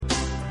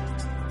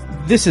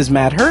This is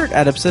Matt Hurt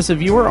at Obsessive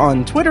Viewer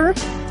on Twitter,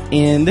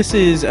 and this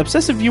is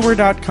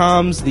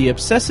ObsessiveViewer.com's The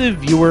Obsessive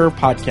Viewer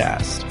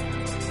Podcast.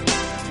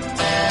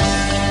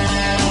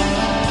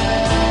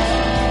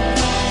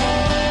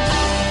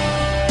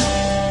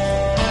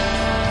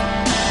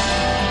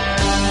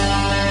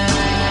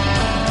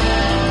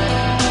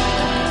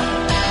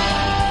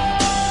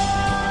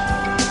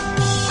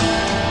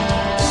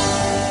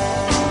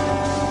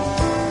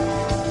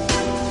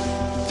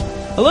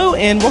 Hello,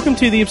 and welcome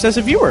to The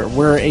Obsessive Viewer.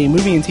 We're a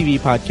movie and TV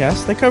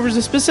podcast that covers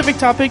a specific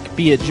topic,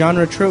 be it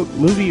genre, trope,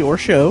 movie, or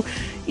show,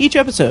 each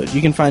episode.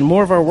 You can find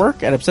more of our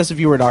work at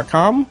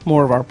ObsessiveViewer.com,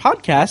 more of our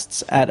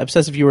podcasts at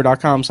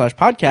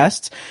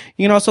ObsessiveViewer.com/podcasts.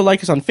 You can also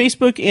like us on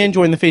Facebook and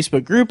join the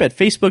Facebook group at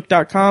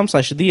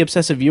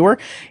Facebook.com/TheObsessiveViewer.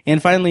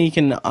 And finally, you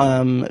can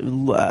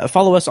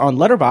follow us on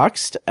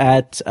Letterboxd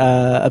at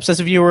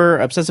Obsessive Viewer,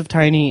 Obsessive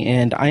Tiny,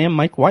 and I am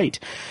Mike White.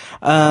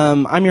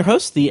 I'm your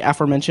host, the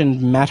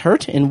aforementioned Matt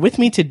Hurt, and with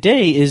me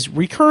today is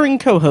recurring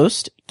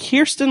co-host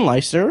Kyrsten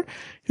Lyster,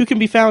 who can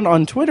be found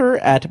on Twitter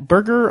at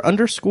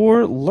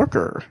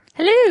burger_lurker.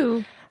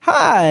 Hello.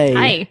 Hi.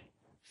 Hi.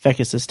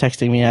 Fecus is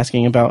texting me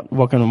asking about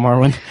Welcome to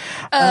Marwen.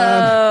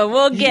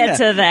 We'll get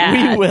to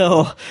that. We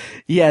will.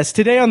 Yes,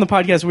 today on the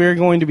podcast we are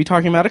going to be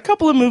talking about a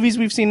couple of movies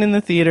we've seen in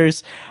the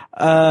theaters.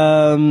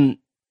 And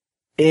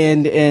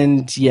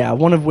yeah,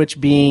 one of which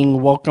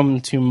being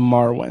Welcome to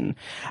Marwen.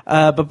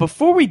 But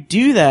before we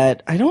do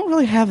that, I don't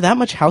really have that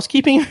much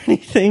housekeeping or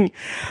anything.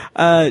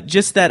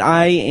 Just that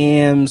I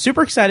am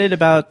super excited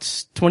about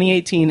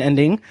 2018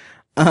 ending.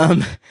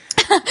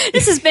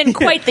 This has been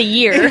quite the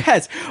year. It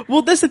has.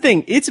 Well, that's the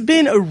thing. It's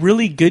been a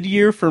really good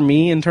year for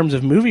me in terms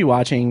of movie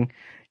watching.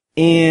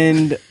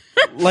 And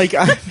like,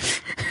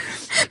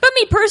 But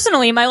me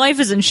personally, my life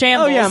is in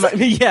shambles. Oh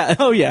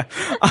yeah.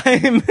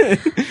 I'm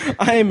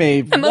a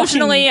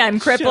emotionally, I'm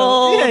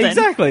crippled. Yeah,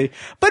 exactly.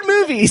 But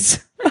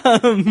movies.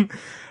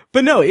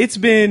 But no, it's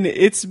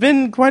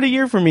been quite a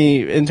year for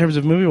me in terms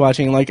of movie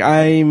watching. Like,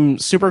 I'm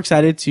super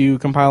excited to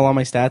compile all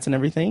my stats and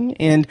everything,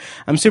 and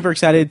I'm super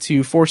excited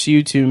to force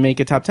you to make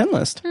a top 10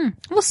 list.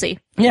 We'll see.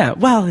 Yeah,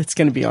 well, it's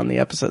going to be on the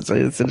episode, so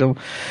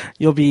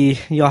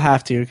you'll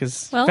have to,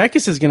 because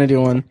Fecus is going to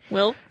do one.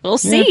 We'll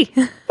see.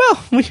 Yeah.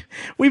 Well,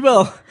 we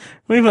will.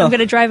 I'm going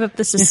to drive up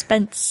the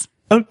suspense.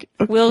 Okay.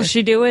 Will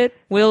she do it?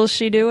 Will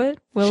she do it?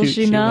 Will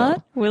she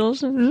not? Will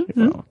she?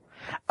 Will.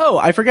 Oh,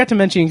 I forgot to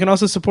mention, you can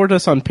also support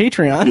us on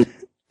Patreon.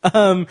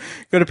 Go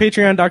to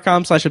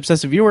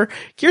patreon.com/obsessiveviewer.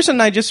 Kyrsten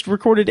and I just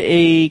recorded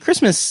a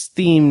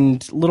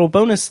Christmas-themed little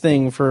bonus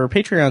thing for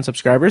Patreon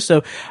subscribers.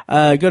 So,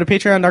 go to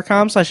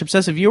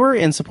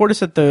patreon.com/obsessiveviewer and support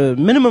us at the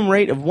minimum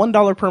rate of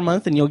 $1 per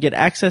month, and you'll get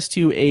access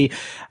to a,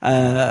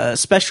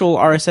 special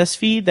RSS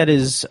feed that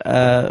is,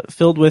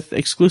 filled with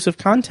exclusive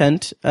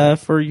content,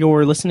 for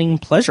your listening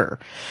pleasure.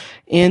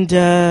 And,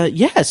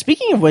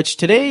 speaking of which,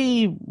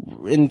 today,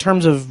 in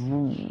terms of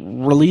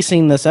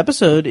releasing this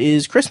episode,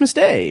 is Christmas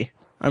Day.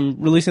 I'm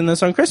releasing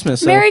this on Christmas.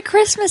 So Merry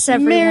Christmas,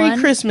 everyone. Merry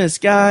Christmas,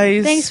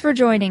 guys. Thanks for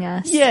joining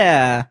us.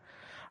 Yeah.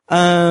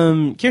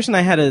 Kyrsten and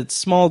I had a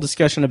small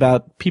discussion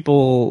about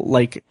people,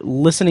 like,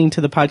 listening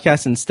to the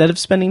podcast instead of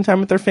spending time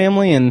with their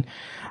family, and,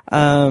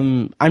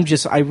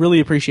 I really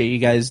appreciate you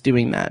guys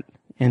doing that.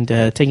 And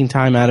taking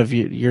time out of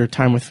your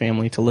time with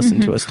family to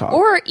listen to us talk.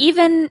 Or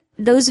even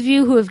those of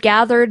you who have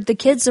gathered the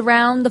kids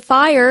around the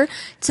fire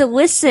to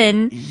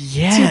listen to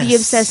the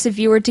Obsessive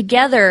Viewer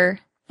together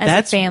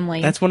as a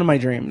family. That's one of my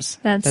dreams.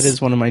 That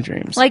is one of my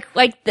dreams.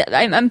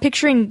 I'm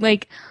picturing,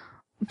 like,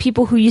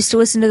 people who used to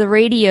listen to the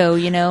radio,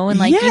 you know, and,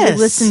 like, you would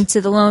listen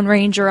to the Lone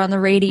Ranger on the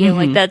radio.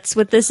 Like, that's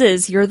what this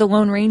is. You're the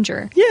Lone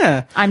Ranger.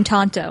 Yeah. I'm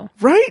Tonto.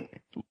 Right?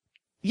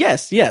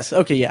 Yes.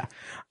 Okay, yeah.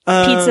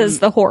 Pizza's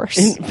the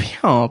horse.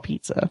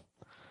 Pizza.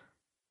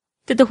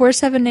 Did the horse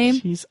have a name?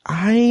 Did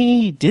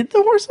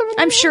the horse have a name?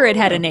 I'm sure it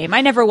had a name. I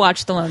never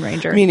watched The Lone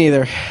Ranger. Me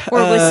neither. Or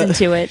listened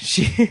to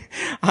it.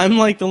 I'm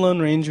like the Lone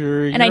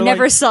Ranger. And I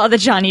never saw the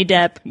Johnny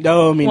Depp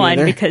me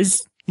neither.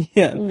 because,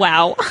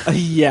 wow.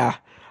 Yeah.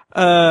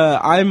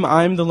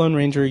 I'm the Lone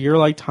Ranger. You're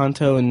like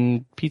Tonto,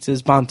 and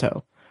Pizza's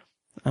Bonto.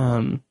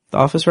 The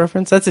Office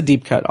reference? That's a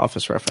deep cut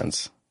Office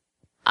reference.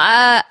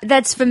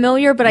 That's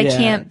familiar, but I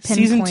can't pinpoint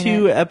Season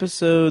 2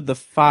 episode The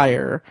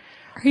Fire.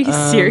 Are you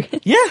serious?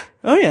 Yeah.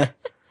 Oh yeah.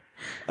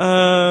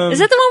 Is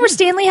that the one where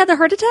Stanley had the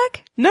heart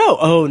attack? No.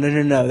 Oh,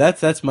 no.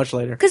 That's much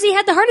later. Because he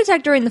had the heart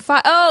attack during the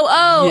fire.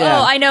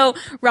 Oh, I know.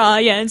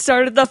 Ryan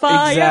started the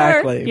fire.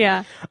 Exactly.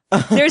 Yeah.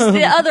 There's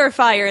the other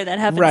fire that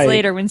happens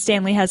later when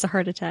Stanley has a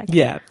heart attack.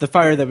 Yeah, the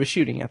fire that was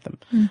shooting at them.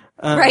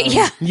 Right,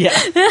 yeah. Yeah.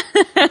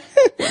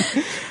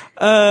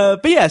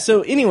 But yeah,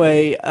 so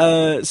anyway,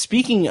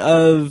 speaking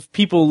of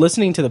people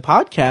listening to the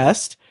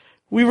podcast,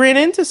 we ran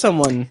into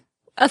someone.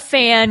 A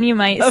fan, you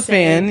might say. A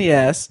fan,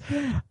 yes.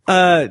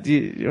 Do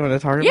you want to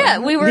talk about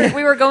that? We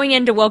were going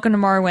into Welcome to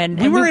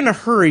Marwen. We were in a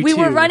hurry, We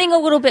were running a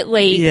little bit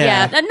late.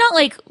 Yeah. And not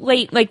like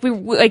late, like we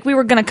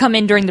were going to come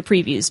in during the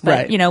previews,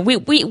 but you know,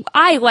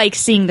 I like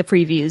seeing the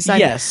previews.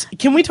 Yes.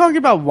 Can we talk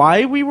about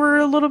why we were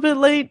a little bit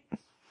late?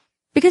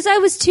 Because I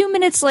was 2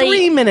 minutes late.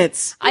 3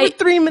 minutes. You were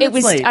 3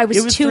 minutes late. I was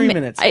it was 2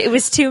 minutes. It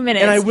was 2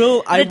 minutes. And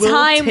the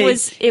time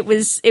was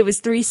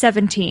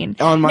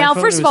 3:17. On my now,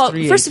 phone, first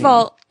of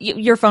all,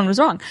 your phone was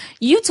wrong.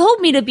 You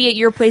told me to be at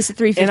your place at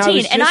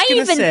 3:15, and I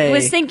even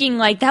was thinking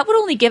like that would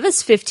only give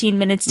us 15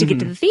 minutes to get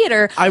to the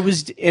theater. I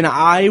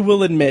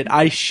will admit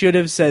I should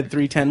have said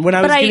 3:10 when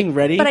I was getting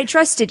ready. But I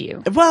trusted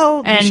you.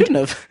 Well, you shouldn't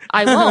have.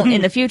 I won't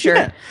in the future.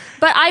 Yeah.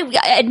 But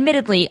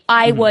admittedly,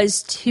 I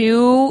was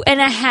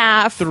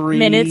 2.5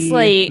 minutes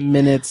late.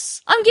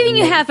 I'm giving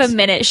you half a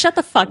minute. Shut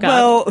the fuck up.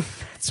 Well,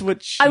 that's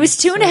what I was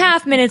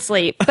 2.5 minutes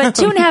late, but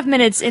 2.5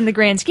 minutes in the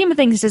grand scheme of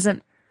things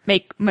doesn't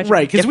make much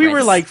right, because we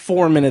were like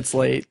 4 minutes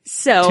late.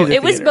 So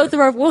it was both of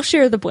our, we'll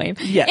share the blame.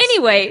 Yes.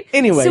 Anyway,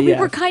 so we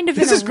were kind of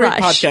in a rush. This is great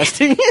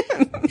podcasting.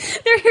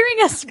 They're hearing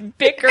us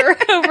bicker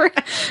over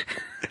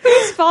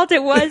whose fault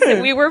it was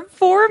that we were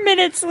 4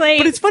 minutes late.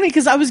 But it's funny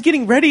because I was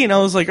getting ready and I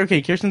was like,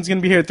 okay, Kyrsten's going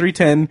to be here at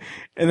 3:10.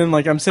 And then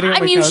like I'm sitting on my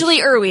couch. I'm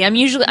usually early. I'm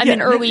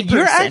an early person.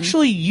 You're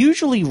actually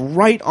usually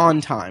right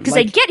on time. Because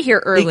I get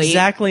here early.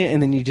 Exactly.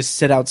 And then you just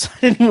sit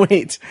outside and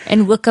wait.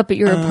 And look up at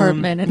your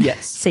apartment and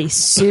say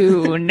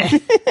soon.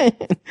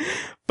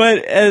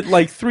 But at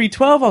like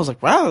 3:12, I was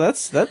like, wow,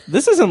 this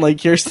isn't like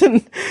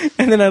Kyrsten.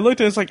 And then I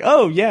looked and it's like,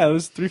 oh yeah, it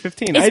was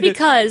 3:15. It's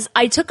because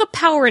I took a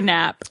power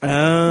nap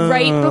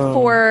right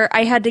before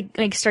I had to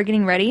like start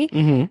getting ready.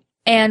 Mm-hmm.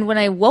 And when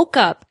I woke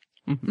up,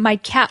 my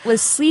cat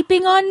was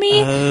sleeping on me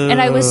and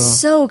I was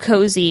so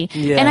cozy.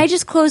 Yeah. And I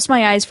just closed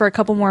my eyes for a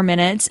couple more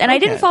minutes and I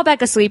didn't fall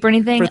back asleep or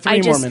anything. For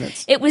 3 more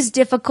minutes. It was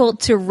difficult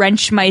to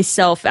wrench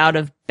myself out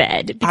of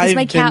bed because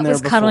my cat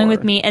was cuddling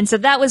with me. And so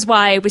that was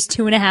why I was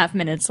 2.5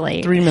 minutes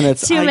late. 3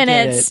 minutes. 2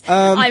 minutes.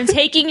 I'm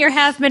taking your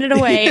half minute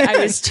away. I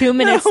was 2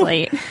 minutes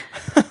late.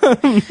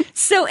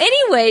 So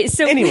anyway,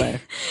 so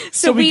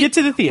we get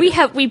to the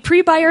theater. We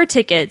pre-buy our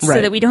tickets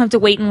so that we don't have to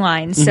wait in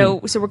line. So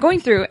we're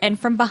going through and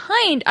from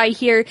behind I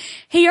hear,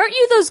 "Hey, aren't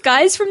you those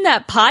guys from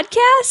that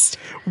podcast?"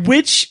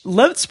 Which,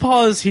 let's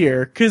pause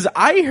here, because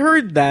I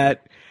heard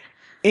that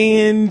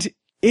and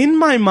in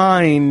my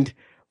mind,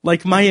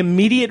 like my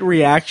immediate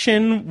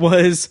reaction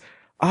was,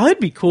 oh, it'd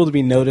be cool to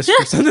be noticed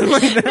for something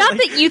like that. Not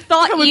like, that you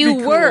thought you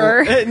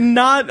were.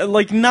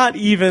 Not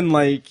even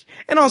like,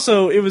 and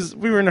also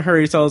we were in a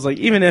hurry, so I was like,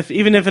 even if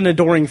an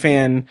adoring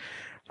fan,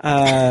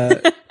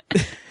 said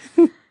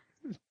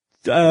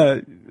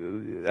that,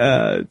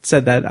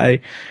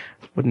 I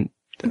wouldn't.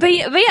 But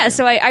yeah,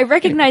 so I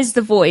recognized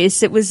the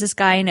voice. It was this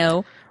guy I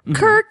know,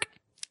 Kirk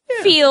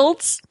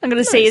Fields. I'm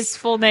going to say his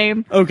full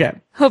name. Okay.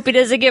 Hope he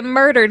doesn't get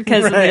murdered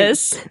because of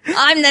this.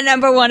 I'm the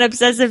 #1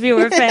 obsessive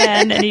viewer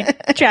fan, and he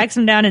tracks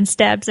him down and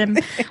stabs him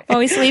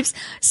while he sleeps.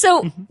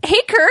 So,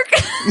 hey, Kirk.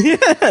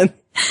 Yeah.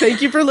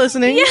 Thank you for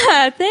listening.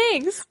 Yeah,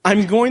 thanks.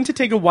 I'm going to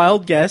take a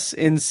wild guess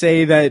and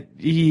say that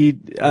he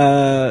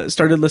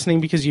started listening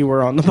because you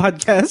were on the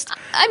podcast.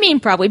 I mean,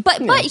 probably, but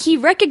he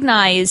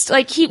recognized,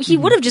 like he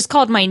would have just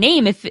called my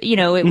name if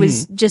it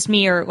was just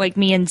me or like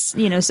me and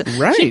So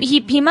right.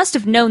 He must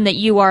have known that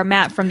you are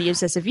Matt from the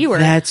Obsessive Viewer.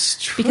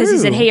 That's true. Because he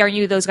said, "Hey, aren't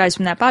you those guys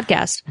from that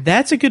podcast?"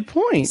 That's a good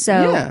point.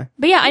 So, yeah.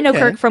 But yeah, I know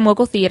Kirk from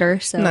local theater,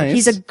 so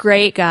he's a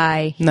great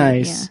guy.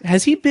 Nice. Yeah.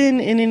 Has he been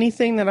in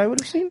anything that I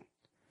would have seen?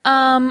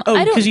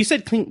 Because you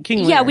said King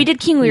Lear. Yeah, we did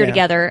King Lear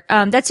together.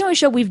 That's the only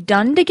show we've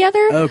done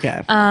together.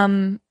 Okay.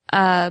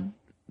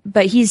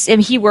 But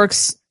he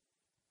works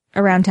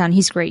around town.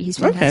 He's great. He's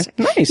fantastic.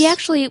 Okay, nice. He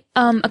actually,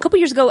 a couple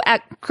years ago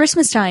at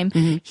Christmas time,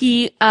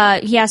 he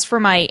asked for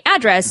my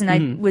address, and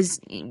I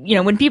was,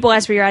 when people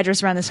ask for your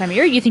address around this time of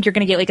year, you think you're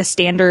going to get like a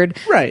standard,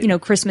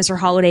 Christmas or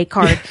holiday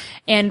card.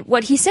 And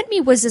what he sent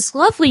me was this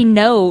lovely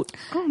note,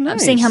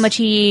 saying how much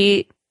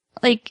he,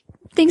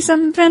 thinks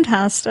I'm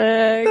fantastic.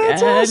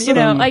 That's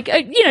awesome.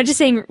 Just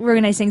saying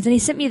really nice things. And he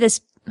sent me this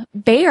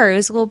bear. It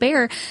was a little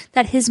bear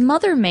that his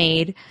mother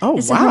made. Oh,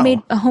 it's wow.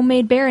 a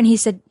homemade bear. And he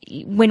said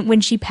when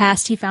she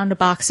passed, he found a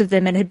box of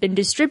them and had been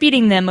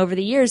distributing them over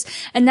the years.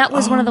 And that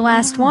was one of the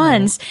last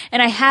ones.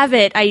 And I have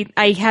it.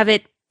 I have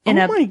it in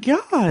my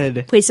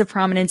God. Place of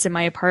prominence in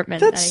my apartment.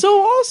 That's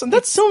so awesome.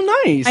 That's so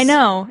nice. I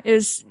know. It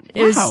was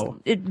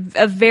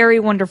a very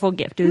wonderful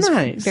gift. It was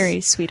very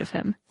sweet of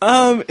him.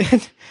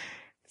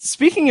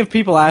 Speaking of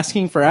people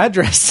asking for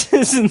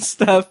addresses and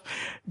stuff,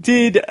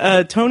 did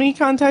Tony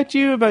contact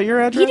you about your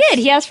address? He did.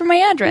 He asked for my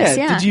address.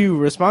 Yeah. Did you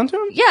respond to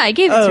him? Yeah, I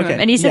gave it to him,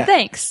 and he said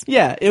thanks.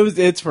 Yeah,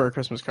 it's for a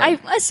Christmas card.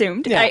 I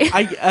assumed. Yeah,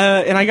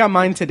 and I got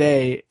mine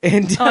today.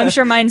 And I'm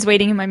sure mine's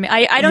waiting in my mail.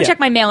 I don't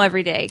check my mail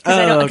every day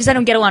because I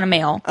don't get a lot of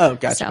mail. Oh,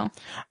 gotcha. So.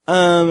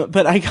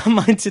 But I got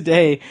mine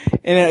today,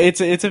 and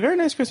it's a very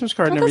nice Christmas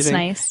card and everything.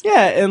 That's nice.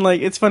 Yeah, and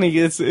it's funny.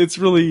 It's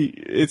really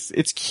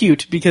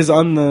cute because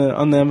on the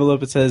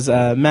envelope it says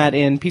Matt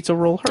and Pizza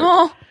Roll Heart.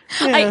 Oh.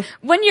 Yeah.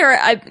 One year,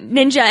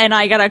 Ninja and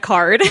I got a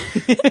card to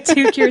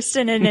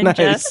Kyrsten and Ninja.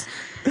 Nice.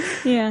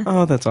 Yeah.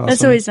 Oh, that's awesome.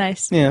 That's always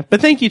nice. Yeah.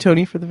 But thank you,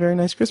 Tony, for the very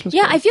nice Christmas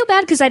card. I feel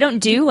bad because I don't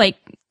do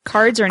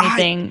cards or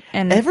anything.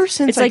 And ever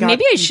since it's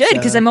maybe I should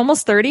because I'm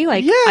almost 30.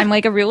 I'm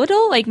like a real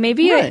adult.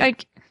 Maybe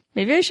right.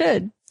 maybe I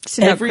should.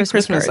 every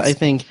Christmas I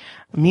think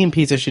me and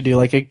Pizza should do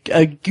like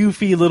a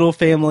goofy little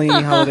family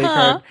holiday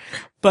card.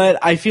 But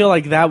I feel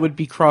like that would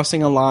be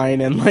crossing a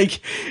line, and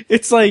like,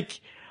 it's like,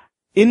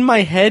 in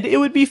my head it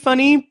would be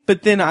funny,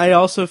 but then I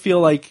also feel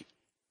like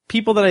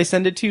people that I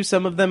send it to,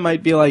 some of them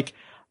might be like,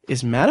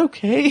 is Matt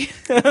okay?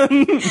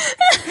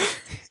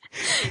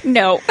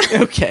 No.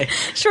 Okay.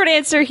 Short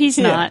answer, he's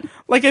not.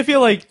 Like, I feel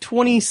like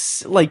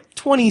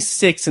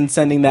 26 and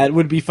sending that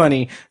would be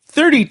funny.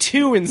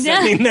 32 and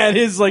sending that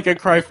is like a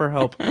cry for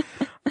help.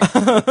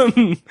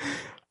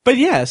 But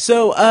yeah,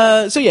 so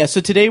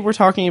today we're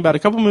talking about a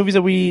couple movies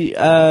that we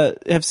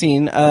have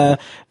seen. The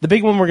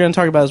big one we're going to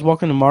talk about is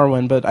Welcome to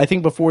Marwen, but I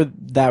think before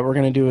that we're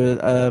going to do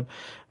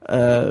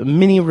a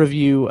mini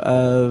review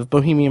of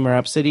Bohemian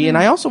Rhapsody, and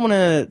I also want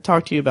to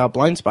talk to you about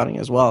Blindspotting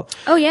as well.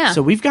 Oh yeah.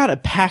 So we've got a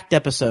packed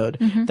episode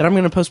that I'm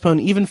going to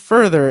postpone even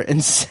further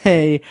and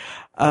say,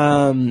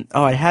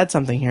 I had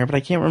something here, but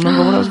I can't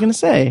remember what I was going to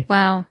say.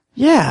 Wow.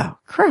 Yeah,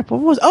 crap.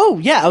 What was? Oh,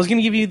 yeah. I was going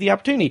to give you the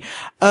opportunity.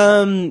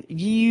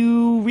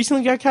 You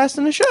recently got cast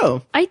in a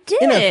show. I did.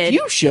 In a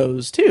few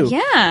shows too.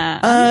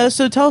 Yeah.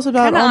 So tell us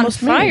about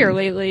Almost on fire Maine.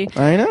 lately.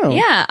 I know.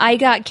 Yeah, I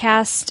got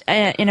cast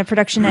in a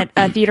production at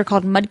a theater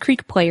called Mud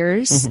Creek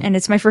Players, and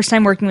it's my first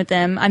time working with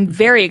them. I'm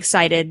very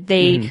excited.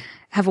 They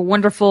have a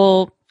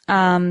wonderful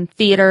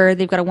theater.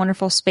 They've got a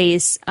wonderful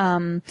space.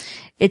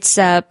 It's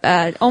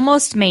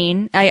Almost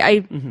Maine.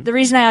 The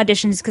reason I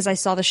auditioned is because I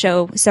saw the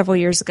show several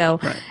years ago,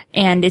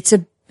 and it's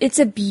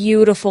a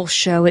beautiful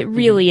show. It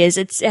really is.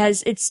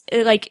 It's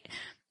like,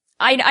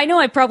 I know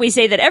I probably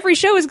say that every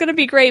show is going to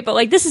be great, but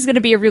like, this is going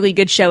to be a really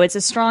good show. It's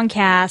a strong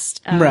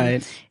cast.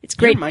 Right. It's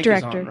great Your mic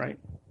director. is on, right?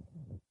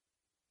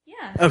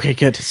 Yeah. Okay,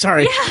 good.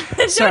 Sorry.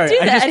 Yeah, Sorry. don't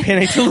do that. I just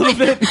panicked a little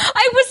bit.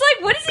 I was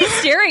like, what is he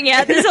staring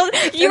at?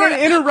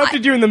 I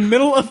interrupted you in the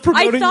middle of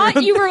promoting. I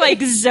thought you were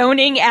like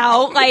zoning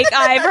out, like,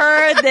 I've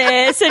heard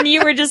this, and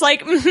you were just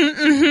like,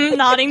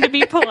 nodding to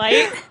be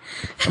polite.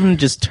 I'm going to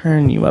just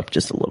turn you up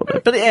just a little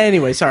bit. But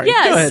anyway, sorry.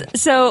 Yes. Go ahead.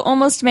 So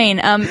Almost Maine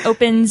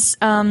opens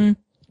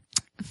February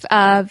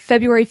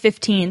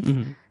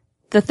 15th.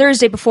 The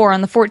Thursday before, on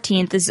the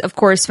 14th, is of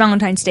course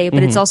Valentine's Day,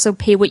 but it's also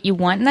pay what you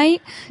want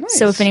night. Nice.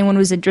 So if anyone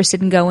was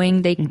interested in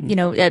going, they,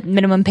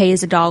 minimum pay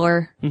is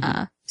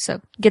 $1. So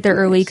get there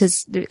early,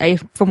 because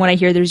from what I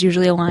hear, there's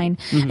usually a line.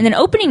 And then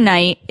opening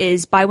night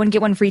is buy one,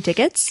 get one free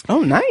tickets.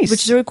 Oh, nice.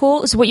 Which is really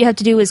cool. So what you have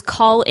to do is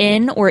call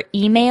in or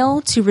email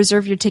to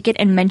reserve your ticket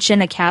and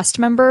mention a cast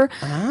member.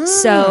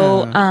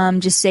 So,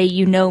 just say,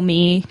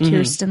 me,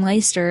 Kyrsten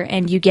Lyster,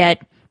 and you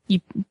get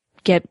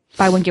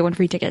buy one, get one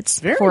free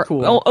tickets. Very for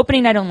cool.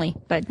 Opening night only,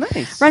 but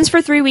nice. Runs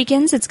for 3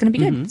 weekends. It's going to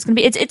be good. It's going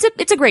to be,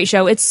 it's a great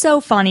show. It's so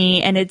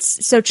funny and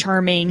it's so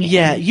charming.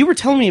 Yeah. You were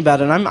telling me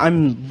about it, and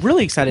I'm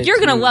really excited. You're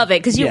going to love it,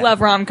 because you love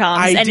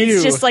rom-coms, and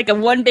it's just like a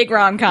one big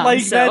rom-com.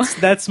 Like, so.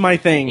 that's my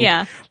thing.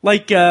 Yeah.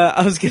 Like,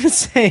 I was going to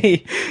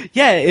say,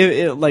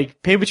 it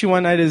like pay what you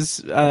want night is,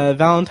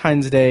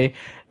 Valentine's Day.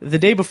 The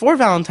day before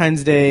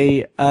Valentine's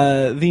Day,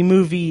 the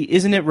movie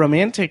Isn't It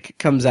Romantic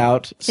comes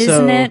out.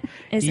 Isn't it?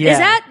 Is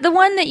that the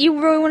one that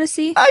you really want to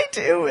see? I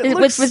do. It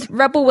looks, with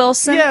Rebel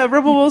Wilson? Yeah,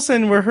 Rebel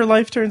Wilson, where her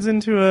life turns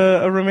into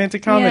a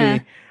romantic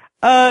comedy.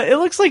 Yeah. It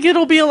looks like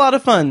it'll be a lot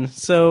of fun.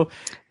 So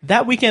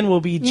that weekend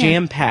will be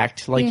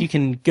jam-packed. Like, you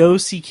can go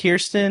see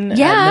Kyrsten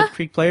at Mud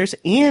Creek Players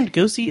and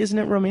go see Isn't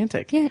It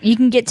Romantic. Yeah, you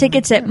can get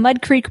tickets at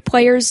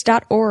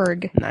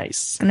mudcreekplayers.org. Nice.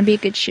 It's going to be a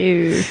good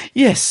show.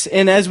 Yes,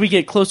 and as we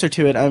get closer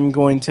to it, I'm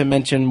going to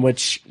mention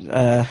which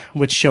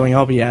showing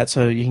I'll be at,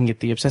 so you can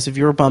get the Obsessive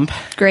Viewer bump.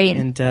 Great.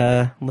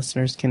 And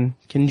listeners can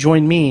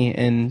join me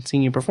in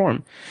seeing you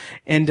perform.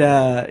 And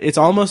it's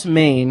Almost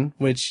Maine,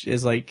 which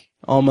is like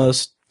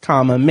almost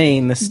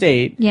Maine, the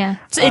state. Yeah.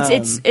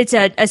 It's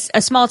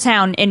a small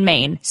town in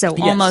Maine, so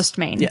Almost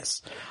Maine.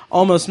 Yes.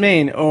 Almost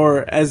Maine,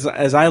 or as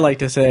I like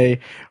to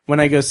say, when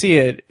I go see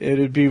it, it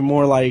would be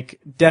more like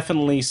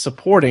definitely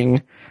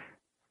supporting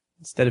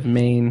instead of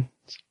Maine.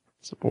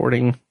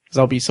 Supporting, because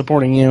I'll be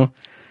supporting you.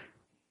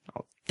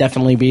 I'll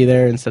definitely be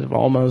there instead of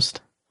almost.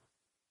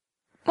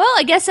 Well,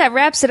 I guess that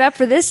wraps it up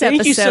for this episode.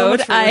 Thank you so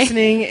much for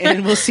listening,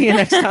 and we'll see you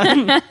next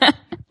time.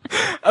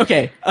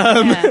 Okay.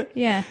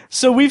 Yeah.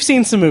 So we've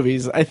seen some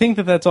movies. I think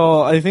that's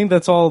all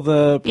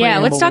the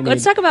let's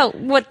talk about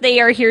what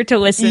they are here to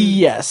listen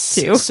to.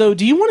 So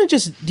do you want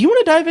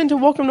to dive into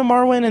Welcome to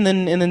Marwen and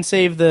then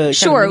save the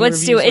Sure,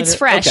 let's do it. It's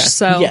fresh. Okay.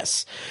 So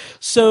yes.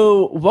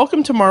 So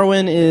Welcome to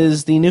Marwen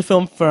is the new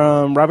film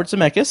from Robert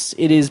Zemeckis.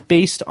 It is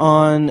based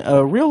on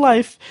a real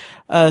life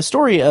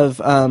story of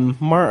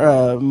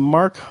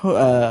Mark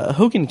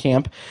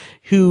Hogenkamp,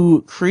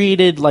 who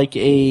created like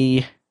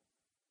a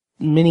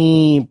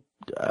mini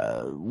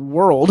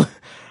world,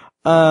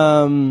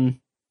 an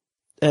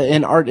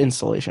art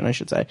installation, I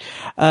should say.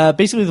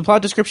 Basically, the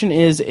plot description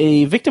is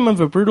a victim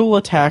of a brutal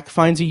attack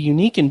finds a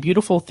unique and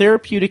beautiful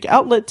therapeutic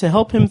outlet to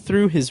help him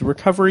through his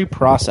recovery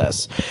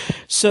process.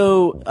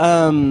 So,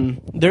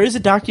 there is a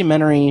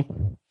documentary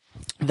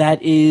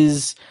that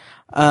is,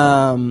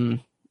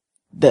 was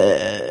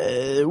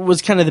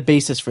kind of the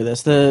basis for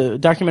this. The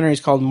documentary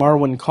is called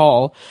Marwen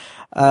Call.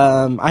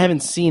 I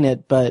haven't seen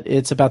it, but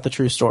it's about the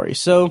true story.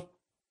 So,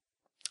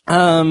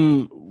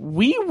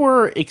 we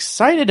were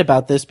excited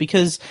about this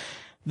because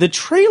the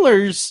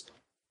trailers,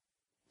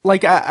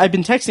 like I've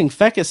been texting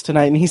Fecus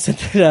tonight, and he said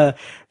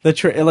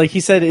that he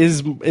said,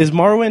 is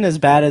Marwen as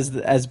bad as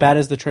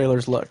the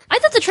trailers look? I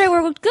thought the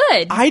trailer looked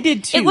good. I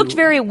did too. It looked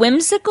very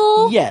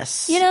whimsical.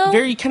 Yes,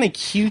 very kind of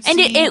cutesy, and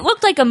it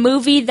looked like a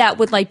movie that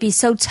would like be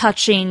so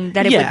touching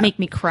that it would make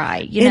me cry.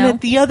 You know,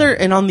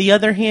 on the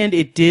other hand,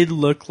 it did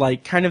look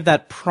like kind of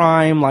that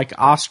prime like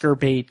Oscar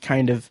bait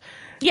kind of.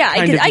 Yeah,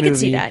 I could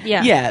see that.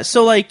 Yeah. Yeah.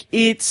 So like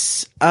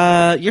it's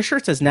your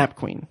shirt says Nap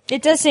Queen.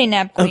 It does say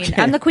Nap Queen. Okay.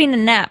 I'm the queen of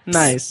naps.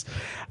 Nice.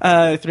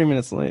 3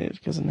 minutes late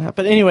because of nap.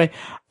 But anyway,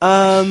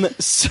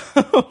 so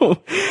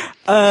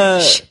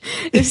it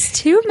was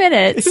 2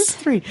 minutes. It was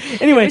 3.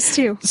 Anyway, it was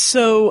 2.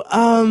 So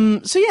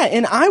yeah,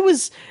 and I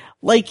was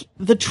like,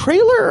 the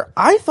trailer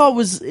I thought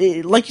was,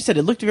 like you said,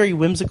 it looked very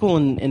whimsical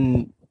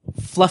and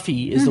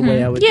fluffy is the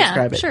way I would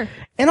describe it. Sure.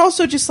 And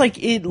also just like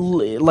it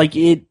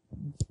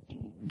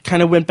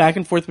kind of went back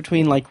and forth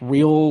between like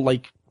real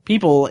like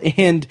people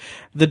and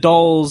the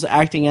dolls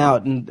acting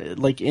out, and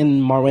like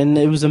in Marwen,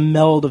 it was a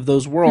meld of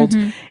those worlds.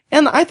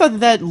 And I thought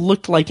that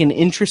looked like an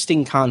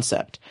interesting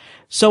concept.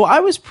 So I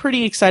was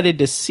pretty excited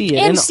to see it.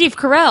 And Steve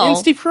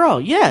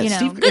Carell. Yeah.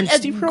 Steve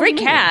Carell. Great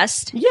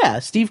cast. Yeah.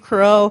 Steve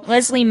Carell.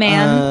 Leslie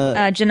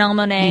Mann, Janelle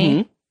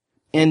Monáe.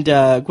 And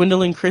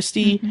Gwendolyn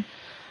Christie.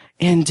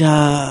 And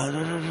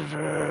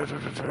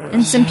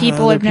some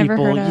people I've never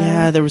heard of.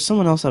 Yeah, there was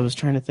someone else I was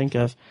trying to think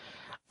of.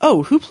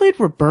 Oh, who played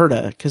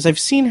Roberta? Because I've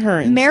seen her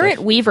in Merritt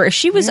stuff. Weaver.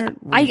 She was,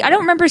 I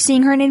don't remember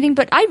seeing her in anything,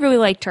 but I really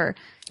liked her.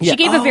 She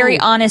gave a very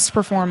honest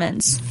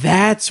performance.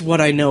 That's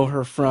what I know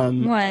her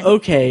from. What?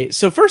 Okay,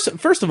 so first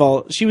of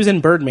all, she was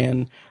in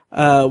Birdman,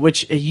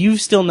 which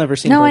you've still never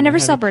seen. No, Birdman, I never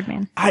saw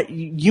Birdman.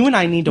 You and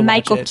I need to watch it.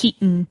 Michael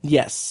Keaton.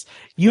 Yes.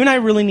 You and I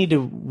really need to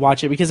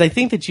watch it because I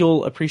think that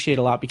you'll appreciate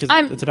a lot because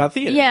it's about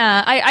theater.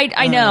 Yeah,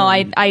 I know.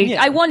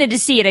 I wanted to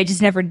see it. I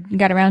just never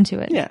got around to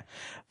it. Yeah.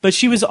 But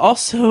she was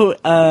also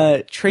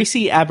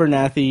Tracy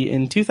Abernathy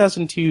in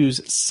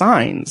 2002's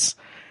Signs.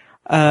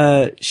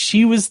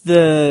 She was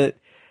the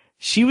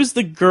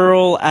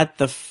girl at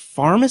the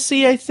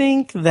pharmacy, I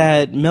think,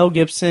 that Mel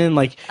Gibson,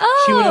 like,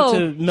 she went up to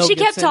Mel Gibson. She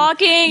kept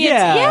talking.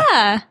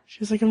 Yeah. She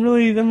was like, I'm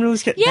really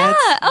scared. Yeah.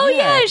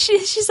 Yeah.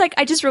 She's like,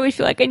 I just really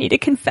feel like I need to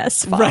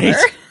confess, Father. Right.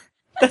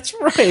 That's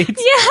right.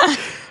 Yeah.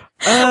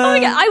 Oh my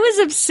God, I was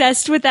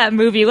obsessed with that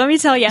movie. Let me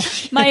tell you,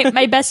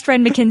 my best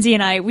friend Mackenzie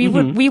and I, we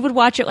would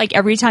watch it like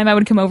every time I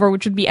would come over,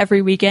 which would be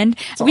every weekend.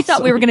 We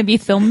thought we were going to be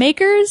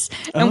filmmakers,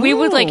 and we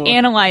would like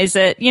analyze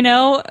it. You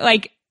know,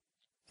 like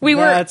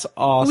That's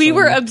awesome. We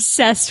were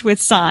obsessed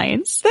with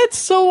Signs. That's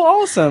so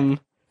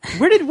awesome.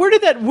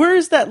 Where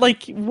is that?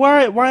 Like,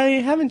 why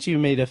haven't you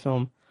made a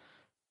film?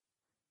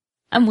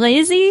 I'm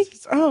lazy.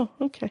 Oh,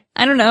 okay.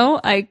 I don't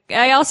know. I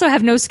also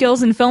have no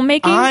skills in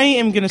filmmaking. I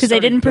am going to because I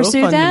didn't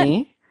pursue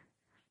that.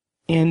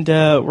 And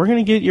we're going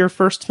to get your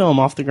first film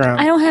off the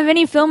ground. I don't have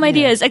any film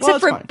ideas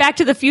except for fine. Back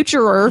to the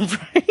Future,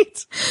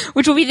 right?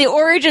 Which will be the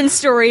origin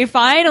story,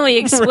 finally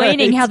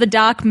explaining how the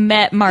doc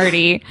met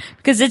Marty,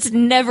 because it's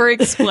never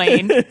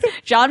explained.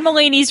 John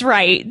Mulaney's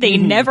right; they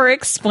never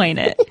explain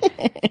it,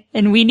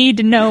 and we need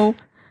to know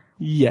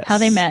how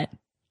they met.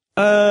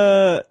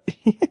 How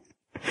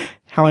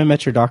I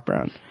Met Your Doc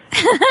Brown.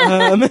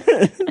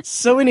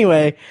 So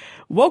anyway.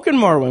 Welcome,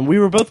 Marwen. We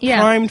were both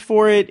primed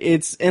for it.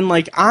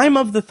 I'm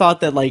of the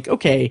thought that, like,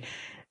 okay,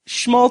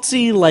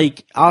 schmaltzy,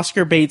 like,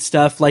 Oscar bait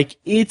stuff, like,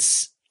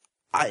 it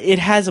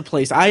has a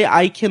place.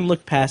 I can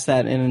look past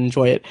that and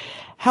enjoy it.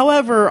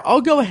 However,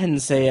 I'll go ahead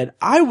and say it.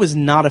 I was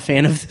not a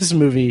fan of this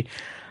movie.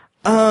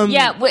 When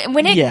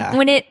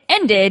it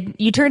ended,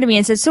 you turned to me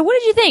and said, "So what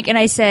did you think?" And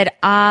I said,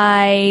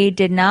 "I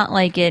did not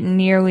like it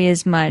nearly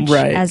as much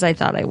as I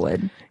thought I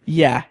would."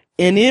 Yeah.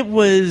 And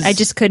I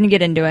just couldn't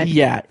get into it.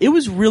 Yeah, it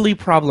was really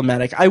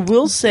problematic. I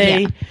will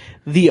say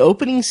the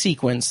opening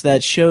sequence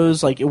that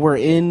shows, like, we're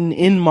in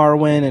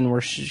Marwen and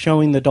we're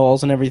showing the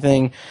dolls and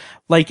everything.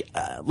 Like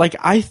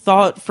I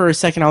thought for a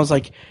second, I was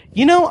like,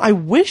 I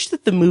wish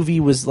that the movie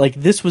was like,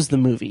 this was the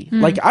movie.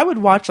 Like, I would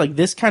watch like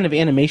this kind of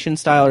animation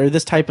style or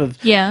this type of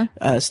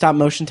stop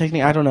motion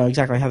technique. I don't know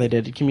exactly how they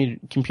did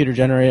it. Computer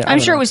generated. I'm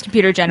sure it was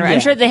computer generated.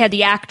 I'm sure they had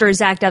the actors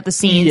act out the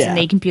scenes and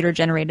they computer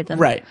generated them.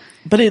 Right.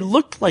 But it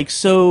looked like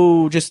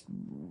so just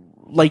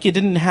like it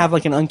didn't have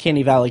like an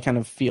Uncanny Valley kind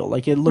of feel.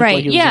 Like it looked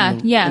like it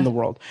was in the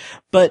world.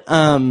 But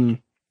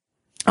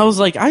I was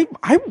like, I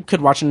could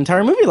watch an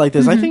entire movie like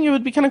this. I think it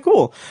would be kind of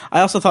cool.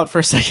 I also thought for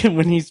a second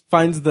when he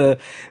finds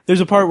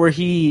there's a part where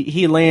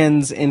he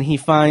lands and he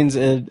finds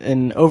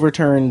an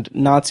overturned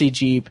Nazi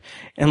Jeep.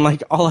 And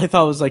like, all I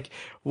thought was like,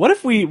 what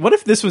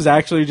if this was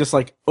actually just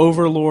like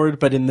Overlord,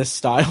 but in this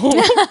style?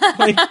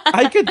 Like,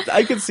 I could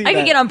see that. I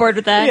could get on board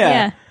with that.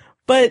 Yeah.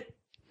 But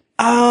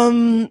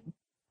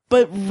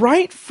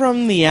right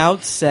from the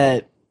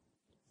outset,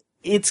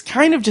 it's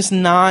kind of just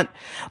not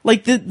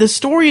like the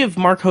story of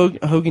Mark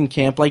Hogan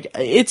Camp. Like,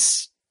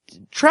 it's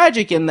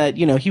tragic in that,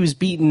 he was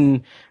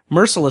beaten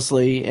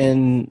mercilessly,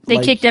 and they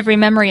kicked every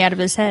memory out of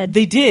his head.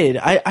 They did.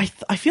 I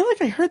feel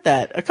like I heard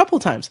that a couple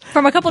times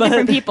from a couple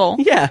different people.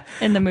 Yeah,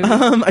 in the movie.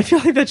 I feel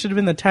like that should have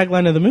been the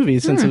tagline of the movie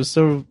since it was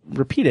so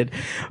repeated.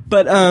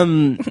 But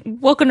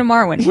welcome to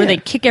Marwen, where they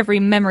kick every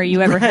memory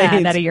you ever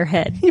had out of your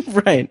head.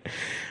 Right.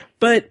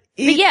 But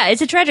yeah,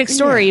 it's a tragic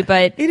story,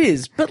 but it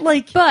is. But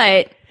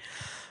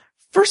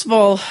first of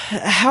all,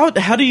 how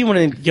do you want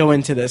to go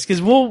into this?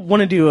 Because we'll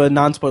want to do a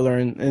non-spoiler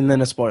and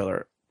then a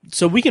spoiler.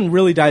 So we can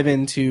really dive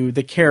into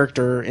the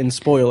character in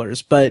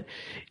spoilers, but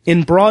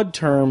in broad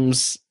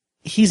terms,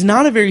 he's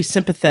not a very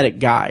sympathetic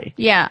guy.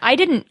 Yeah, I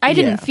didn't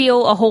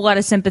feel a whole lot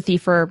of sympathy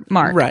for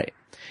Mark. Right.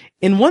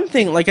 And one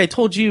thing, like I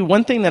told you,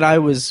 one thing that I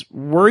was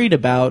worried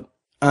about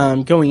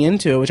going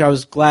into it, which I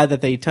was glad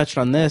that they touched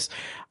on this,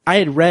 I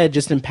had read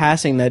just in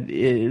passing that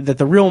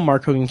the real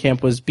Mark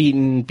Hogenkamp was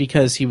beaten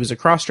because he was a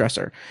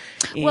crossdresser.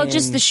 Well,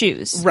 just the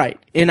shoes, right?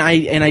 And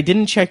I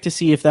didn't check to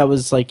see if that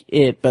was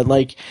it, but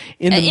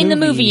in the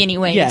movie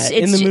anyway. Yeah,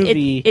 in the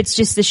movie, it's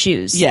just the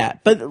shoes. Yeah,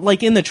 but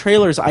in the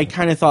trailers, I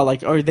kind of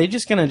thought are they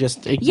just gonna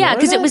just ignore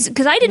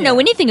because I didn't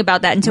know anything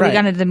about that until we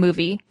got into the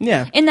movie.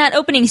 Yeah, in that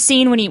opening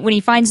scene when he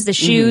finds the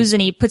shoes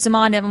and he puts them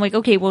on, and I'm like,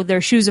 okay, well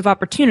they're shoes of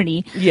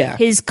opportunity. Yeah,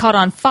 his caught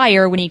on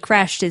fire when he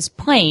crashed his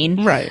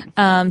plane. Right.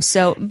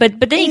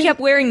 But then he kept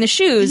wearing the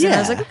shoes, and I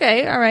was like,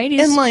 okay, all right.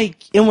 And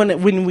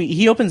when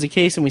he opens the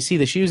case and we see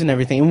the shoes and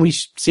everything, and we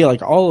see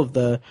all of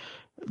the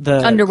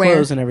underwear,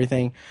 clothes and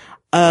everything.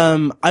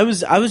 I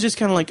was just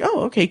kind of like,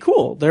 oh, okay,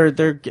 cool.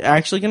 They're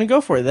actually going to go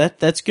for it.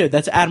 That's good.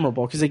 That's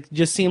admirable, because it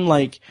just seemed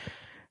like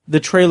the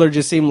trailer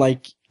just seemed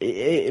like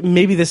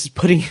maybe this is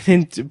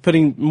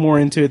putting more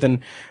into it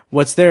than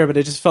what's there, but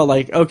it just felt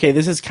like, okay,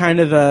 this is kind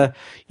of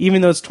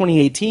even though it's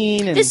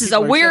 2018 and this is a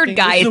weird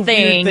guy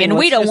thing, and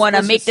we don't want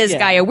to make this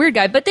guy a weird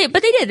guy, but they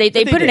did.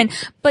 They put it in.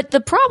 But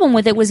the problem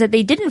with it was that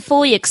they didn't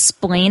fully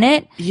explain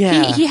it.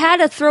 Yeah. He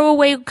had a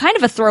throwaway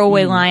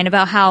line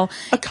about how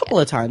a couple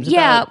of times.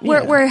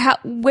 Where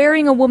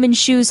wearing a woman's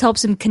shoes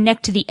helps him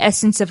connect to the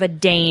essence of a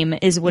dame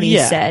is what he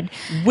said.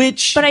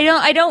 But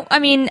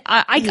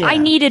I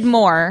needed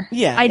more.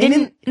 Yeah. I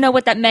didn't know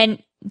what that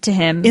meant to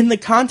him. In the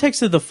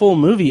context of the full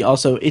movie,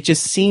 also, it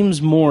just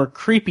seems more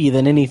creepy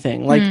than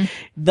anything. Like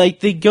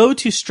they go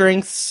to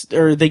strengths,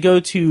 or they go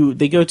to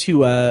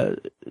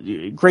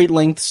great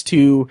lengths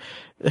to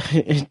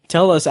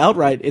tell us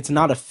outright it's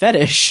not a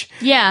fetish.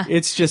 Yeah.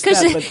 It's just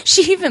because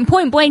she even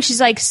point blank, she's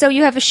like, so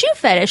you have a shoe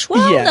fetish?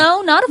 Well,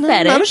 no, not a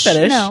fetish. Not a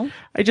fetish. No.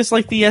 I just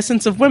like the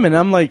essence of women.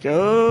 I'm like,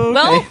 oh,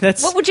 okay, well,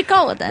 what would you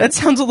call it then? That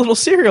sounds a little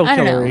serial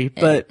killer-y,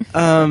 but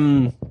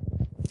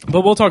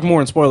we'll talk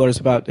more in spoilers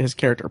about his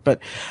character.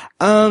 But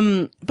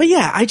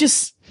yeah, I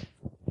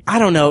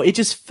don't know. It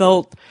just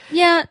felt.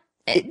 Yeah.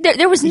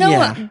 There was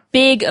no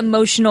big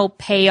emotional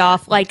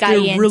payoff like I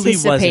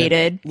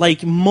anticipated. Really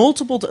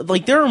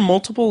wasn't. There are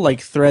multiple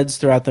threads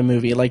throughout the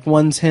movie.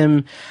 One's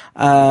him,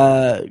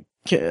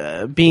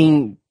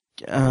 being,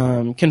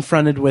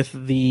 confronted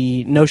with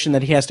the notion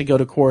that he has to go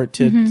to court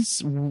to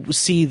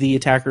see the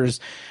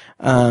attackers,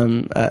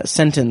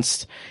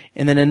 sentenced.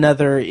 And then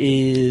another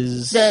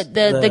is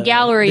the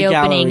gallery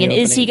opening, and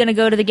is he going to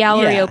go to the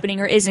gallery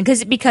opening or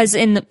isn't? Because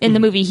in the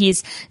movie,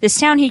 he's this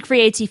town he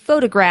creates, he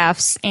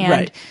photographs,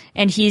 and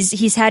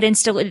he's had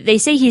they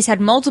say he's had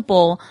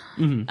multiple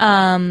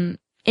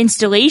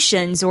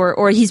installations,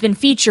 or he's been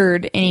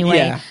featured anyway.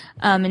 Yeah.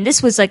 And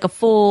this was a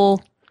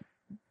full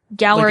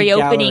gallery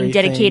opening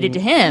dedicated to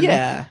him.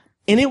 Yeah,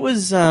 and it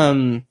was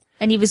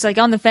and he was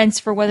on the fence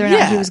for whether or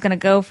not he was going to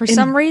go for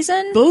some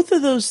reason. Both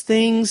of those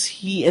things,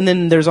 and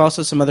then there's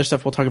also some other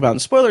stuff we'll talk about in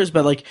spoilers,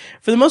 but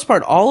for the most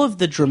part, all of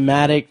the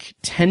dramatic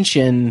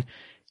tension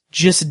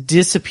just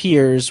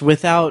disappears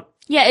without.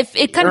 Yeah,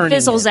 it kind of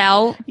fizzles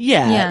out.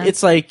 Yeah.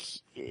 It's like,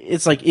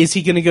 is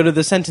he going to go to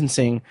the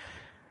sentencing?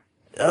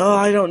 Oh,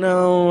 I don't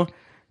know.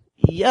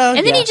 Yeah.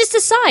 And then he just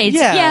decides.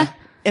 Yeah.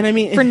 And I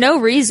mean, for no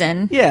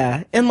reason.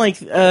 Yeah. And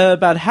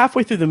about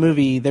halfway through the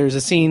movie, there's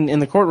a scene in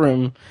the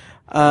courtroom.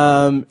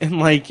 And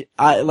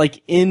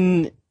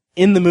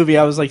in the movie,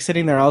 I was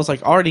sitting there, I was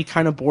already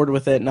kind of bored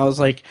with it, and I was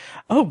like,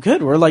 oh,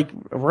 good,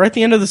 we're at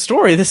the end of the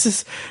story. This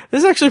is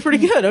actually pretty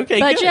good. Okay,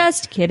 but good.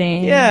 Just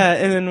kidding. Yeah,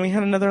 and then we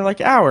had another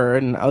hour,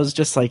 and I was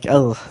just like,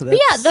 oh. But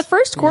yeah, the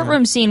first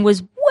courtroom scene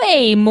was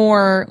way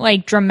more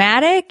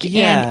dramatic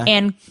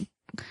and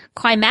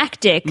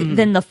climactic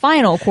than the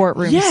final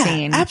courtroom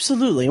scene.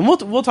 Absolutely. And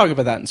we'll talk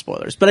about that in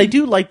spoilers. But I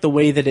do like the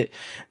way that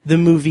the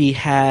movie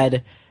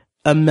had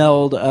a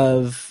meld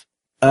of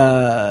he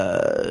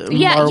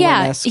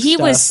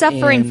was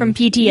suffering from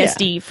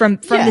PTSD from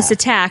this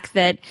attack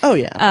that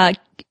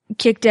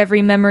kicked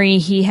every memory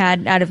he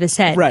had out of his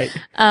head. Right.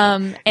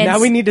 And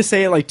now we need to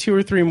say it 2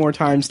 or 3 more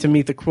times to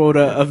meet the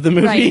quota of the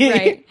movie.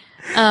 Right.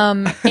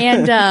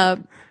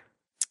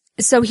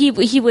 So he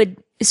would,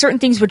 certain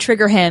things would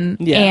trigger him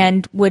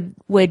and would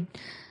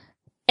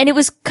And it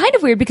was kind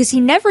of weird because he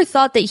never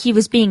thought that he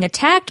was being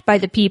attacked by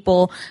the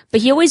people,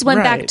 but he always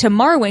went back to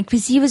Marwen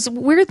because he was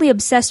weirdly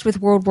obsessed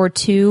with World War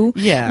II.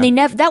 Yeah. And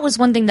that was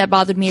one thing that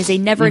bothered me is they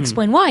never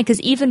explained why,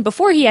 because even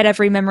before he had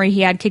every memory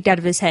he had kicked out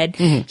of his head,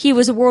 he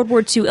was a World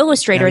War II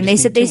illustrator. And they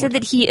said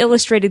that he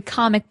illustrated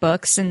comic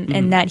books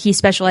and that he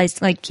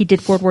specialized, like he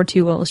did World War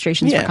II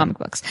illustrations for comic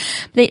books.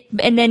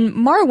 And then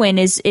Marwen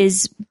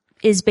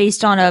is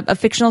based on a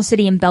fictional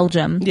city in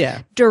Belgium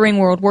during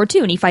World War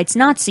II, and he fights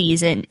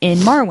Nazis in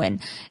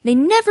Marwen. They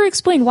never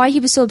explained why he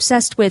was so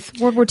obsessed with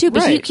World War II,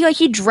 but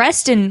he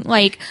dressed in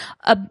like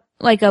a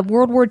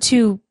World War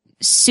II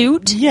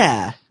suit.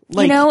 Yeah.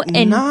 Like, you know,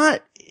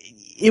 and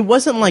it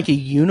wasn't like a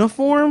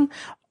uniform,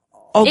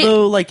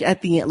 although like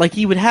at the end, like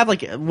he would have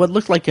like what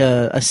looked like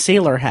a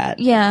sailor hat.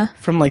 Yeah.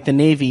 From like the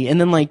Navy.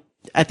 And then like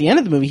at the end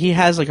of the movie, he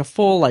has like a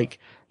full like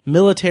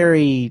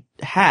military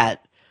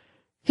hat.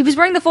 He was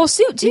wearing the full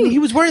suit too. He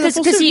was wearing the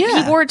full suit, because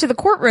he wore it to the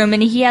courtroom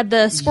and he had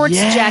the sports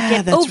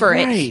jacket over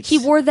it. He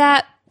wore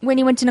that when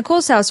he went to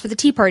Nicole's house for the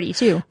tea party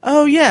too.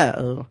 Oh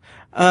yeah.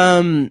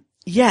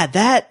 Yeah,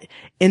 that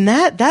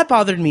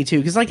bothered me too,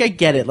 because like I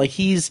get it. Like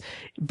he's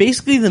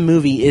basically, the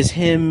movie is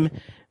him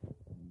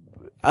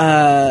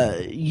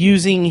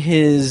using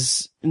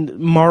his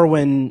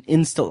Marwen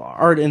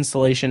art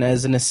installation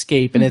as an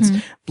escape, and it's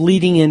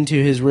bleeding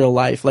into his real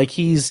life. Like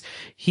he's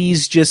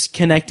just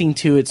connecting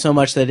to it so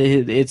much that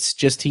it's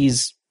just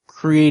he's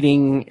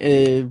creating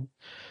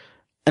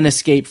an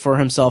escape for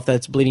himself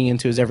that's bleeding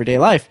into his everyday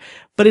life.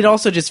 But it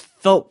also just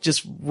felt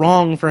just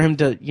wrong for him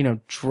to, you know,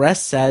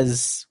 dress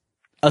as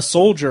a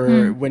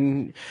soldier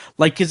when,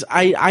 like, cause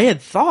I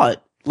had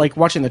thought, like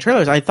watching the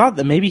trailers, I thought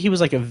that maybe he was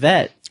like a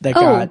vet that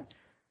got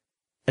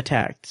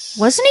attacked.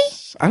 Wasn't he?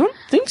 I don't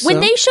think so.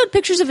 When they showed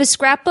pictures of his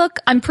scrapbook,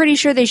 I'm pretty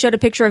sure they showed a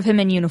picture of him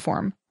in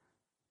uniform.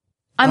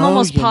 I'm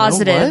almost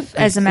positive,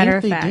 as a matter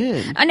of fact.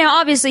 And now,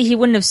 obviously, he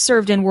wouldn't have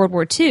served in World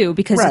War II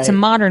because it's a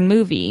modern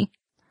movie.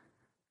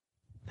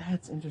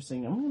 That's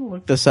interesting. I'm going to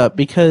look this up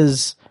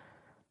because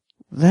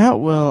that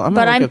will...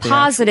 But I'm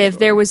positive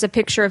there was a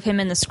picture of him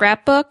in the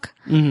scrapbook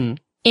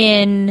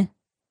in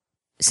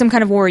some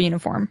kind of war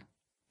uniform.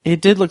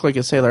 It did look like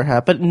a sailor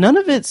hat, but none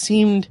of it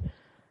seemed...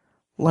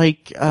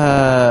 Like,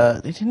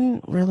 they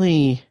didn't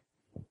really...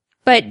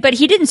 But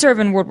he didn't serve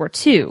in World War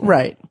II.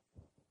 Right.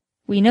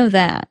 We know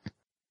that.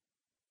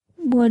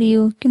 What are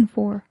you looking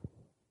for?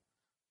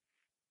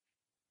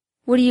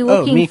 What are you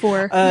looking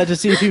for? To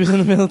see if he was in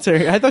the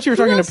military. I thought you were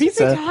talking to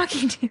Pizza. Who else are they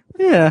talking to?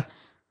 Yeah.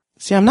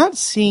 See, I'm not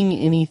seeing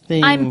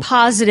anything... I'm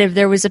positive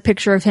there was a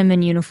picture of him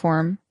in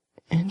uniform.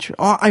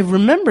 I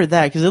remember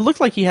that, because it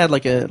looked like he had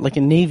like a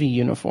Navy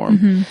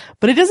uniform.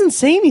 But it doesn't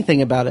say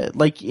anything about it,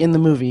 like, in the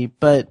movie,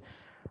 but...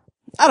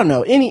 I don't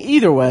know.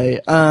 Either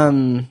way.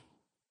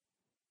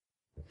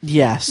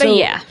 Yeah. So, but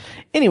yeah.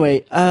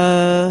 Anyway,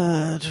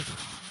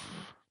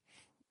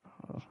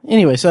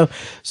 so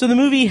the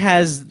movie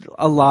has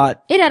a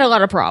lot. It had a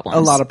lot of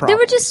problems. There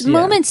were just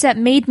moments that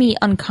made me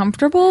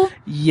uncomfortable.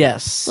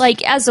 Yes.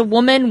 Like, as a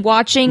woman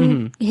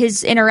watching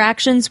his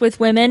interactions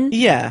with women.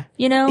 Yeah.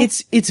 You know?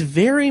 It's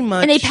very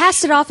much... And they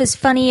passed it off as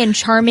funny and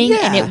charming,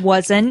 and it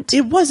wasn't.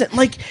 It wasn't.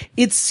 Like,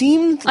 it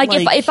seemed like...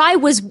 if I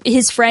was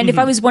his friend, if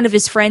I was one of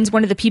his friends,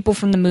 one of the people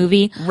from the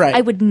movie,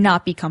 I would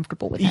not be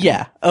comfortable with him.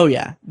 Yeah. Oh,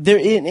 yeah.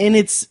 And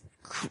it's...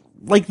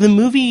 Like, the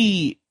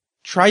movie...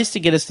 tries to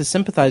get us to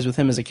sympathize with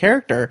him as a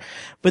character,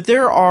 but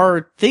there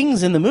are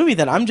things in the movie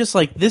that I'm just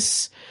like,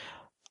 this,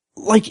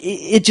 like,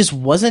 it just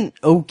wasn't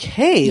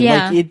okay.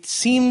 Yeah. Like, it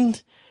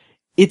seemed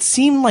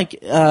like,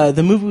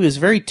 the movie was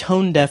very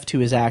tone deaf to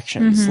his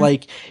actions.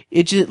 Like,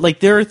 it just,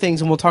 like, there are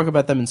things, and we'll talk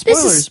about them in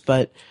spoilers,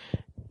 but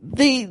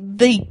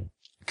they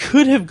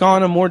could have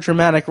gone a more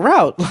dramatic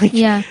route.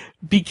 Like,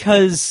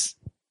 because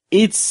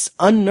it's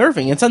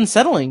unnerving. It's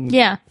unsettling.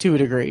 To a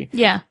degree.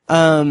 Yeah.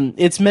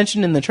 It's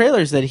mentioned in the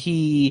trailers that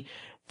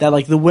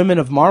like the women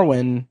of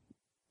Marwen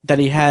that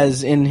he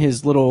has in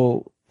his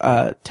little,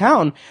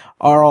 town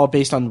are all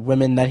based on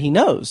women that he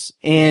knows.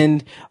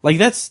 And like,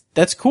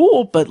 that's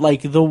cool, but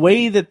like the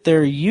way that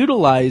they're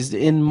utilized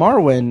in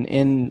Marwen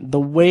and the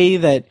way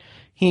that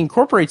he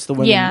incorporates the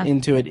women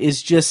into it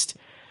is just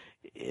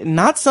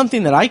not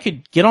something that I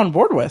could get on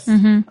board with,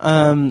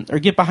 or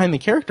get behind the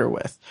character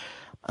with.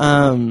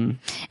 And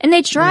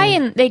they try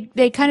and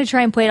they kind of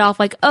try and play it off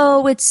like,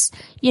 oh, it's,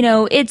 you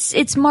know,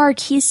 it's Mark,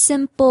 he's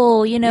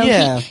simple, you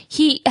know,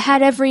 he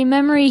had every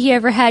memory he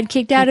ever had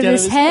kicked out of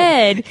his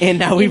head. And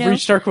now we've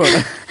reached our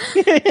quota.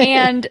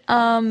 And,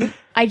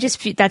 I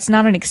just feel that's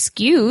not an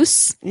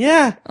excuse.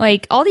 Yeah.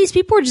 Like, all these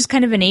people are just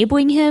kind of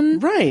enabling him.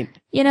 Right.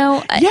 You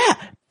know? Yeah.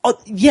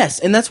 Yes.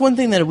 And that's one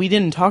thing that we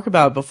didn't talk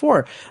about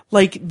before.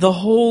 Like, the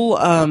whole,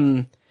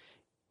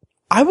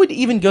 I would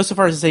even go so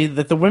far as to say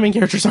that the women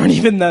characters aren't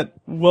even that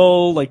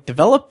well, like,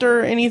 developed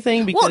or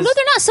anything. Because well, no,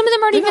 they're not. Some of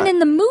them aren't even in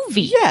the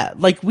movie. Yeah.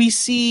 Like, we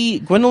see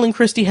Gwendolyn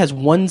Christie has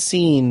one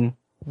scene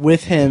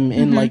with him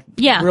in, like,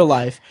 real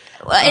life.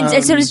 And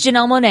so does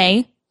Janelle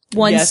Monáe.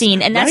 One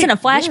scene. And that's in a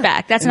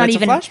flashback. That's not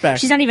even,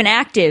 she's not even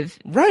active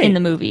in the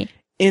movie.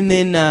 And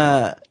then,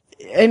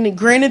 and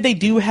granted, they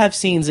do have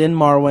scenes in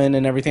Marwen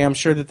and everything. I'm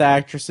sure that the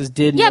actresses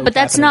did. Yeah, but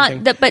that's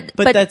not. But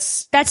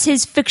that's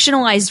his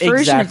fictionalized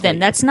version of them.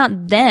 That's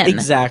not them.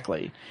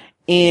 Exactly.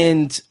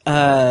 And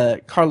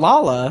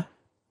Carlala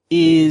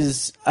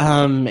is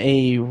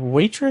a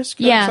waitress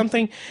or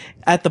something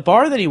at the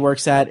bar that he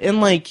works at,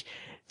 and like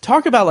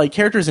talk about like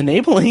characters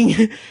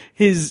enabling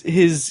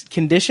his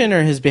condition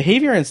or his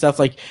behavior and stuff.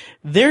 Like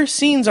their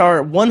scenes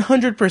are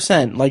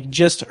 100% like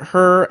just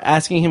her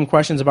asking him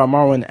questions about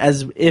Marwen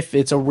as if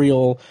it's a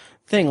real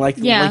thing. Like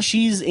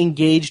she's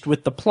engaged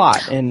with the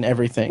plot and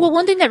everything. Well,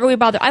 one thing that really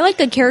bothered, I like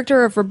the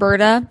character of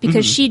Roberta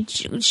because she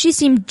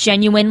seemed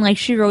genuine, like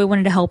she really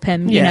wanted to help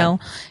him, you know.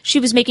 She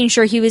was making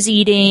sure he was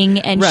eating,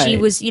 and she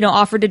was,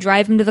 offered to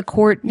drive him to the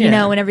court, you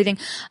know, and everything.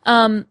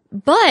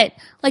 But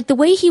like the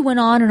way he went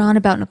on and on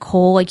about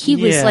Nicole, like he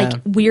was like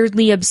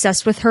weirdly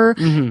obsessed with her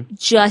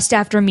just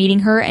after meeting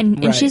her,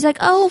 and she's like,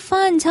 "Oh,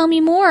 fun, tell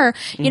me more,"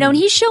 you know. And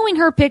he's showing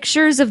her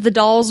pictures of the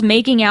dolls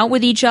making out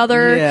with each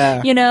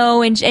other, you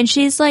know, and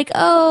she's like,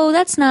 "Oh,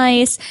 that's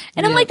nice,"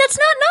 and I'm like, "That's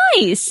not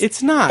nice.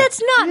 It's not.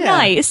 That's not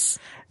nice."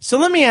 So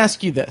let me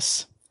ask you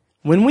this: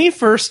 when we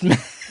first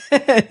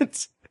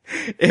met,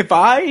 if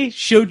I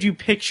showed you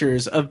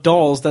pictures of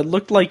dolls that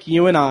looked like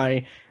you and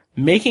I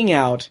making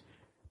out,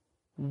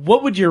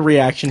 what would your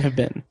reaction have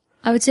been?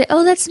 I would say,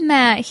 "Oh, that's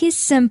Matt. He's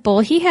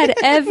simple. He had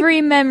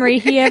every memory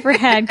he ever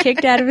had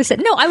kicked out of his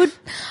head." No,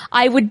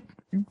 I would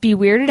be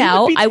weirded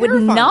out. I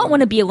would not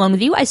want to be alone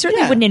with you. I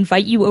certainly wouldn't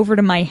invite you over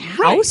to my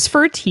house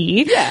for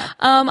tea. Yeah.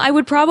 I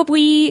would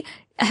probably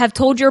have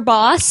told your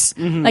boss,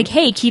 like,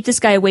 "Hey, keep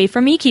this guy away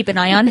from me. Keep an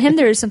eye on him.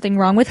 There is something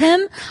wrong with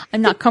him.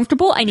 I'm not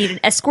comfortable. I need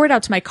an escort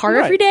out to my car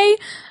every day."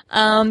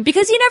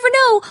 Because you never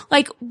know.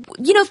 Like,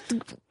 you know,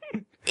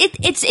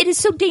 it is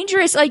so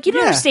dangerous. Like, you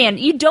don't understand.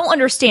 You don't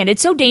understand.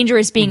 It's so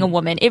dangerous being a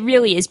woman. It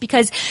really is,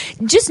 because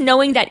just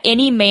knowing that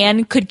any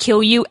man could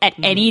kill you at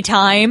any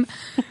time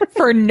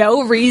for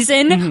no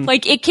reason,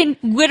 like it can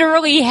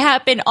literally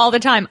happen all the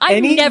time.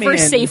 I'm never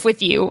safe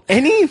with you.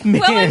 Any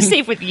man. Well, I'm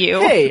safe with you.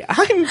 Hey,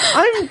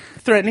 I'm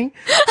threatening.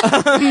 Hey,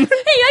 I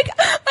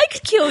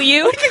could kill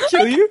you. I could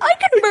kill you. I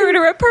could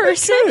murder a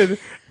person.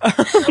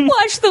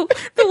 Watch the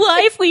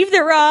life leave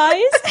their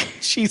eyes.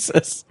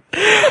 Jesus.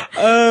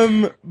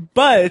 But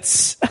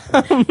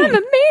I'm a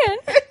man.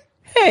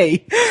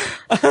 Hey,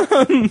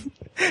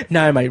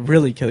 now I might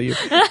really kill you.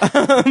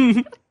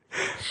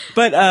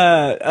 But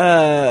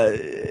yeah,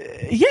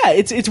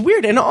 it's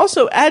weird, and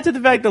also add to the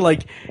fact that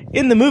like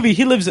in the movie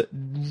he lives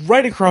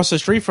right across the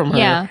street from her.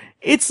 Yeah.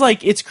 It's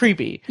like, it's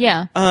creepy.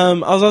 Yeah. I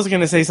was also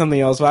gonna say something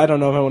else, but I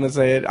don't know if I want to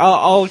say it.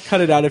 I'll cut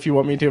it out if you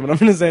want me to, but I'm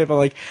gonna say it. But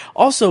like,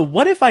 also,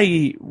 what if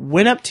I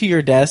went up to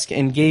your desk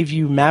and gave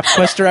you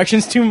MapQuest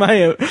directions to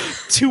my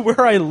to where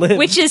I live?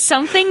 Which is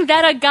something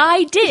that a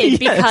guy did,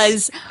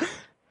 because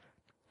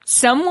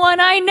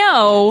someone I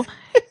know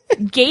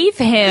gave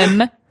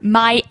him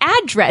my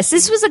address.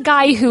 This was a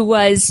guy who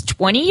was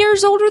 20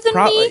 years older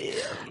than me.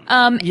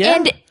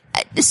 And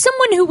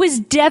someone who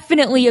was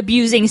definitely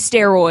abusing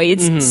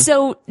steroids,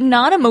 so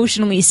not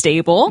emotionally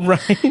stable.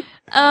 Right.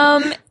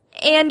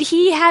 And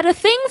he had a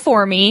thing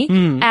for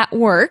me at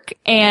work,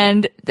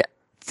 and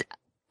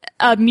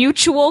a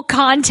mutual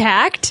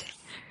contact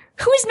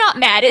who is not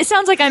mad. It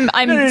sounds like I'm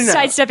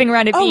sidestepping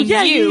around it being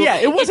you. Yeah,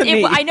 it wasn't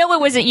me. I know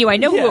it wasn't you. I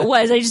know who it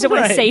was. I just don't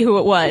want to say who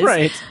it was.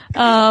 Right.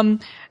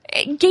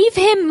 Gave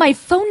him my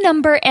phone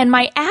number and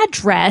my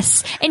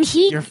address, and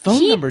Your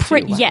phone number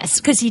too? Wow.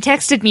 Yes, because he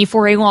texted me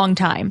for a long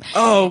time.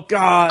 Oh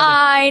God!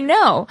 I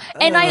know,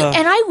 and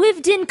I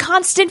lived in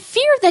constant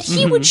fear that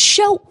he would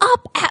show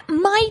up at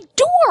my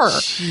door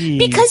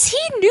because he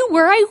knew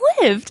where I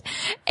lived,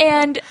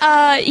 and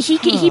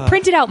he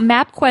printed out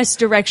MapQuest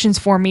directions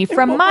for me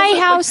from my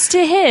house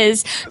to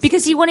his,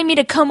 because he wanted me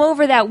to come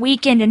over that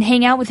weekend and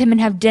hang out with him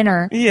and have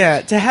dinner. Yeah,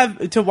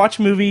 to watch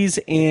movies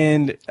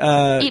and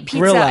eat pizza,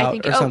 grill out I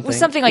think. or something.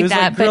 Something like it was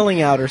that. Like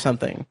grilling out or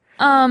something.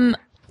 So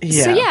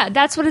yeah,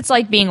 that's what it's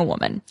like being a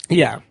woman.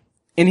 Yeah.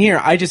 And here,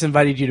 I just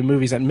invited you to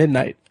movies at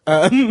midnight.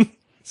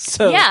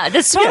 So yeah,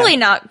 that's totally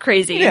not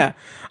crazy. Yeah.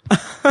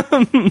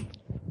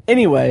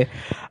 Anyway,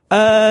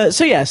 so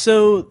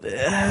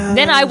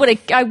then I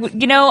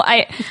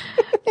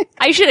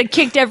should have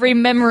kicked every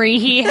memory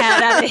he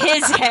had out of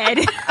his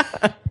head.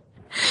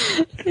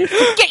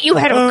 Forget you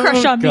had a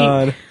crush on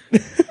me.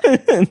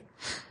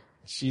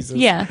 Jesus.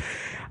 Yeah.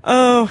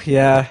 Oh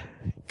yeah.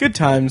 Good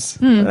times.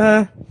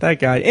 That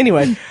guy.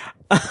 Anyway.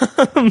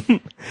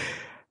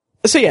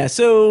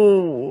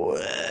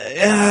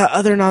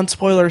 Other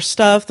non-spoiler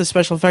stuff. The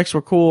special effects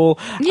were cool.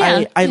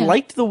 Yeah, I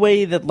liked the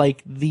way that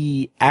like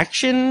the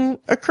action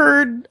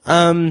occurred.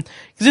 Because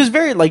it was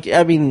very like,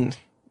 I mean,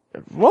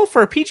 well,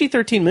 for a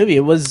PG-13 movie,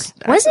 it was.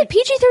 Was it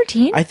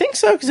PG-13? I think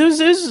so, because it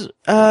was.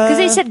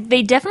 Because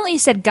they definitely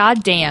said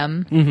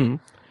 "goddamn."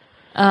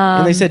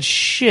 And they said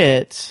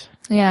shit.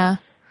 Yeah.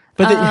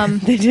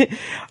 But they did,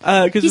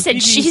 he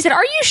said, she said,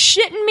 "Are you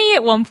shitting me?"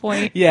 at one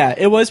point. Yeah,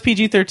 it was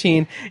PG-13.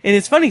 And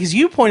it's funny because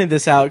you pointed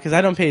this out because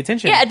I don't pay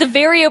attention. Yeah, at the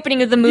very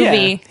opening of the movie.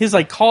 Yeah, his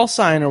like call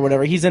sign or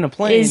whatever, he's in a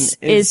plane. Is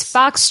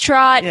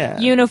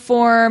Foxtrot,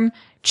 uniform,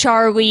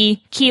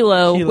 Charlie,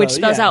 Kilo, which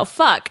spells out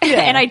fuck.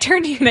 Yeah. And I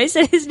turned to you and I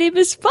said, his name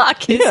is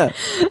Fuck. Yeah.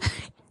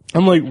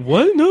 I'm like,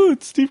 what? No,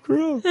 it's Steve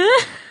Carell.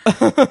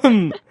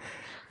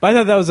 But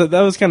I thought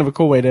that was kind of a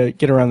cool way to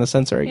get around the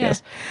censor, I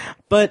guess.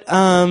 But,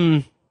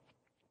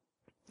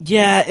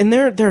 yeah, and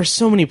there are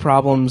so many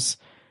problems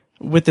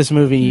with this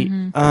movie.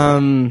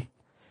 Mm-hmm.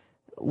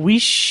 We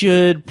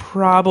should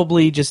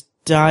probably just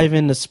dive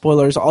into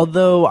spoilers.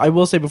 Although I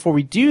will say before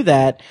we do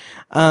that,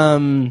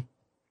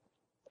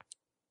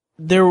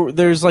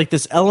 there's like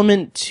this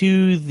element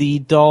to the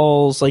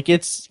dolls. Like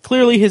it's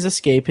clearly his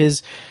escape,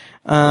 his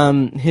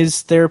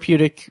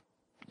therapeutic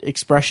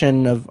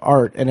expression of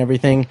art and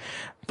everything.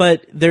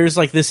 But there's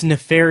like this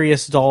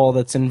nefarious doll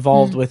that's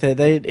involved with it.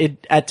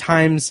 It at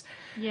times,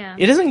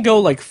 it doesn't go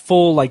like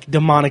full like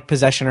demonic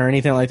possession or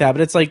anything like that.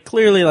 But it's like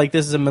clearly like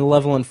this is a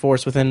malevolent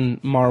force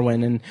within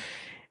Marwen, and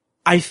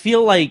I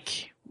feel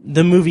like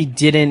the movie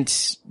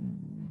didn't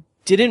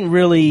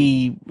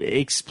really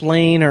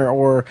explain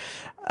or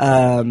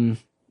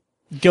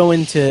go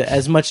into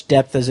as much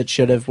depth as it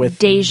should have with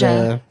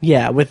Deja.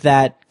 With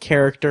that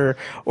character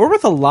or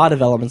with a lot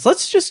of elements.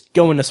 Let's just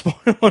go into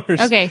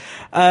spoilers. Okay.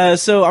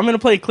 So I'm going to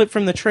play a clip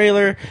from the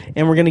trailer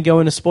and we're going to go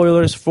into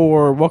spoilers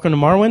for Welcome to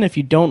Marwen. If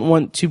you don't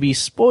want to be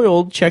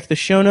spoiled, check the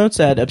show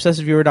notes at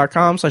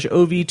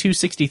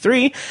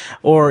obsessiveviewer.com/OV263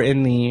 or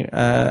in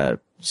the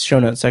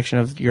show notes section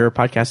of your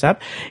podcast app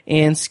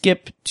and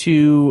skip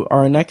to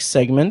our next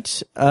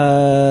segment.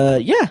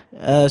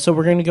 So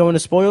we're going to go into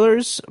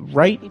spoilers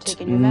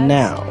right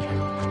now.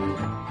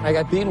 I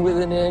got beaten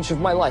within an inch of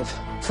my life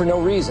for no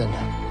reason.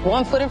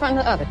 One foot in front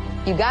of the other.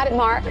 You got it,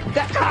 Mark.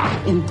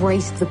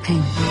 Embrace the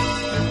pain.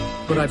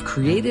 But I've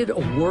created a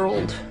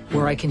world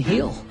where I can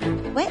heal.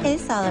 What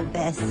is all of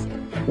this?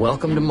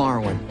 Welcome to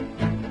Marwen.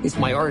 It's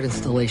my art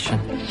installation.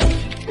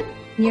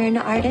 You're an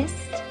artist?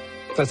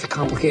 That's a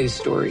complicated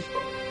story.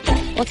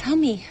 Well, tell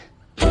me.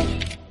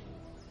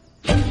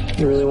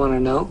 You really want to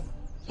know?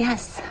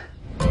 Yes.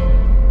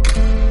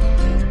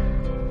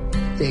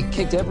 They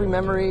kicked every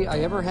memory I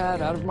ever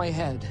had out of my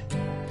head.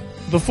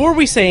 Before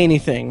we say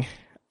anything,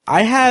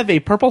 I have a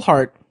Purple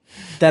Heart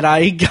that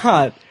I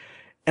got,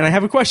 and I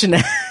have a question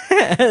to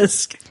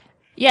ask.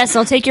 Yes,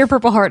 I'll take your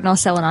Purple Heart and I'll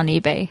sell it on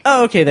eBay.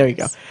 Oh, okay, there you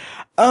go.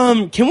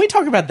 Can we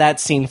talk about that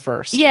scene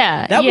first?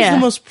 Yeah. That was the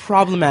most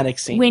problematic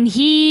scene. When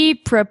he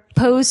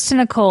proposed to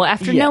Nicole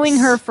after knowing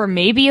her for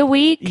maybe a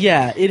week.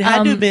 Yeah, it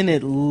had to have been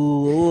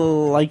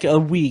like a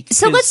week.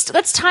 So let's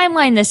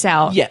timeline this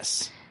out.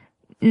 Yes.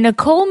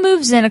 Nicole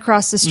moves in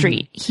across the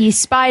street. He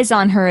spies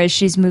on her as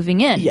she's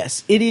moving in.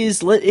 Yes, it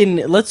is.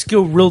 Let's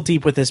go real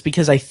deep with this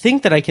because I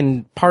think that I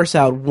can parse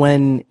out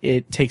when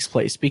it takes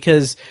place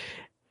because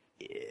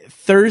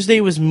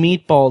Thursday was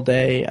Meatball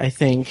Day, I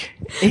think.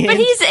 But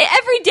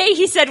every day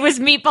he said was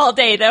Meatball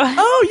Day, though.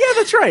 Oh, yeah,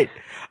 that's right.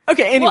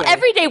 Okay, anyway. Well,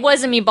 every day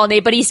was a Meatball Day,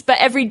 but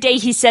every day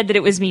he said that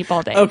it was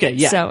Meatball Day. Okay,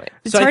 yeah. So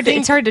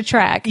it's hard to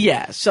track.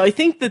 Yeah, so I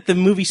think that the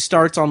movie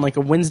starts on like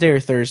a Wednesday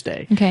or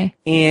Thursday. Okay.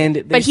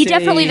 But he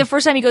definitely, the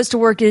first time he goes to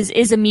work is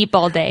a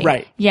Meatball Day.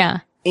 Right. Yeah.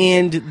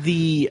 And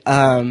the,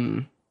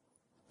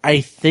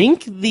 I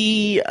think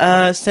the,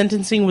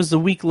 sentencing was the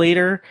week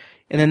later,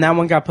 and then that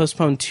one got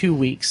postponed 2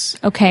 weeks.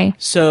 Okay.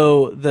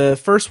 So the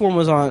first one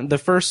was on the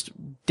first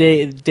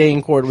day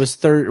in court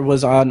was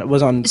on the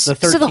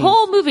 13th. So the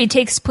whole movie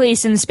takes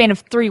place in the span of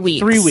 3 weeks.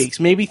 3 weeks,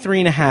 maybe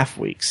 3.5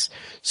 weeks.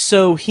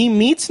 So he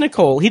meets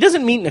Nicole. He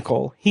doesn't meet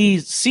Nicole. He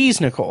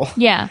sees Nicole.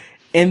 Yeah.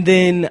 And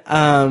then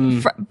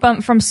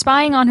from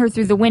spying on her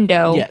through the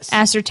window,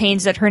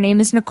 ascertains that her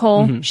name is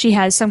Nicole. Mm-hmm. She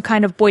has some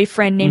kind of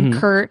boyfriend named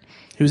Kurt,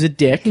 who's a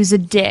dick.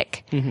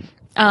 Mm-hmm.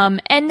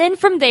 And then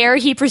from there,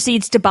 he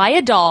proceeds to buy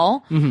a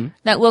doll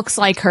that looks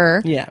like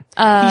her. Yeah.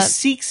 He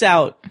seeks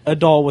out a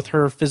doll with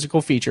her physical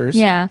features.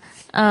 Yeah.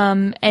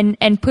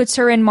 And puts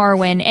her in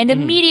Marwen. And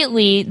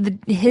immediately,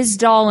 his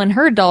doll and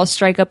her doll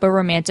strike up a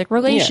romantic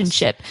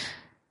relationship. Yes.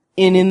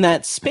 And in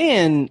that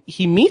span,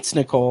 he meets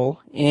Nicole,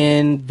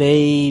 and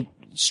they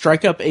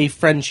strike up a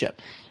friendship.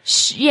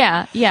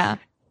 Yeah, yeah.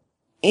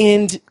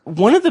 And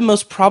one of the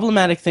most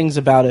problematic things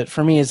about it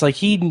for me is like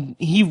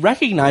he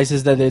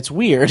recognizes that it's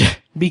weird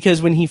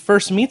because when he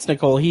first meets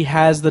Nicole, he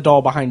has the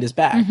doll behind his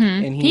back.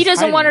 Mm-hmm. And he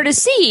doesn't want her to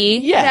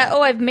see that,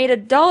 I've made a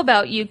doll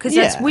about you because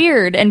that's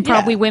weird. And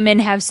probably women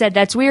have said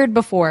that's weird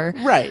before.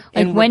 Right. Like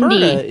and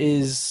Wendy Roberta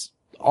is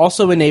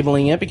also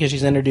enabling it because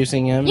she's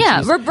introducing him.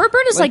 Yeah,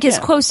 Roberta's like his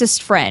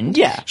closest friend.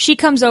 Yeah. She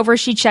comes over,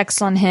 she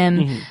checks on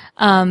him.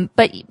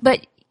 Mm-hmm.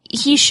 But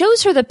he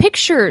shows her the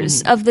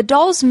pictures of the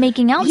dolls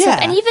making out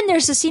stuff. And even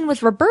there's a scene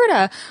with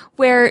Roberta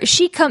where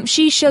she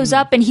shows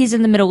up and he's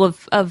in the middle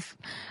of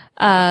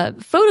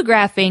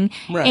photographing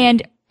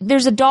and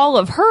there's a doll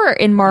of her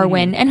in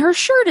Marwen and her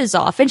shirt is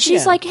off and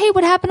she's like, "Hey,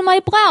 what happened to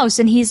my blouse?"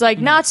 And he's like,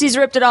 "Nazis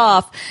ripped it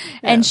off."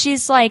 And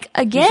she's like,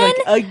 "Again?"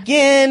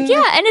 Again?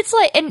 Yeah. And it's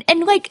like,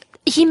 and like,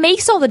 he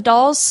makes all the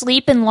dolls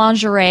sleep in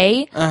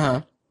lingerie.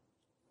 Uh-huh.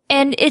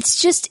 And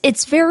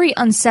it's very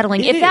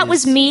unsettling. If that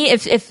was me,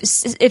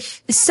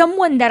 if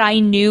someone that I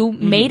knew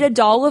made a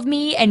doll of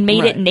me and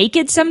made it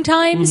naked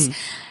sometimes.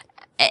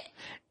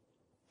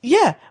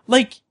 Yeah,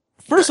 like,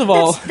 first of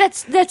all,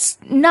 that's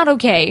not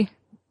okay.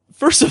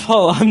 First of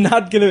all, I'm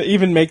not gonna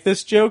even make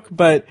this joke,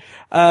 but,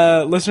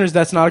 listeners,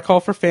 that's not a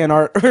call for fan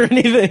art or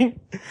anything.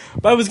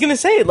 But I was gonna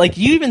say, like,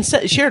 you even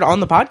shared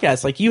on the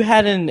podcast, like, you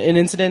had an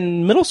incident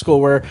in middle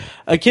school where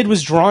a kid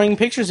was drawing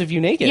pictures of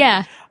you naked.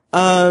 Yeah.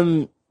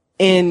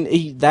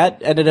 And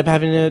that ended up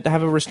having to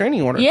have a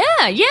restraining order.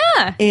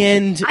 Yeah.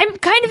 And I'm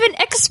kind of an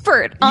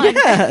expert on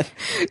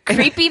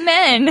creepy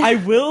men. I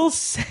will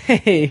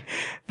say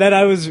that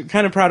I was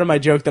kind of proud of my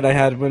joke that I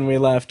had when we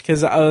left,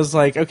 because I was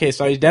like, okay,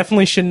 so I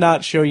definitely should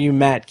not show you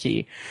Matt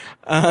Key,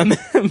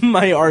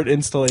 my art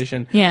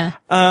installation. Yeah.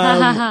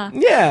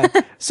 Yeah.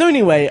 So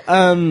anyway,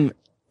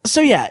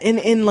 so yeah,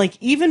 and like,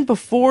 even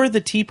before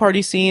the tea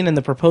party scene and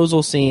the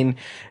proposal scene,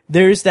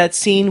 there's that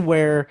scene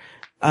where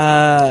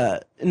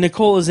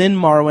Nicole is in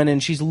Marwen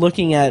and she's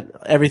looking at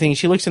everything.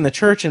 She looks in the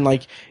church and,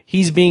 like,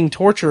 he's being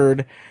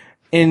tortured,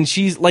 and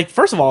she's like,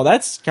 first of all,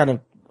 that's kind of,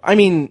 I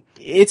mean,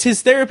 it's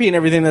his therapy and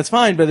everything, that's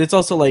fine, but it's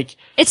also like,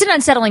 it's an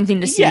unsettling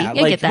thing to see. Yeah, I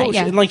like, get that.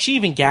 Yeah. And like, she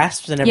even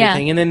gasps and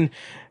everything, and then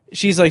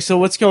she's like, so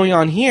what's going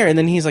on here? And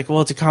then he's like,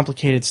 well, it's a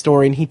complicated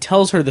story, and he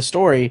tells her the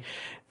story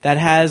that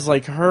has,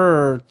 like,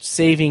 her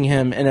saving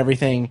him and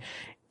everything.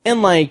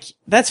 And, like,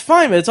 that's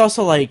fine, but it's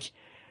also like,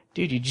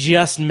 dude, you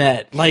just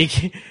met.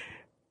 Like,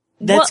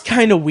 that's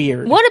kind of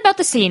weird. What about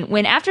the scene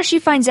when, after she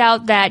finds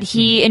out that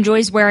he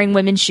enjoys wearing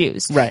women's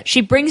shoes, right,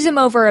 she brings him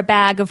over a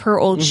bag of her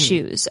old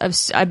shoes.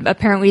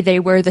 Apparently they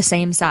were the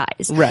same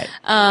size. Right.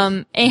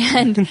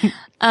 And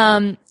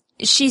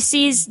she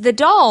sees the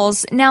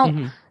dolls.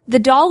 Now, the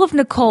doll of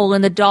Nicole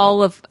and the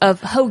doll of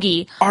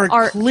Hoagie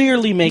are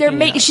clearly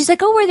making out. She's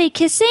like, oh, were they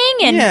kissing?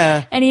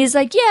 And, and he's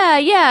like,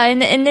 yeah.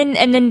 And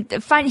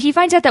then he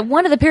finds out that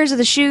one of the pairs of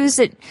the shoes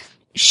that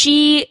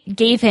she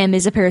gave him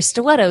is a pair of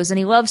stilettos, and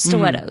he loves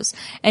stilettos.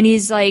 And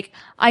he's like,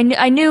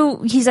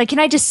 he's like, can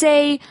I just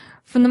say,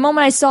 from the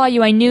moment I saw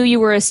you, I knew you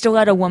were a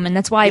stiletto woman.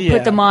 That's why I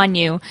put them on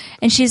you.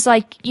 And she's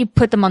like, you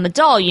put them on the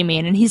doll, you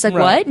mean? And he's like,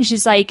 what? And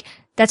she's like,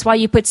 that's why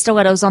you put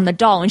stilettos on the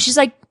doll. And she's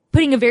like,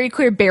 putting a very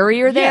clear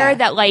barrier there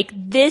that, like,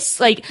 this,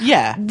 like,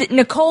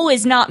 Nicole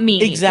is not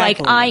me.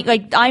 Exactly.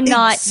 I'm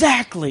not.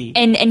 Exactly.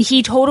 And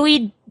he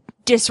totally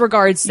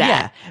disregards that.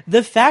 Yeah.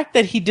 The fact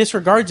that he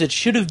disregards it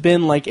should have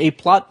been, like, a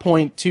plot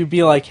point to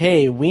be like,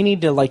 hey, we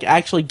need to, like,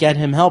 actually get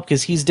him help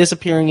because he's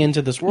disappearing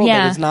into this world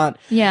that is not.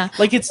 Yeah.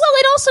 Like, it's. Well,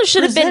 it also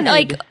should have been,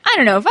 like, I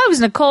don't know, if I was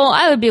Nicole,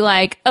 I would be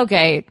like,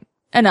 okay,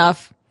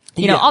 enough.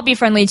 You know, I'll be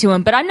friendly to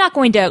him, but I'm not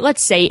going to,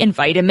 let's say,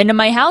 invite him into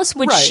my house,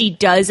 which she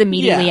does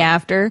immediately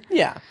after.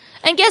 Yeah.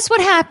 And guess what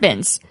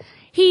happens?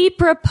 He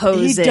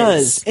proposes. He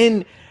does.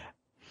 And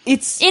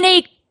it's in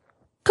a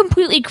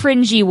completely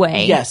cringy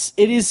way. Yes,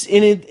 it is.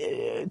 In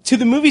it, to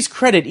the movie's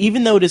credit,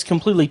 even though it is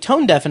completely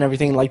tone deaf and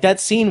everything, like, that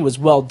scene was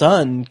well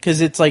done,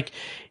 because it's like,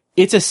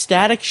 it's a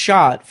static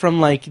shot from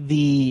like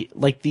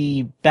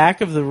the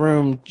back of the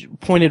room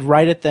pointed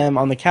right at them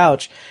on the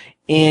couch.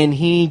 And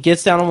he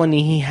gets down on one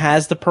knee. He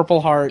has the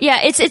purple heart. Yeah,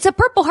 it's a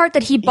purple heart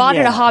that he bought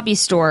at a hobby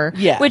store.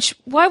 Yeah. Which,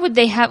 why would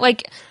they have,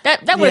 like,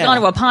 that would have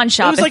gone to a pawn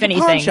shop, it was like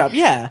anything. A pawn shop,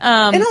 yeah.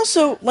 And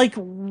also, like,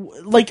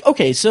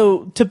 okay,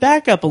 so to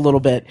back up a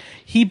little bit,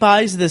 he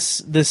buys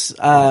this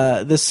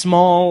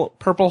small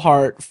purple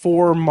heart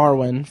for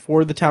Marwen,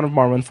 for the town of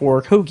Marwen,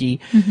 for Hoagie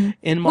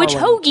in Marwen. Which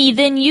Hoagie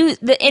then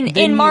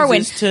in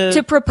Marwen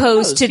to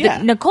propose to the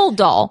Nicole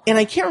doll. And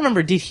I can't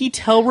remember, did he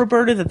tell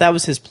Roberta that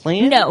was his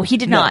plan? No, he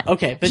did not.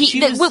 Okay, but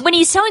when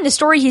he's telling the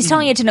story, he's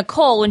telling it to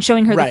Nicole and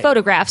showing her the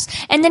photographs,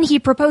 and then he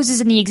proposes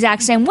in the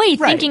exact same way,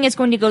 thinking it's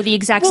going to go the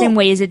exact same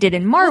way as it did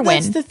in Marwen. Well,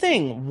 that's the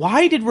thing.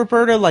 Why did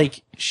Roberta,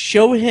 like,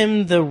 show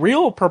him the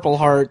real purple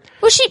heart?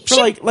 Well, she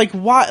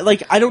why?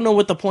 Like, I don't know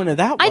what the point of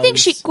that was. I think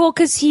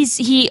because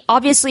he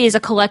obviously is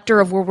a collector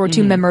of World War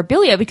II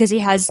memorabilia, because he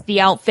has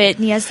the outfit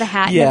and he has the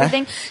hat and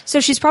everything. So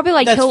she's probably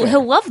like,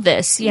 he'll love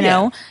this, you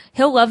know?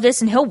 He'll love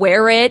this and he'll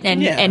wear it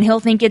and he'll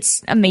think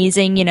it's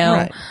amazing, you know?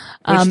 Right.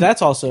 Which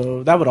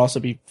that would also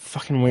be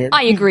fucking weird.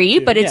 I agree,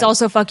 but it's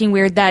also fucking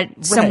weird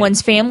that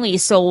someone's family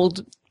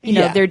sold, you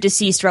know, their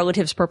deceased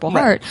relative's purple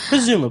heart.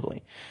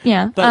 Presumably.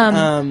 Yeah.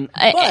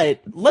 But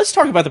let's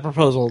talk about the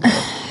proposal.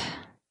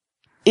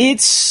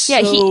 It's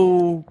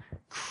so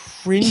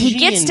cringy. He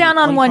gets down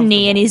on one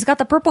knee and he's got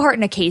the purple heart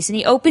in a case and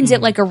he opens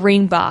it like a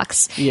ring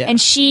box. Yeah. And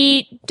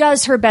she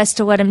does her best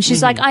to let him.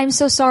 She's like, I'm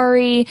so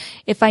sorry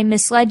if I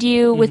misled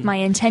you with my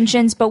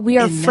intentions, but we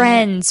are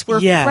friends. We're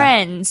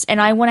friends and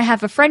I want to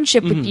have a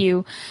friendship with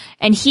you.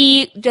 And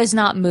he does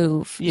not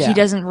move. Yeah. He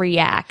doesn't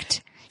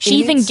react. She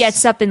even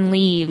gets up and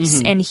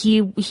leaves, and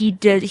he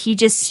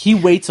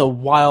waits a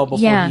while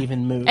before he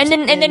even moves, and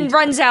then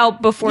runs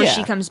out before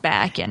she comes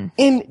back. And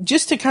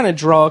just to kind of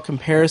draw a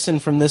comparison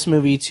from this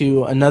movie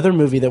to another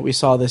movie that we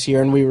saw this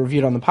year and we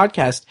reviewed on the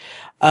podcast,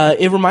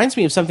 it reminds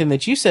me of something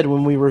that you said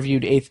when we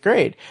reviewed 8th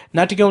Grade.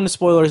 Not to go into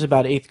spoilers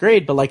about 8th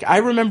Grade, but like I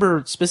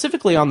remember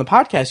specifically on the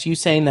podcast you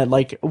saying that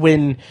like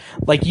when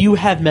like you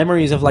have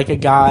memories of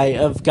like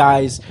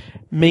guys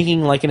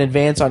making like an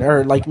advance on,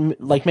 or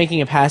like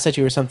making a pass at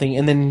you or something,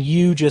 and then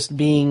you just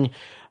being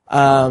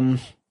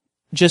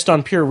just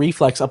on pure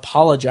reflex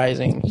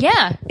apologizing.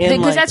 Yeah,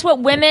 because that's what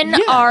women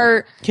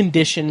are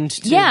conditioned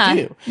to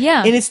do.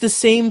 Yeah, and it's the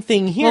same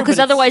thing here. Well, because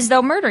otherwise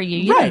they'll murder you.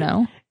 You don't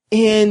know.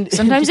 And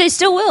sometimes they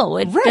still will.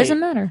 It doesn't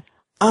matter.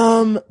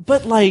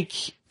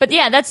 But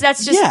yeah, that's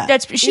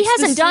she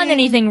hasn't done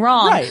anything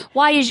wrong. Right.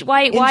 Why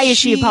is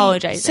she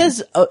apologizing?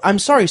 Says I'm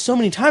sorry so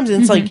many times, and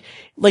it's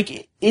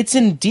like it's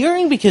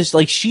endearing because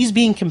like she's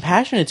being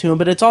compassionate to him,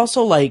 but it's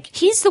also like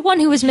he's the one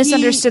who has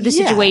misunderstood the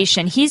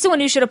situation. He's the one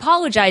who should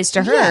apologize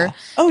to her. Yeah.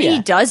 Oh yeah,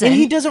 he doesn't, and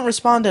he doesn't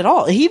respond at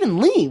all. He even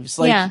leaves.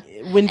 Like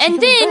when she comes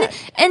back.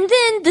 And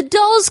then the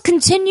dolls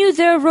continue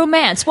their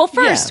romance. Well,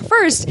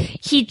 first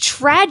he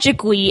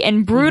tragically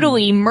and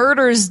brutally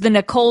murders the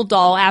Nicole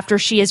doll after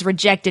she has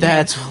rejected him.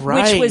 That's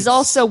right. Which was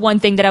also one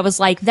thing that I was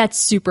like, that's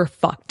super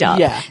fucked up.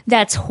 Yeah.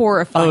 That's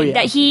horrifying. Oh, yeah.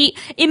 That he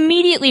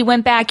immediately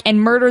went back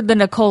and murdered the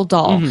Nicole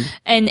doll.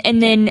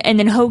 And then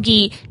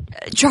Hoagie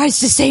tries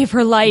to save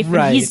her life,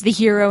 and he's the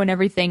hero and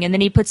everything, and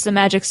then he puts the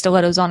magic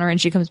stilettos on her and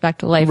she comes back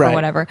to life or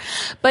whatever.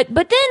 But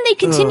then they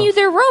continue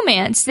their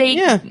romance.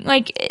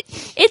 Like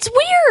it's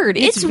weird.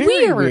 It's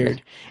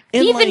weird.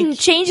 He even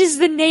changes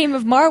the name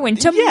of Marwen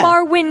to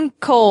Marwen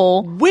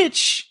Cole.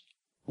 Which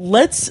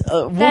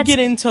we'll get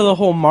into the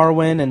whole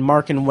Marwen and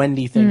Mark and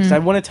Wendy thing, because I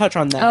want to touch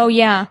on that. Oh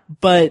yeah.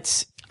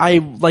 But I,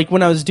 like,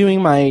 when I was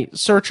doing my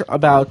search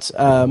about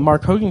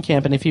Mark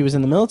Hogenkamp and if he was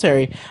in the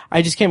military,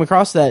 I just came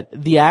across that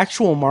the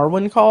actual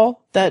Marwen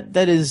call that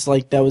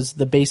was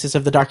the basis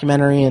of the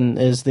documentary and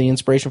is the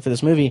inspiration for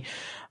this movie,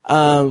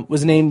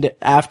 was named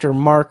after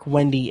Mark,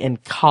 Wendy,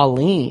 and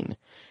Colleen.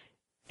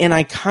 And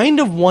I kind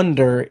of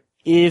wonder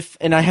if,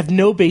 and I have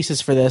no basis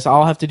for this,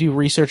 I'll have to do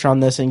research on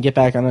this and get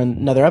back on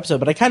another episode,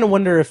 but I kind of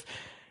wonder if,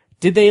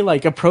 did they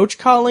like approach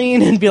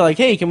Colleen and be like,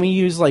 hey, can we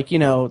use like,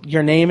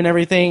 your name and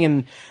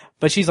everything?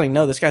 But she's like,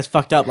 no, this guy's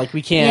fucked up. Like,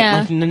 we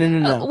can't. Yeah. Like,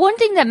 no. One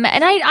thing and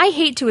I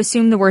hate to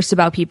assume the worst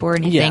about people or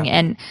anything.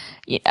 Yeah.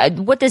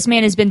 And what this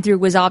man has been through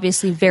was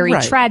obviously very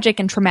tragic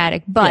and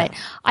traumatic. But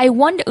I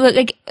wonder,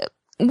 like,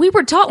 we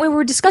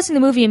were discussing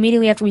the movie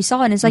immediately after we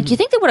saw it, and it's like, you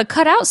think they would have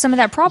cut out some of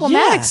that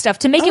problematic stuff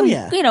to make him,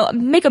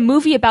 make a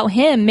movie about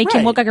him, make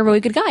him look like a really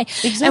good guy.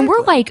 Exactly. And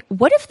we're like,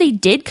 what if they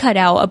did cut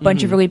out a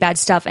bunch of really bad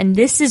stuff, and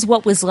this is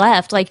what was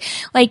left? Like,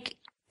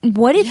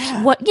 what if,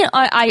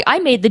 I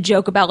made the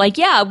joke about like,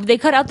 they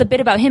cut out the bit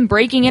about him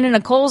breaking into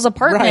Nicole's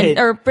apartment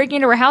or breaking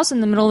into her house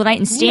in the middle of the night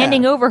and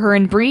standing over her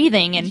and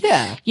breathing. And,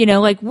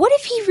 like, what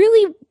if he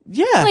really,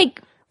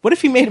 what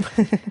if he made,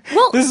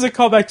 well, this is a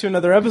callback to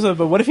another episode,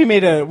 but what if he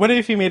made a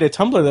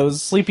Tumblr that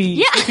was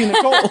Sleepy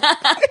Nicole?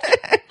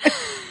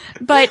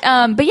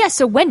 But yeah,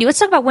 so Wendy, let's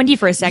talk about Wendy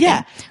for a second.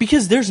 Yeah,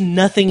 because there's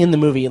nothing in the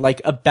movie, like,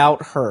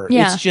 about her.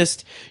 Yeah. It's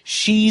just,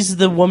 she's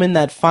the woman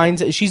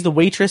she's the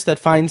waitress that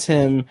finds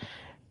him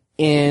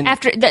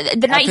after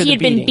the night he had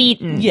been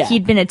beaten,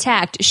 he'd been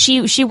attacked.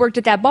 She worked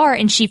at that bar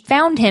and she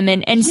found him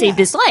and saved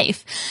his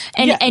life.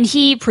 And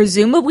he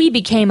presumably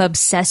became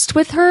obsessed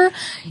with her.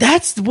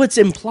 That's what's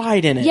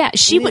implied in it. Yeah,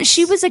 she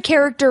was a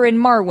character in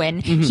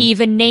Marwen.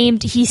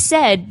 He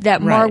said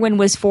that Marwen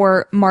was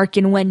for Mark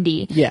and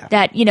Wendy. Yeah.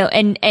 That,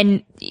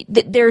 and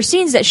there are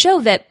scenes that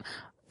show that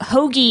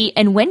Hoagie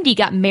and Wendy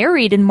got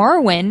married in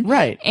Marwen.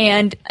 Right.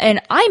 And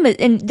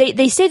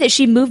they say that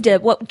she moved to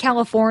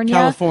California?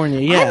 California,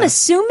 yeah. I'm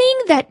assuming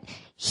that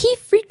he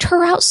freaked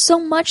her out so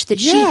much that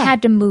she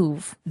had to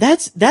move.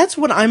 That's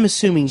what I'm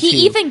assuming too.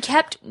 He even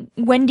kept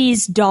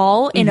Wendy's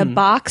doll in a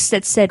box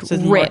that said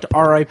RIP.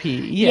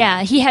 R.I.P.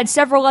 Yeah, he had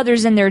several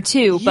others in there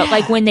too. But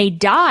like when they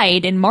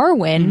died in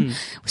Marwen,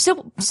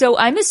 so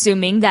I'm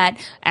assuming that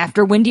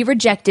after Wendy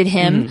rejected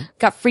him,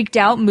 got freaked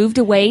out, moved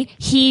away,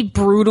 he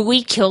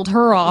brutally killed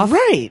her off.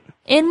 Right.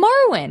 In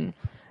Marwen.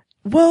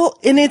 Well,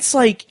 and it's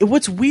like,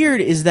 what's weird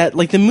is that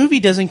like the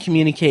movie doesn't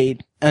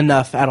communicate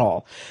enough at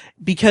all.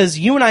 Because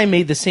you and I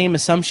made the same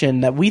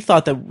assumption that we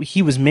thought that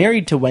he was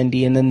married to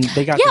Wendy and then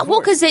they got divorced. Well,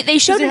 because they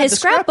showed in his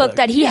scrapbook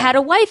that he had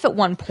a wife at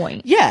one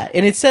point. Yeah,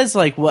 and it says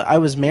like, "What? I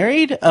was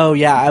married? Oh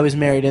yeah, I was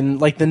married."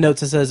 And like the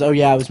notes it says, "Oh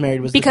yeah, I was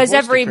married." Was because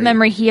every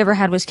memory he ever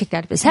had was kicked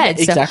out of his head.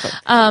 Yeah, exactly.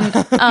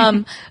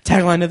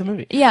 Tagline of the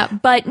movie. Yeah,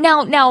 but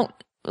now.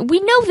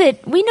 We know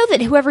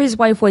that whoever his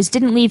wife was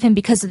didn't leave him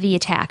because of the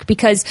attack.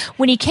 Because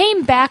when he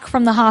came back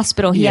from the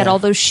hospital, he had all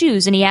those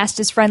shoes, and he asked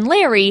his friend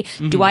Larry,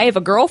 "Do I have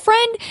a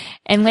girlfriend?"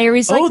 And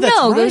Larry's like,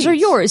 "No, those are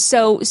yours."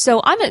 So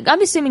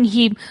I'm assuming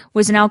he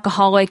was an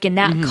alcoholic, and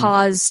that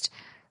caused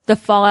the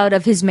fallout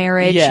of his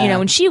marriage, Yeah. you know,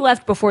 and she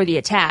left before the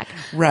attack.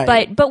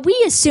 Right. But we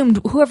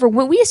assumed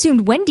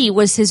Wendy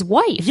was his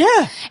wife.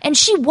 Yeah. And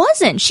she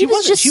wasn't. She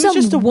was just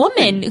some a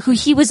woman who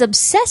he was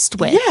obsessed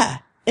with. Yeah.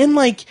 And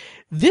like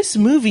this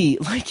movie,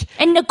 like,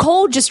 And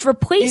Nicole just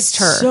replaced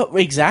her. so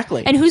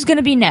exactly. And who's going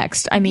to be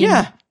next? I mean,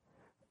 yeah.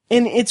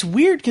 And it's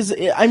weird because,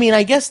 I mean,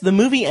 I guess the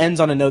movie ends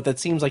on a note that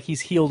seems like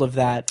he's healed of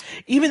that,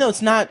 even though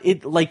it's not,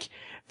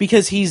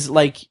 because he's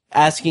like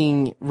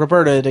asking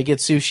Roberta to get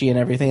sushi and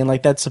everything, and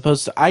like that's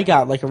supposed to, I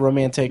got like a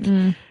romantic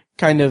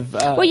kind of,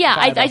 well, yeah,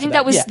 I think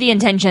that was the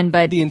intention,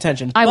 but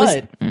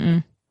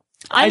I'm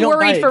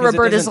worried for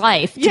Roberta's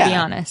life, to be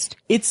honest.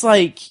 It's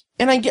like,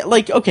 and I get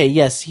like, okay,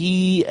 yes,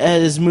 he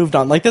has moved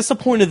on. Like that's the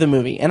point of the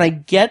movie. And I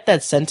get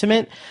that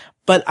sentiment,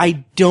 but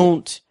I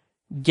don't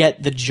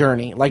get the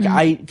journey. Like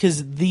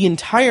cause the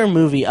entire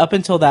movie up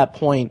until that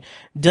point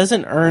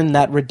doesn't earn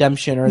that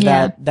redemption or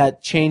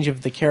that change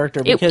of the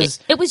character because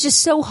it was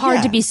just so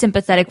hard to be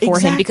sympathetic for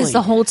him because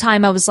the whole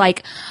time I was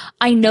like,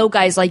 I know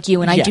guys like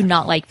you and I do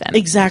not like them.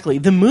 Exactly.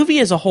 The movie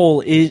as a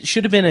whole, it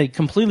should have been a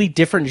completely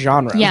different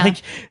genre. Yeah.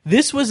 Like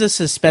this was a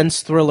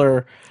suspense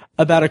thriller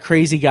about a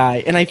crazy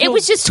guy. And I feel it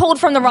was just told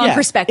from the wrong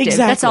perspective.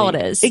 Exactly. That's all it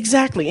is.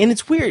 Exactly. And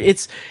it's weird.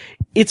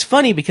 It's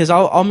funny because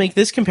I'll make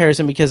this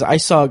comparison because I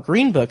saw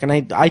Green Book and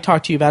I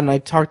talked to you about it and I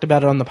talked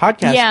about it on the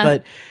podcast,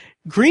 but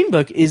Green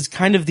Book is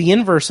kind of the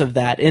inverse of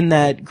that in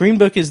that Green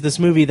Book is this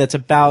movie that's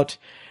about,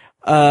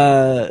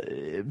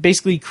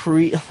 basically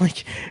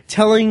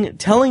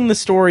telling the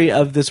story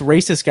of this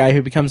racist guy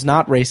who becomes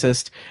not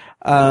racist.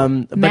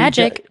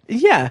 Magic.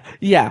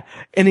 Yeah.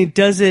 And he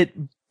does it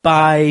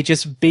by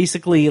just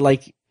basically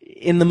like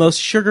in the most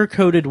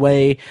sugar-coated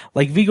way.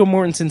 Like Viggo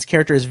Mortensen's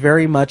character is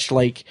very much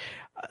like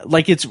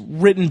it's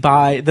written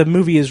by, the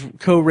movie is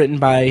co-written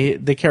by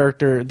the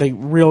character, the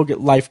real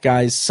life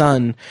guy's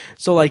son.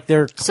 So like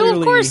they're clearly, so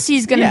of course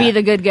he's going to be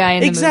the good guy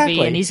in the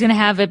movie and he's going to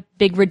have a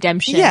big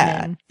redemption.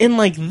 Yeah. And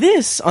like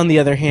this, on the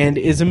other hand,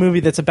 is a movie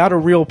that's about a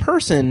real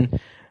person,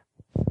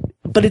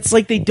 but it's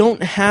like they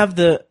don't have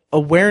the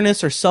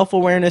awareness or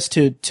self-awareness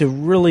to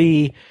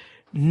really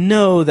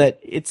know that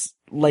it's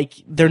like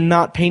they're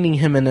not painting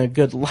him in a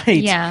good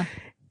light. Yeah.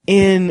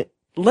 And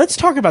let's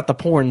talk about the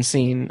porn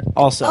scene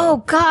also. Oh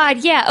God,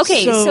 yeah.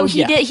 Okay, so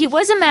he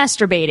wasn't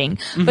masturbating,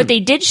 but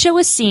they did show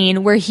a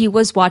scene where he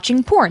was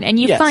watching porn, and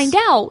you find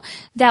out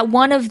that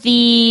one of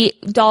the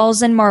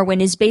dolls in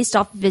Marwen is based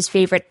off of his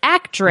favorite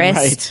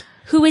actress,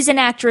 who is an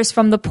actress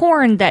from the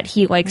porn that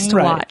he likes to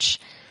watch.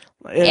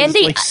 And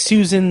they, like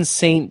Susan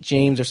St.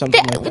 James or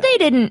something like that. They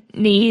didn't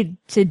need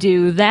to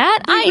do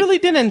that. They really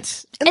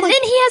didn't. And then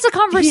he has a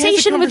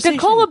conversation with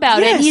Nicole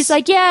about it. He's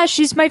like, yeah,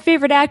 she's my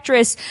favorite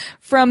actress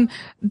from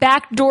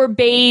Backdoor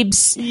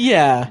Babes.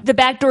 Yeah. The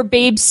Backdoor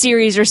Babes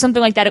series or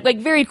something like that. Like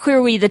very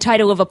clearly the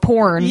title of a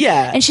porn.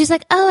 Yeah. And she's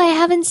like, oh, I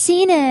haven't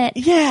seen it.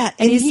 Yeah.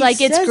 And he's like,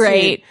 it's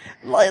great.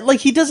 Like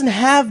he doesn't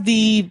have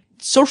the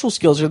social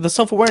skills or the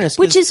self-awareness.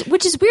 Which is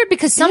weird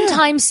because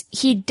sometimes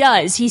he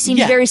does. He seems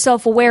very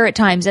self-aware at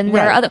times, and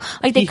there are other,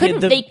 like they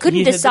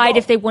couldn't decide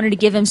if they wanted to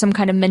give him some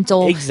kind of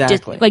mental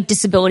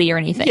disability or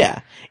anything.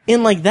 Yeah.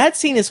 And like that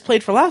scene is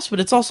played for laughs,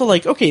 but it's also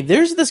like, okay,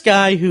 there's this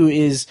guy who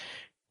is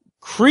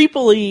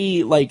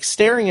creepily like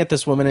staring at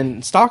this woman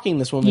and stalking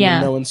this woman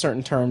in no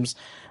uncertain terms.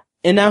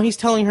 And now he's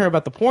telling her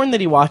about the porn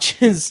that he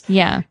watches.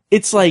 Yeah.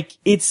 It's like,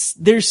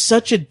 there's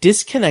such a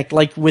disconnect,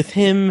 like with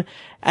him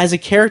as a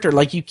character.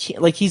 Like you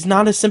can't, like he's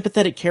not a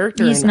sympathetic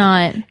character. He's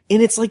not. And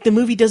it's like the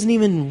movie doesn't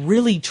even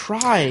really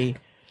try.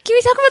 Can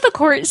we talk about the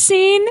court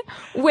scene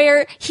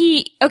where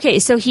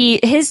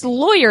his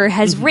lawyer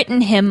has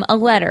written him a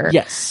letter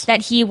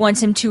that he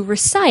wants him to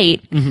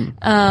recite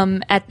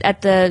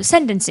at the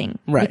sentencing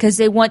because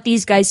they want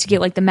these guys to get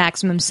like the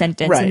maximum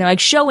sentence and they're like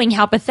showing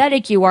how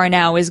pathetic you are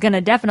now is going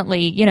to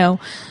definitely,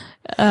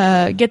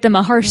 get them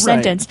a harsh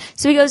sentence.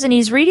 So he goes and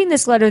he's reading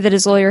this letter that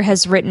his lawyer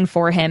has written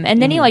for him, and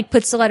then he like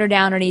puts the letter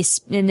down and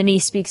then he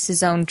speaks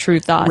his own true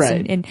thoughts.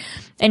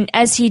 And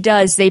as he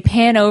does, they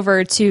pan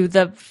over to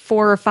the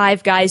 4 or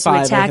 5 guys who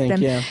attack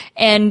them,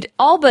 and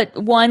all but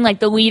one,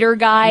 like the leader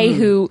guy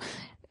who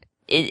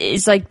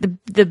is like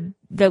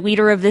the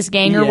leader of this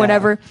gang or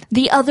whatever,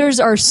 the others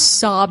are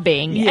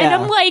sobbing. And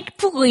I'm like,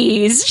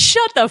 please,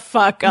 shut the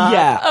fuck up.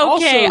 Yeah.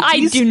 Okay, Also,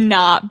 I do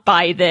not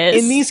buy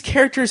this. And these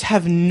characters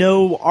have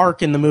no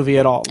arc in the movie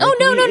at all. Like,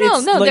 no.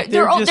 Like,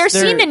 they're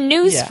seen in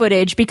news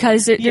footage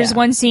because there's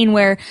one scene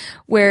where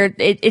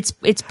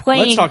it's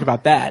playing. Let's talk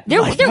about that.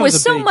 There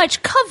was so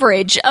much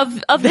coverage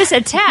of this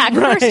attack.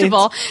 First of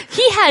all,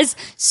 he has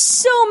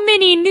so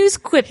many news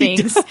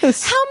clippings.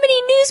 How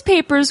many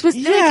newspapers was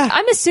there? Like,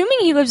 I'm assuming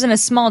he lives in a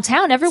small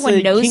town.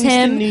 Everyone knows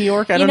Kingston, him. New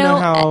York. I don't know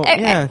how.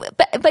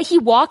 But he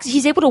walks.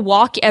 He's able to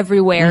walk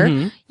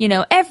everywhere.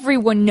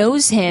 Everyone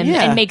knows him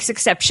and makes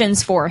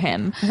exceptions for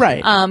him.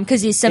 Right.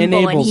 Because he's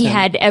simple and he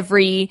had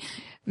every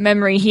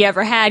memory he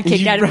ever had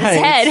kicked out of his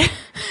head.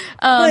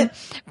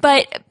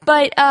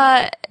 But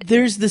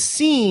there's the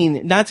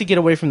scene, not to get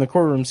away from the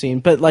courtroom scene,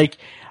 but like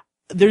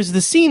there's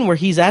the scene where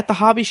he's at the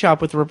hobby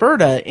shop with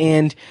Roberta,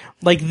 and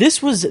like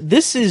this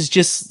is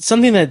just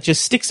something that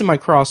just sticks in my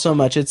craw so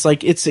much. It's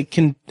like it's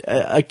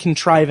a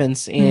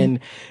contrivance and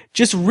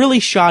just really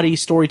shoddy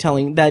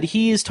storytelling that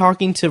he is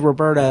talking to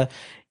Roberta.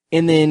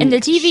 And then the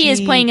TV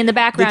is playing in the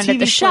background at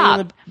the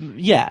shop.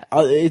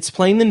 It's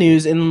playing the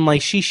news, and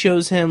like she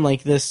shows him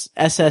like this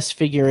SS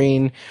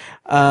figurine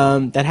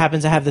that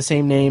happens to have the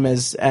same name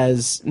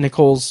as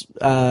Nicole's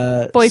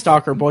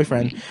stalker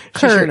boyfriend. She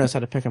sure knows how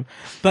to pick him.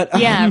 But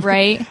yeah,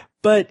 right.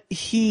 But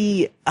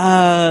he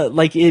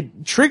like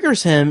it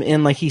triggers him,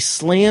 and like he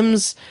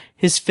slams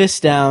his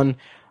fist down,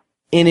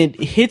 and it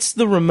hits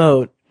the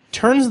remote.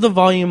 Turns the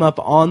volume up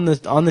on the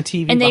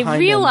TV, and they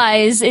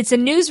realize it's a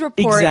news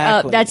report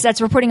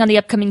that's reporting on the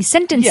upcoming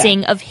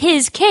sentencing of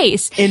his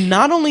case. And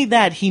not only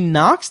that, he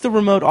knocks the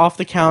remote off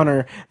the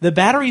counter. The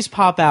batteries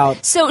pop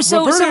out. So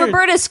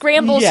Roberta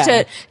scrambles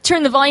to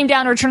turn the volume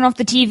down or turn off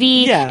the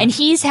TV, and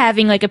he's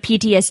having like a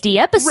PTSD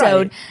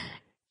episode. Right.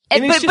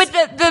 But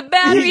the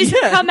batteries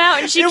come out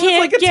and she can't get it. It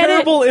was like a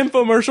terrible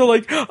infomercial,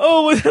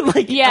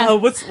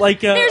 what's like,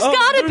 there's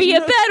gotta be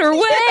a better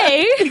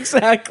way.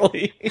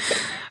 Exactly.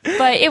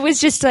 But it was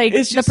just like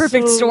the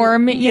perfect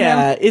storm, you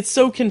know? It's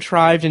so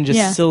contrived and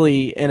just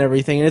silly and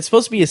everything. And it's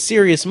supposed to be a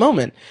serious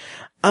moment.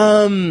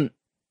 So many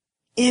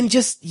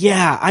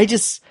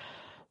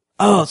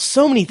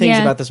things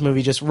about this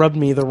movie just rubbed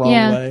me the wrong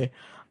way.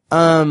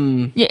 I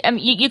mean,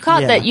 you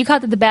caught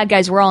that the bad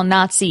guys were all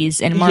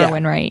Nazis in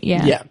Marwen, right?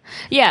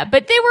 Yeah,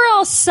 but they were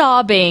all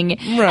sobbing, right?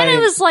 And it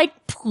was like,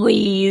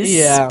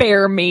 please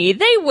spare me.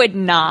 They would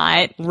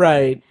not,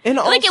 right? And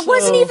also, like, it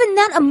wasn't even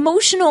that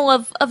emotional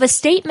of a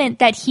statement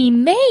that he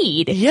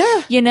made.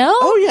 Yeah, you know?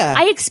 Oh yeah.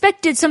 I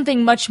expected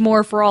something much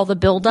more for all the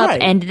build up,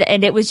 and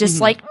it was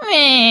just like,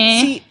 meh.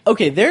 See,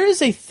 okay, there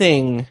is a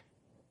thing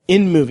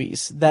in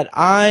movies that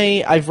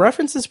I've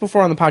referenced this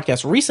before on the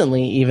podcast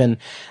recently, even.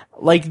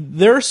 Like,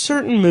 there are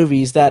certain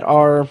movies that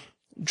are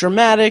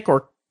dramatic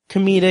or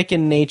comedic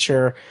in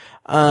nature,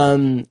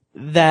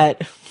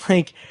 that,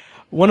 like,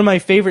 one of my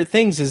favorite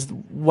things is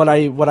what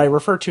I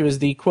refer to as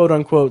the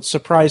quote-unquote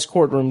surprise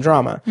courtroom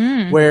drama,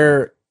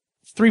 where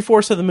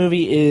 3/4 of the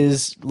movie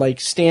is, like,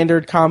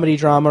 standard comedy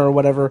drama or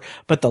whatever,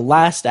 but the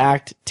last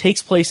act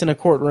takes place in a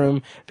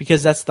courtroom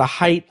because that's the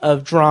height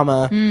of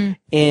drama,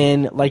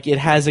 and, like, it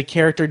has a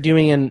character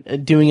doing an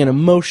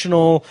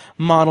emotional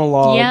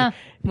monologue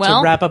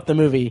to wrap up the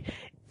movie.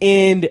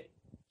 And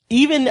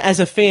even as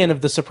a fan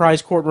of the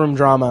surprise courtroom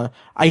drama,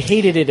 I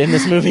hated it in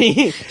this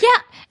movie.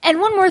 And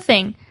one more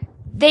thing.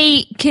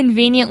 They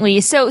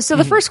conveniently, so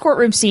the first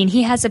courtroom scene,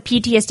 he has a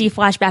PTSD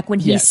flashback when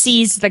he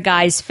sees the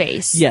guy's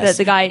face.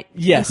 The guy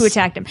who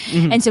attacked him.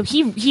 And so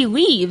he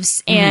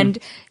leaves, and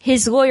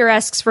his lawyer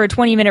asks for a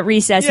 20-minute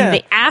recess, and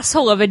the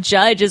asshole of a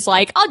judge is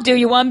like, I'll do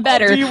you one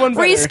better.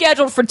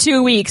 Rescheduled for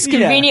 2 weeks,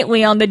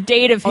 conveniently on the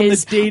date of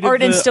his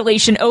art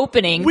installation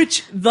opening.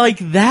 Which,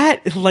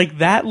 that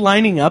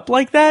lining up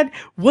like that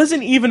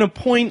wasn't even a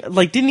point,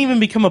 like, didn't even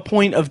become a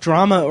point of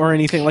drama or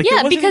anything. Like,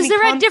 because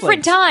they're at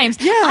different times.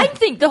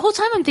 The whole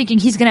time I'm thinking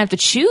he's gonna have to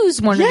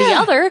choose one or the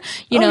other.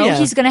 You know,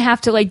 he's gonna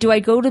have to, like, do I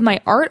go to my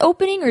art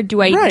opening, or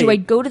do I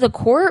go to the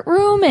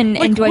courtroom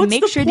and do I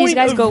make sure these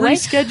guys go away?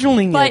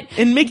 Rescheduling it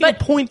and making a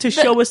point to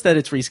show us that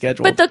it's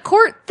rescheduled. But the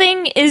court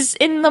thing is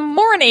in the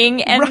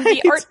morning, and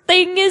the art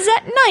thing is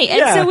at night,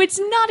 and so it's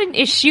not an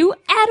issue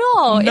at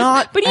all.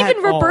 But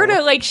even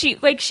Roberta, like she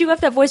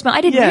left that voicemail.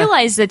 I didn't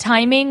realize the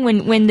timing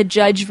when the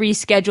judge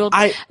rescheduled.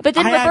 But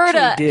then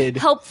Roberta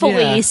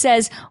helpfully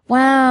says,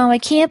 "Wow, I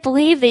can't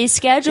believe they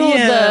scheduled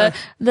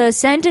the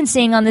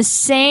sentencing on the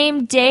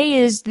same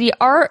day as the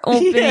art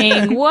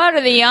opening. What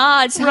are the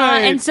odds, huh?"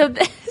 And so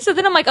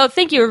then I'm like, oh,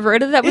 thank you,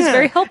 Roberta. That was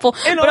very helpful.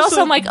 And but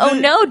also I'm like, oh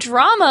no,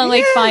 drama,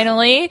 like,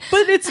 finally.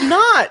 But it's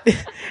not.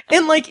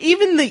 And, like,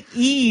 even the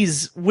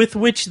ease with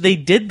which they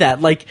did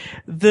that, like,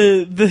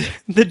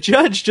 the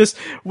judge just,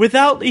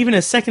 without even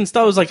a second's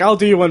thought, was like, I'll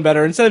do you one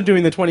better. Instead of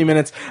doing the 20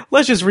 minutes,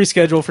 let's just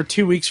reschedule for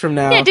 2 weeks from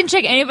now. Yeah, didn't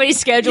check anybody's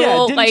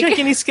schedule. Didn't check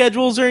any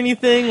schedules or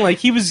anything. Like,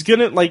 he was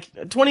gonna,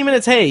 like, 20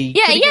 minutes, hey.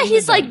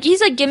 He's like,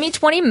 give me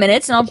 20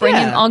 minutes and I'll bring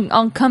him,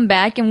 I'll come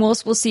back and we'll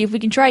see if we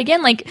can try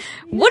again. Like,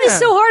 what is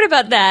so hard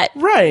about that?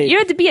 Right. You don't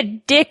have to be a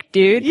dick,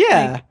 dude.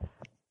 Yeah. Like,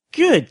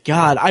 good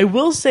God. I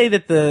will say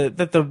that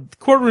the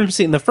courtroom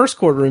scene, the first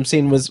courtroom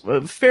scene, was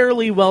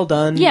fairly well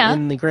done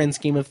in the grand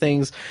scheme of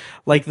things.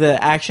 Like,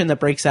 the action that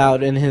breaks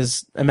out in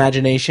his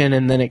imagination,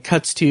 and then it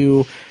cuts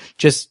to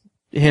just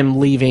him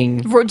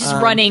leaving. We're just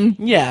running.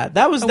 Yeah,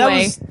 that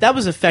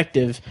was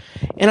effective.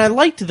 And I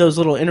liked those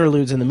little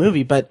interludes in the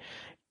movie, but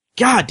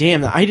God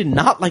damn, I did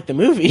not like the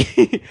movie.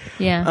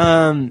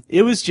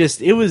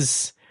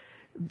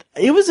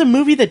 It was a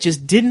movie that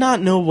just did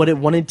not know what it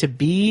wanted to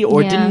be,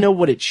 or didn't know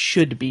what it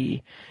should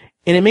be.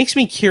 And it makes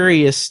me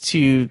curious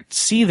to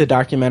see the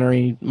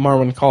documentary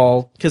Marwen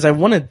Call, because I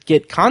want to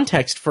get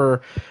context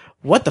for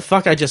what the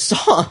fuck I just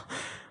saw.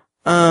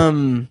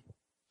 I'm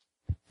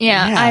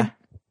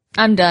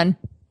done.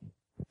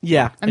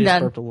 Yeah, I'm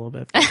done. Burped a little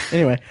bit.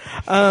 Anyway,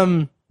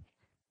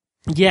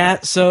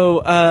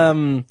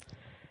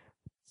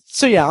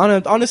 So yeah,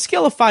 on a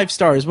scale of 5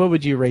 stars, what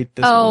would you rate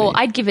this movie? Oh,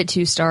 I'd give it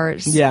 2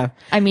 stars. Yeah.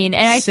 I mean,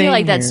 and I Same feel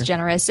like that's here.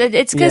 generous.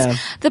 It's because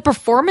the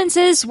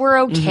performances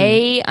were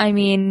okay. Mm-hmm. I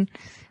mean,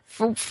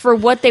 for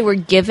what they were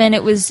given,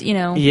 it was, you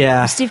know,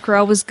 Steve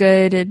Carell was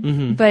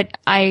good, but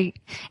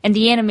and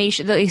the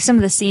animation, some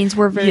of the scenes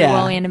were very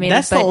well animated.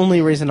 That's the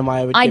only reason why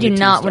I would. I give do it 2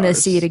 not want to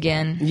stars. see it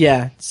again.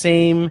 Yeah,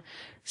 same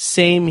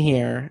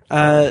here.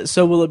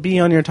 So will it be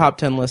on your top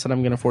 10 list that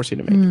I'm going to force you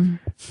to make?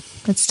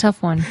 That's a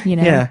tough one, you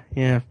know.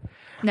 Yeah.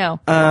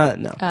 No. No.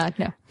 No.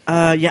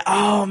 Yeah.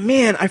 Oh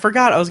man, I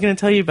forgot. I was going to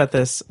tell you about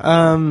this.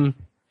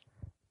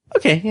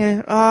 Okay.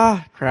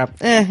 Yeah. Crap.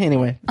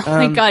 Anyway. Oh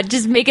my God!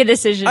 Just make a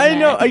decision. I Matt.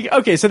 know.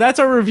 Okay. So that's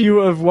our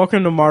review of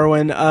Welcome to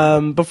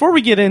Marwen. Before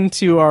we get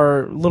into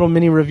our little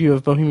mini review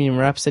of Bohemian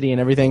Rhapsody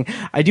and everything,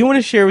 I do want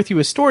to share with you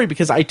a story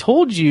because I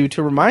told you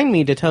to remind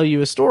me to tell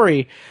you a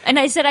story. And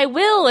I said I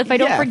will if I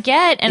don't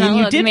forget. And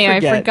you did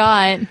forget. I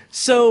forgot.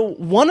 So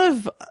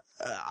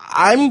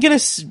I'm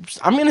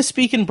gonna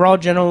speak in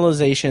broad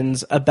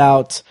generalizations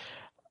about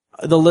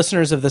the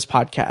listeners of this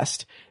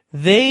podcast.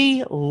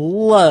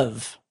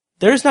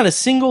 There's not a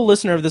single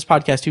listener of this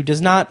podcast who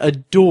does not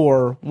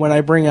adore when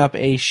I bring up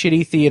a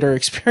shitty theater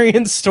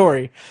experience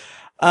story.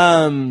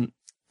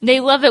 They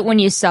love it when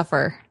you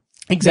suffer.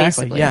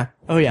 Exactly. Basically. Yeah.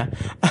 Oh yeah.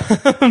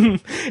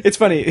 It's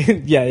funny.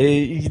 Yeah,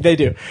 they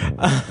do.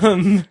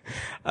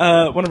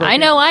 I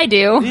know I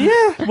do.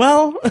 Yeah.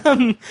 Well,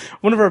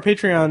 one of our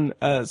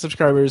Patreon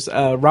subscribers,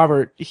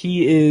 Robert,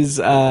 he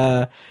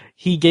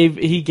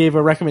gave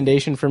a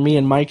recommendation for me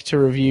and Mike to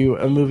review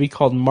a movie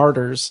called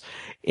Martyrs.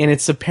 And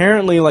it's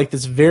apparently like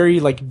this very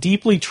like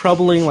deeply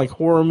troubling like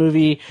horror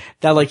movie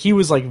that like he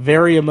was like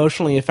very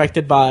emotionally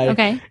affected by.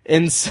 Okay.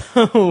 And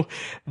so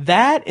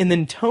that, and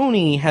then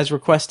Tony has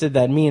requested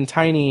that me and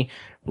Tiny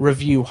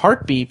review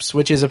Heart Beeps,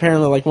 which is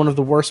apparently like one of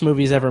the worst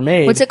movies ever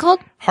made. What's it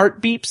called?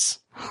 Heart Beeps.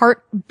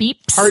 Heart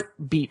Beeps? Heart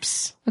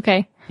Beeps.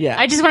 Okay. Yeah.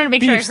 I just wanted to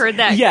make sure I heard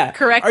that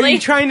correctly. Are you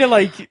trying to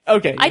like,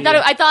 okay.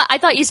 I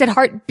thought you said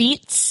heart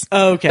beats.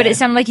 Okay. But it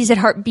sounded like you said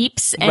heart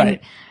beeps, and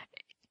Right.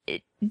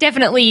 it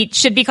definitely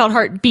should be called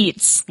heart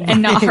beats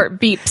and not heart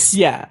beeps.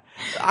 Yeah.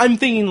 I'm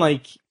thinking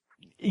like,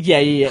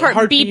 yeah.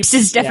 Heart beeps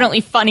is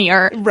definitely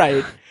funnier.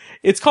 Right.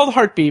 It's called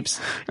Heart Beeps,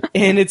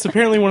 and it's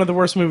apparently one of the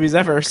worst movies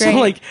ever. So,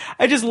 like,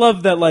 I just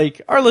love that, like,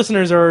 our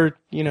listeners are,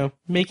 you know,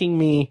 making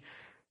me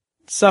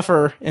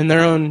suffer in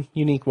their own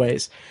unique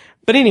ways.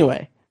 But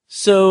anyway,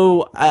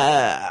 so,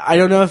 I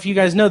don't know if you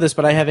guys know this,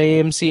 but I have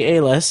AMC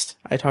A-List.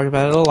 I talk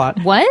about it a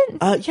lot. What?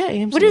 Yeah,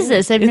 AMC. What is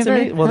this? I've it's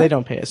never... Well, they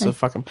don't pay us, so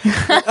fuck them.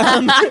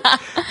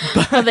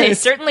 Well, they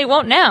certainly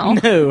won't now.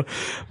 No.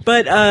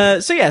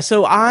 But,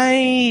 so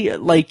I,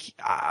 like,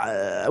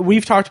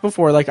 we've talked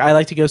before, like, I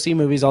like to go see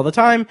movies all the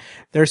time.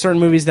 There are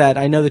certain movies that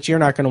I know that you're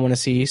not going to want to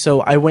see,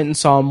 so I went and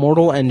saw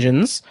Mortal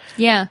Engines.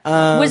 Yeah.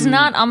 Was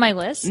not on my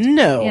list.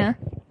 No. Yeah.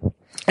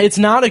 It's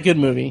not a good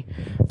movie.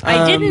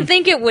 I didn't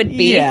think it would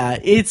be. Yeah,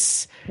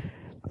 it's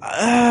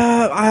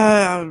not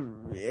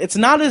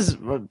as...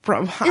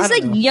 It's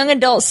like young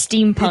adult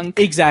steampunk.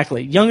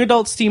 Exactly. Young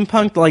adult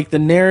steampunk, like the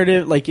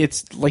narrative, like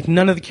it's like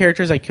none of the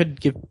characters I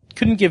couldn't give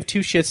 2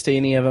 shits to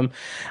any of them.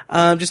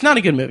 Just not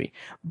a good movie.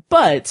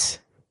 But,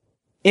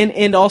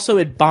 and also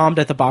it bombed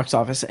at the box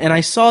office. And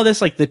I saw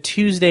this like the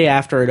Tuesday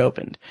after it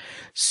opened.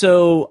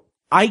 So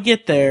I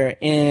get there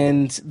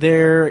and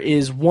there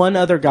is one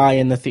other guy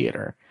in the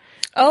theater.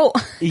 Oh,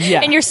 yeah.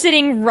 And you're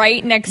sitting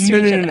right next to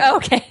each other. No. Oh,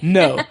 okay.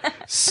 No.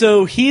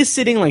 So he's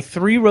sitting like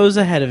 3 rows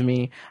ahead of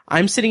me.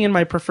 I'm sitting in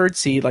my preferred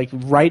seat, like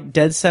right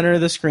dead center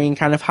of the screen,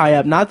 kind of high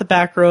up, not the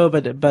back row,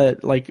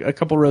 but like a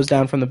couple rows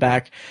down from the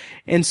back.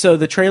 And so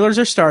the trailers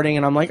are starting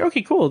and I'm like,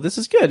 okay, cool. This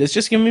is good. It's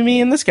just gonna be me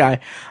and this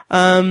guy.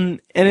 And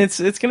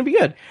it's gonna be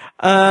good.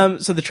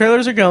 So the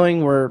trailers are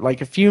going. We're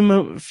like a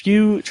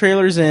few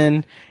trailers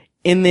in.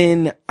 And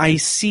then I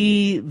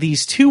see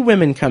these 2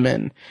 women come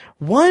in.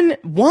 One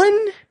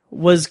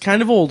was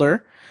kind of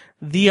older.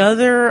 The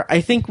other,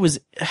 I think,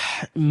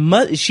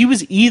 she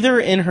was either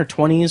in her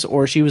 20s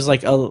or she was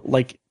like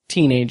a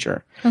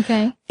teenager.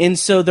 Okay. And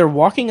so they're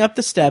walking up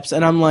the steps,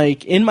 and I'm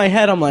like, in my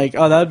head, I'm like,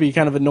 oh, that would be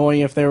kind of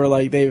annoying if they were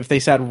like, if they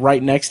sat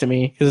right next to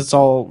me because it's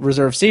all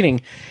reserved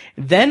seating.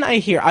 Then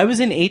I was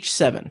in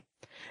H7.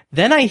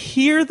 Then I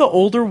hear the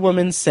older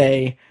woman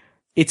say,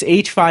 it's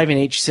H5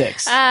 and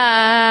H6.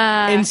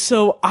 And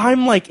so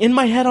I'm like, in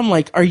my head, I'm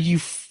like, are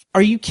you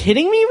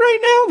kidding me right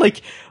now?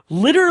 Like,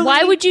 literally.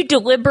 Why would you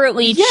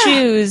deliberately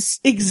choose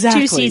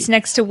 2 seats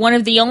next to one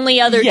of the only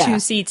other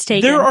 2 seats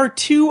taken? There are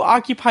 2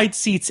 occupied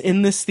seats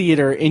in this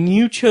theater, and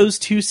you chose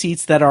 2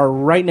 seats that are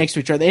right next to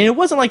each other. And it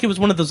wasn't like it was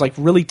one of those like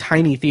really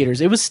tiny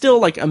theaters. It was still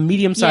like a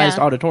medium-sized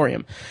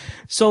auditorium.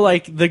 So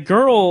like the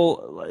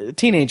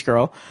teenage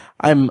girl,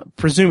 I'm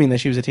presuming that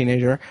she was a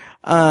teenager,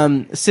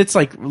 sits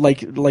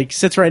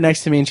sits right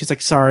next to me, and she's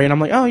like, sorry. And I'm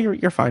like, oh,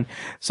 you're fine.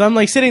 So I'm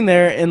like sitting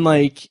there and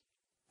like,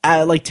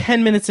 like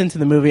 10 minutes into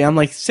the movie, I'm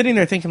like sitting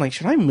there thinking like,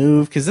 should I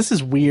move? Cause this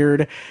is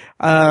weird.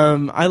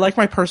 I like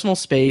my personal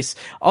space.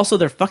 Also,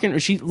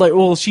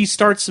 she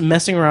starts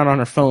messing around on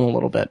her phone a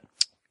little bit.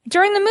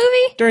 During the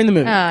movie? During the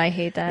movie. Oh, I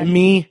hate that.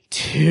 Me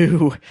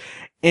too.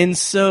 And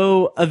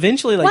so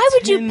eventually, like, why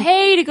would you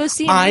pay to go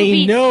see a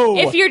movie? I know.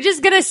 If you're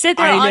just gonna sit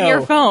there on your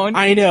phone.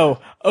 I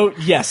know. Oh,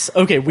 yes.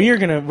 Okay, we're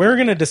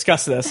gonna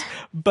discuss this.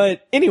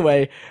 But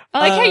anyway. I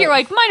like how you're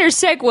like, minor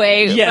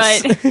segue.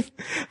 Yes.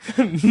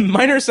 But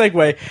minor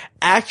segue.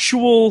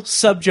 Actual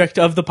subject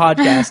of the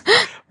podcast.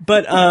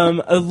 But,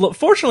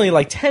 fortunately,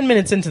 like 10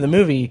 minutes into the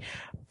movie,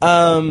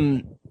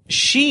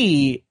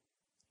 she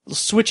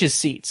switches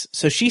seats.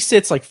 So she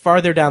sits like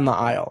farther down the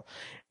aisle.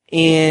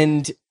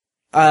 And,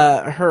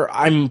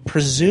 I'm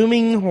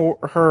presuming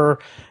her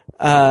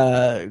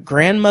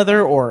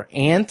grandmother or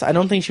aunt, I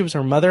don't think she was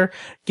her mother,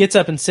 gets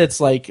up and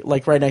sits like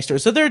right next to her.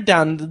 So they're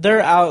down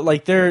the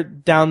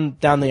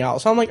aisle.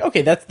 So I'm like,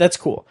 okay, that's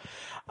cool.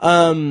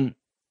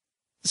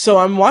 So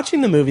I'm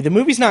watching the movie. The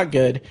movie's not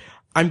good.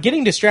 I'm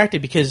getting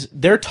distracted because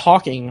they're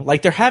talking,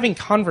 like they're having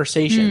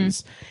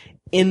conversations.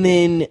 And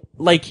then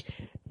like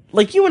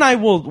you and I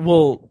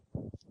will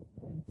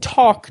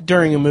talk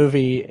during a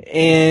movie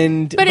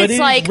but it's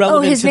like,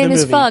 oh, his name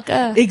is fuck.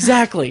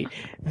 Exactly.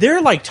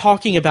 They're like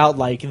talking about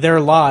like their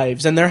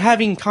lives and they're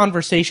having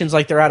conversations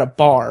like they're at a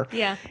bar.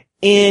 Yeah.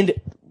 And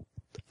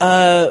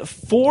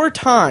 4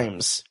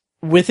 times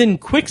within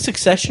quick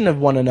succession of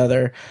one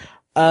another,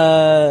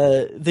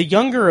 the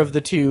younger of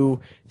the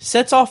two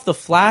sets off the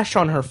flash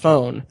on her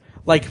phone,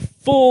 like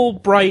full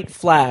bright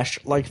flash,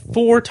 like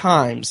 4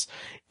 times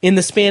in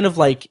the span of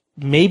like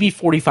maybe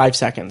 45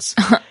 seconds.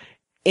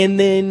 And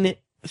then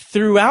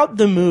throughout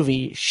the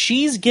movie,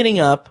 she's getting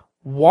up,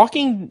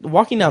 walking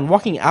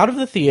out of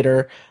the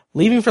theater,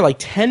 leaving for like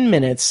 10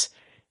 minutes,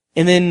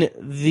 and then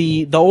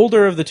the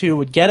older of the two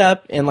would get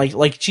up and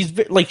like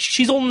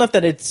she's old enough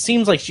that it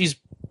seems like she's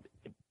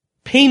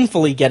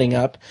painfully getting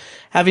up,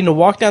 having to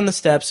walk down the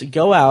steps,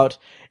 go out,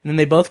 and then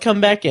they both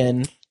come back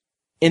in,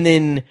 and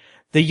then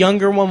the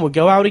younger one would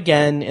go out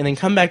again and then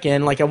come back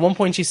in. Like at one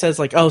point she says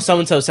like, oh,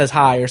 so-and-so says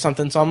hi or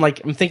something. So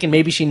I'm thinking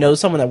maybe she knows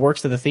someone that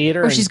works at the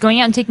theater. Or she's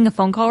going out and taking a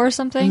phone call or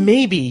something.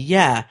 Maybe,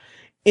 yeah.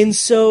 And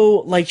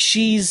so like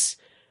so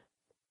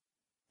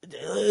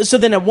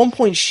then at one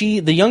point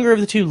the younger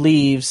of the two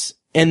leaves,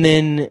 and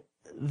then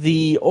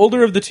the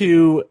older of the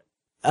two,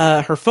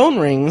 her phone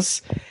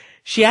rings.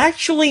 She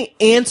actually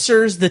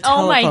answers the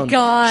telephone. Oh my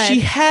God. She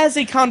has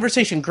a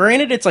conversation.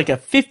 Granted, it's like a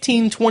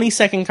 15,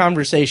 20-second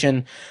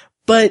conversation,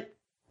 but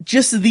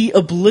just the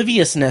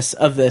obliviousness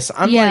of this.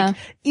 I'm like,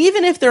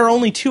 even if there are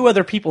only 2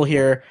 other people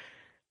here,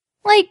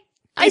 like,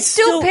 I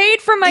still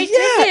paid for my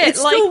ticket.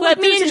 Like, let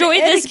me enjoy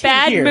this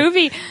bad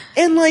movie.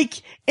 And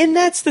and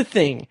that's the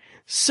thing.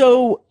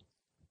 So,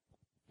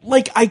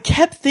 like, I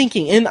kept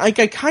thinking, and like,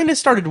 I kind of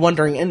started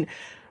wondering, and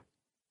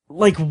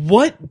like,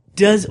 what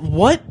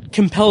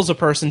compels a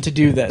person to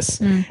do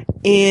this?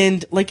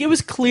 And like, it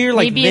was clear,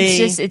 like,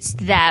 maybe it's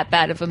that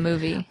bad of a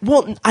movie.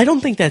 Well, I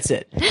don't think that's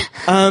it.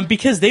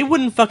 Because they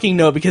wouldn't fucking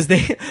know, because they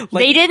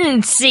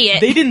didn't see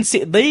it. They didn't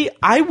see it.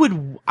 I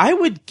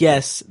would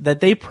guess that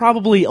they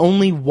probably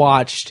only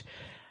watched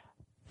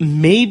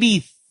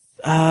maybe,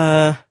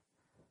 I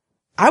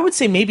would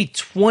say maybe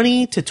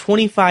 20 to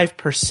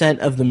 25%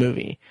 of the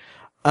movie.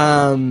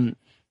 And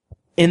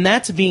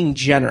that's being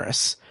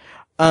generous.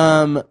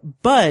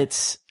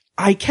 But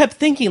I kept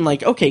thinking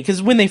like, okay,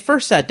 because when they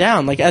first sat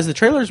down, like as the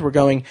trailers were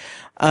going,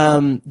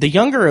 the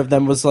younger of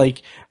them was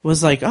like,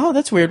 oh,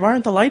 that's weird. Why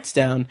aren't the lights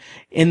down?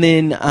 And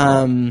then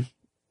I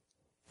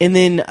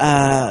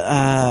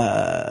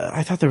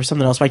thought there was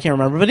something else, but I can't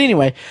remember. But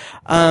anyway,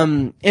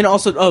 and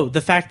also,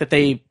 the fact that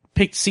they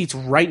picked seats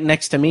right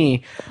next to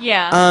me.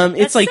 Yeah.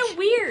 It's like, so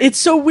weird. It's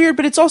so weird,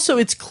 but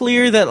it's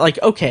clear that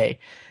like, okay,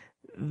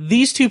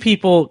 these 2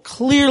 people,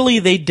 clearly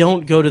they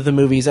don't go to the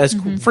movies as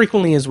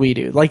frequently as we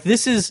do. Like,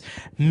 this is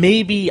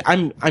maybe,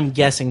 I'm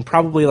guessing,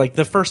 probably like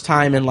the first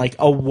time in like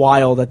a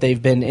while that they've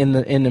been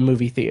in the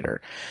movie theater.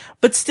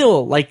 But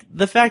still, like,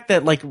 the fact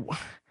that like,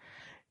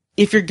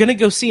 if you're gonna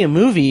go see a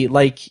movie,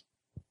 like,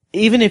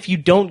 even if you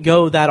don't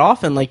go that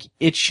often, like,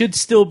 it should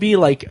still be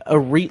like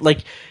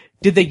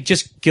did they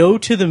just go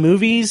to the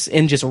movies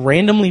and just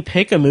randomly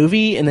pick a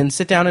movie and then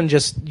sit down and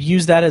just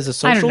use that as a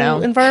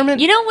social environment?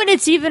 You know when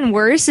it's even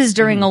worse is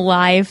during a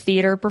live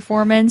theater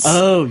performance.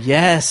 Oh,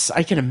 yes.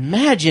 I can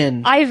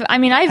imagine.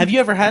 Have you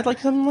ever had like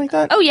something like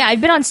that? Oh, yeah. I've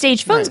been on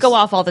stage. Phones go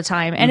off all the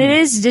time, and it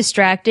is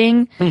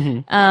distracting.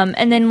 And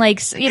then like,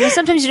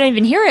 sometimes you don't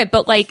even hear it,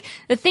 but like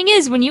the thing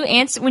is when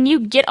you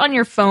get on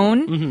your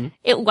phone,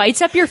 it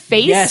lights up your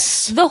face.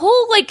 Yes. The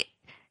whole like,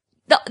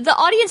 the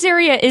audience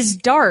area is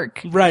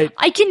dark. Right.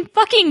 I can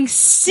fucking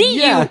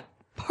see you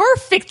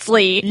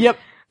perfectly. Yep.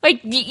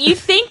 Like, you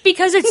think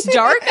because it's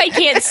dark I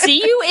can't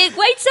see you? It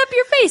lights up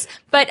your face.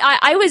 But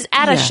I was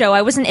at a show.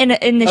 I wasn't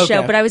in the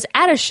show, but I was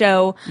at a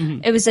show.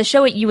 It was a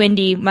show at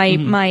UND,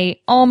 my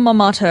alma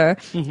mater.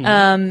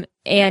 And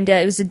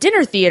it was a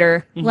dinner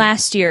theater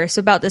last year, so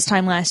about this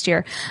time last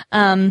year.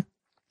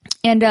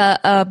 And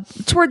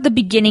toward the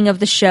beginning of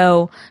the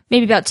show,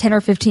 maybe about 10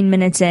 or 15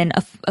 minutes in,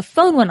 a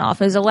phone went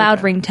off. It was a loud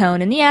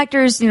ringtone, and the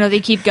actors, they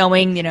keep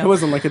going, It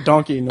wasn't like a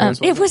donkey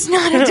noise. It was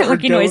not a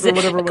donkey noise. Come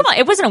on,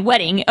 it wasn't a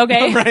wedding,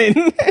 okay? Right.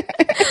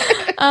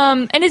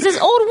 And it's this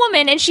old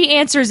woman, and she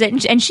answers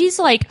it, and she's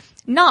like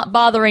not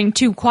bothering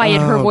to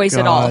quiet her voice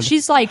at all.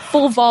 She's like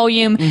full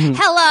volume.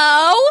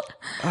 Hello?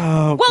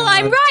 Oh, well,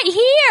 I'm right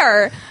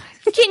here.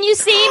 Can you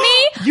see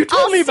me? You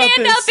told me about I'll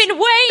stand this. up and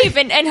wave.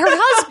 And her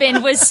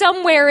husband was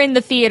somewhere in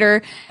the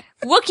theater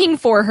looking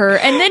for her.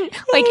 And then,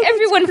 like,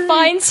 everyone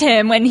finds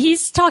him when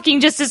he's talking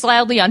just as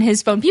loudly on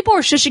his phone. People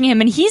are shushing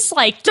him, and he's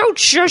like, don't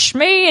shush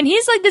me. And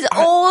he's like this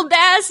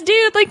old-ass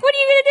dude. Like, what are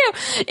you going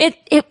to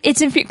do?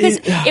 It's infuriating.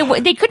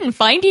 Because they couldn't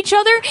find each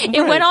other.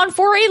 It went on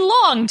for a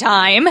long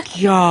time.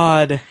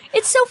 God.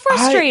 It's so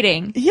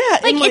frustrating.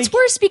 Like, it's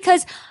worse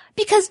because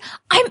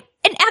I'm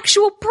an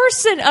actual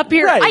person up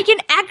here. Right. I can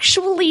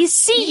actually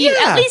see you.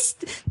 At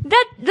least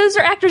those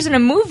are actors in a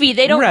movie.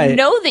 They don't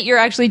know that you're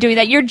actually doing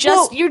that. You're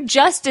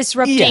just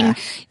disrupting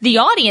the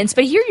audience.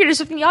 But here you're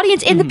disrupting the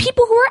audience and the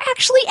people who are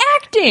actually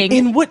acting.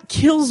 And what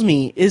kills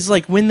me is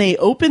like when they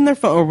open their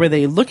phone or where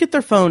they look at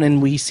their phone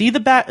and we see the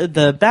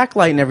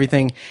backlight and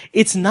everything.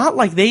 It's not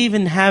like they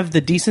even have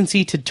the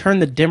decency to turn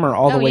the dimmer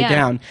all the way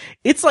down.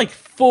 It's like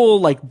full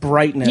like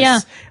brightness. Yeah,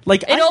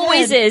 like it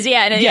always is.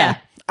 Yeah.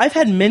 I've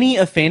had many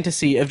a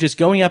fantasy of just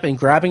going up and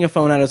grabbing a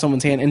phone out of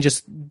someone's hand and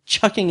just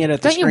chucking it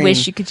at the screen. Don't you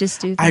wish you could just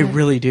do that? I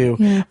really do.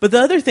 Yeah. But the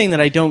other thing that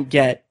I don't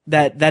get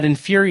that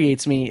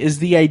infuriates me is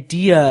the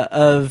idea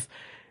of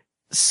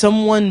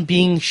someone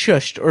being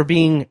shushed or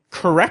being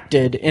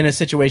corrected in a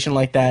situation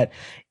like that,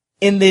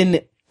 and then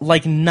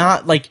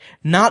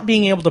not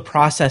being able to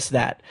process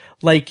that.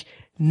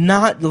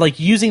 Not like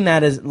using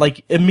that as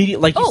like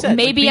immediate, like you said.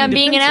 Maybe like I'm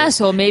being an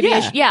asshole. Maybe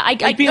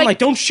I being like,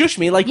 don't shush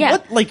me. Like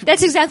what? Like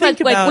that's exactly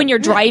like when you're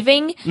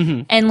driving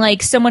and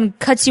like someone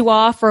cuts you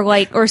off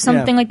or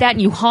something like that,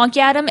 and you honk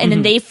at them, and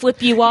then they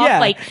flip you off.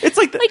 Like it's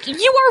like you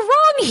are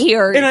wrong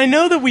here. And I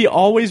know that we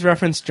always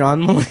reference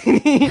John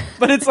Mulaney,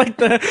 but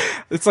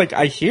it's like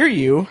I hear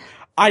you.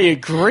 I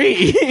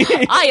agree.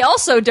 I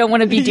also don't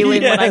want to be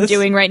doing what I'm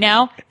doing right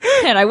now,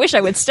 and I wish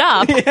I would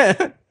stop.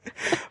 Yeah.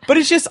 But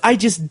it's just, I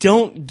just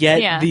don't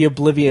get the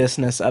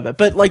obliviousness of it.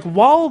 But like,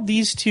 while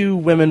these two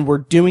women were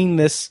doing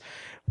this,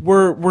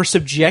 were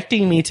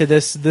subjecting me to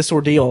this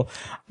ordeal.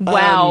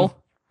 Wow.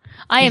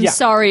 I am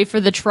sorry for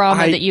the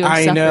trauma that you have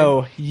suffered. I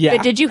know. Yeah.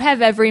 But did you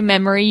have every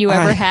memory you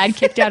ever had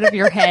kicked out of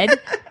your head?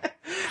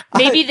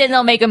 Maybe then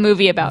they'll make a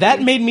movie about that.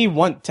 you. Made me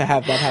want to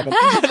have that happen.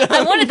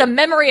 I wanted the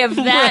memory of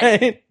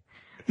that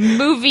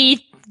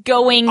movie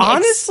going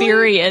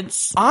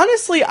experience.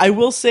 Honestly, I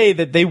will say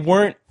that they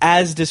weren't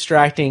as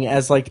distracting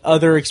as like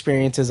other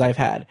experiences I've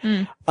had.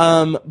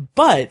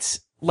 But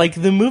like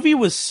the movie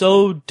was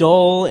so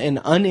dull and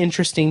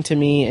uninteresting to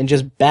me and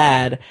just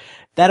bad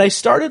that I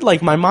started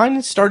like my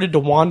mind started to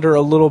wander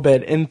a little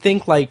bit and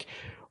think like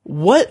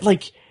what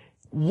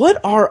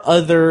are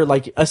other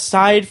like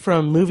aside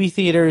from movie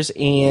theaters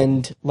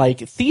and like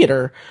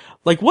theater,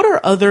 like, what are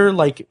other,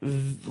 like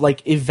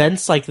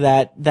events like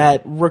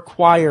that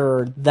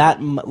require that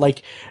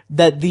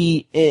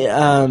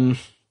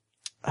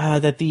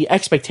the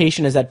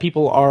expectation is that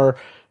people are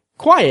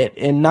quiet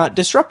and not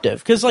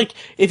disruptive? Cause, like,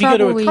 if you go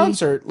to a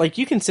concert, like,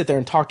 you can sit there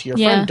and talk to your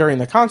friend during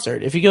the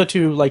concert. If you go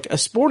to, like, a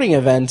sporting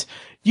event,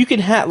 you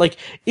can have, like,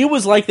 it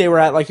was like they were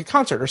at, like, a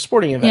concert or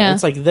sporting event. Yeah.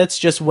 It's like, that's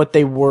just what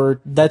they were,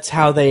 that's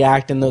how they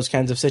act in those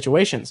kinds of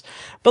situations.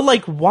 But,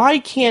 like, why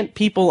can't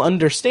people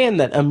understand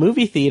that a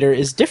movie theater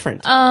is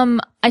different?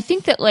 I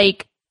think that,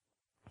 like,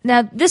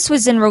 now this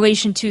was in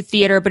relation to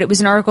theater, but it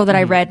was an article that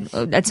I read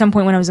at some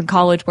point when I was in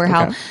college where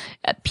how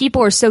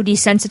people are so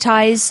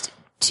desensitized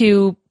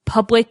to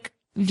public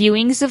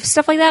viewings of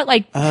stuff like that,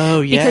 like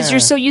because you're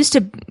so used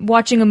to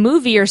watching a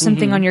movie or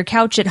something on your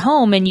couch at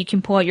home, and you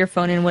can pull out your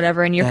phone and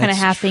whatever, and you're kind of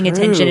half paying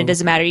attention. It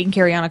doesn't matter. You can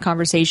carry on a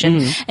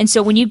conversation. And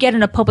so when you get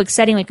in a public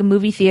setting like a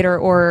movie theater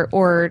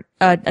or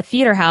a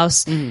theater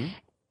house,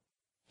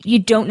 you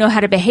don't know how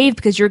to behave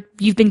because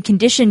you've been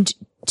conditioned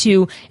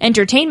to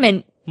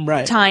entertainment.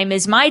 Time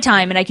is my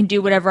time, and I can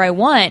do whatever I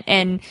want.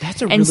 And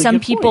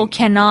some people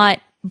cannot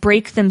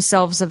break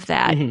themselves of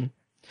that.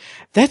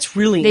 That's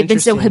really they've been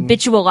so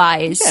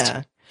habitualized.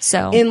 Yeah.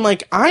 So and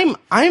like I'm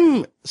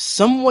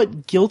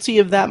somewhat guilty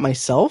of that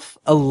myself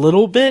a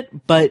little bit,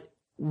 but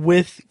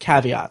with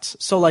caveats.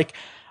 So like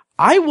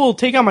I will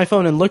take out my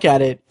phone and look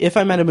at it if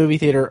I'm at a movie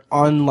theater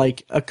on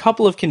like a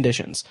couple of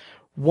conditions.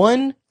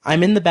 One,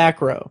 I'm in the back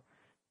row.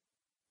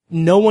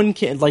 No one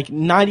can, like,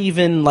 not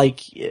even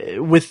like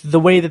with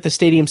the way that the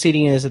stadium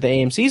seating is at the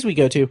AMCs we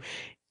go to,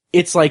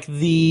 it's like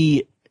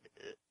the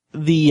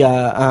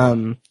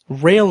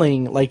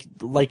railing, like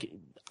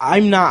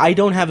I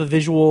don't have a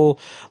visual,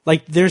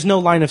 like there's no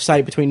line of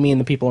sight between me and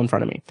the people in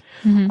front of me.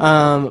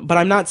 But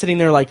I'm not sitting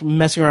there like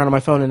messing around on my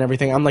phone and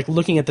everything. I'm like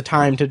looking at the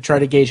time to try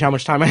to gauge how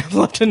much time I have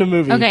left in the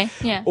movie. Okay,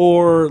 yeah.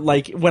 Or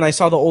like when I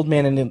saw The Old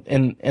Man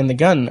and the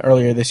Gun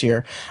earlier this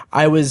year,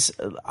 I was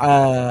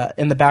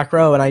in the back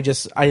row and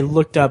I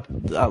looked up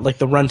like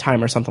the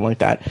runtime or something like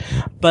that.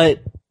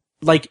 But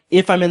like,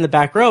 if I'm in the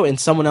back row and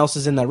someone else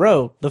is in that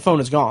row, the phone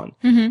is gone.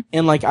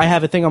 And like, I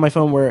have a thing on my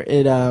phone where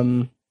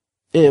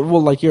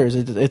like yours,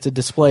 it's a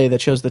display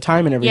that shows the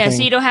time and everything. Yeah,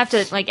 so you don't have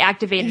to like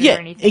activate it or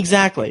anything.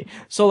 Exactly.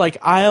 So like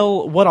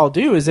what I'll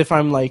do is if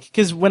I'm like,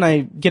 because when I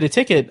get a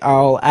ticket,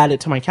 I'll add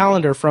it to my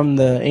calendar from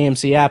the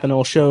AMC app and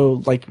it'll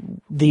show like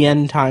the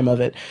end time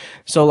of it.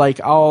 So like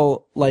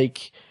I'll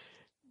like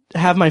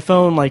have my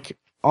phone like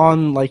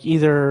on like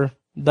either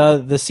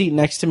the seat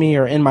next to me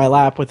or in my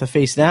lap with the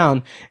face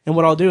down, and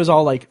what I'll do is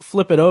I'll like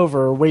flip it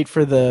over, wait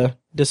for the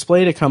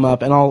display to come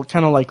up, and I'll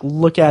kind of like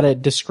look at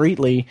it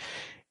discreetly.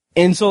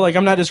 And so, like,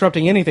 I'm not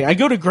disrupting anything. I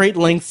go to great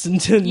lengths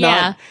to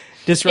not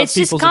disrupt people's experience.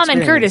 It's just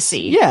common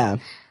courtesy. Yeah.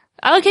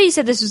 I like how you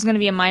said this was going to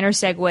be a minor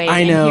segue.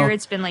 I know. And here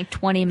it's been like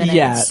 20 minutes.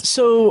 Yeah.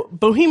 So,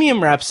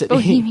 Bohemian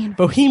Rhapsody.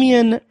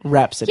 Bohemian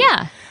Rhapsody.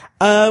 Yeah.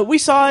 We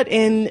saw it,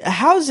 and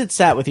how's it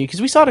sat with you?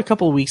 Because we saw it a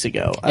couple of weeks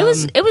ago. It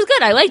was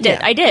good. I liked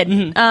it. I did.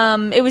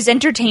 Mm-hmm. It was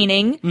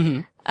entertaining.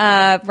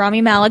 Mm-hmm.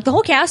 Rami Malek. The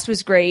whole cast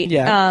was great.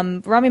 Yeah.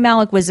 Rami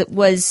Malek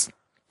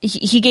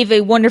he gave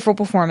a wonderful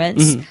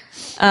performance.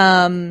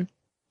 Mm-hmm.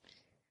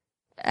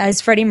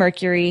 As Freddie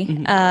Mercury.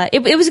 Mm-hmm.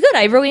 It was good.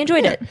 I really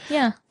enjoyed it.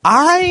 Yeah.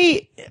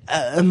 My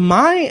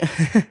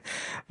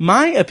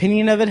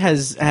opinion of it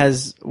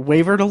has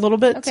wavered a little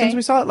bit since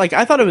we saw it. Like,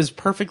 I thought it was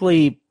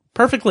perfectly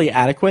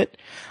adequate.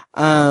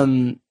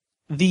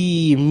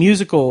 The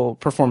music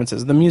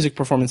performances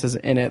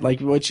in it, like,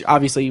 which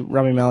obviously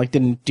Rami Malek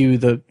didn't do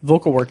the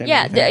vocal work.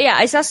 Yeah,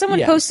 I saw someone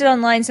posted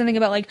online something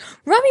about like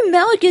Rami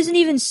Malek isn't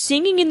even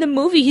singing in the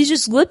movie; he's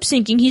just lip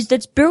syncing.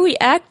 That's barely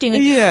acting.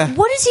 Like,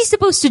 what is he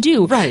supposed to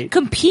do? Right,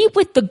 compete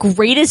with the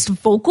greatest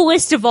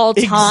vocalist of all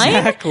time?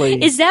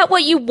 Exactly. Is that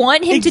what you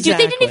want him to do?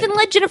 They didn't even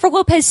let Jennifer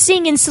Lopez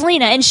sing in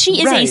Selena, and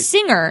she is a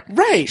singer.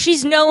 Right,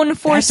 she's known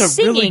for singing. That's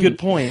a really good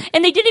point.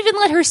 And they didn't even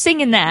let her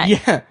sing in that.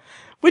 Yeah.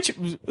 Which,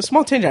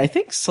 small tangent, I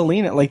think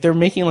Selena, like, they're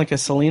making, like, a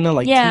Selena,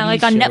 like, yeah, TV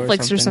like on show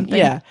Netflix or something.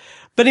 Yeah.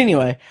 But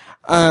anyway,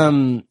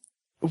 like,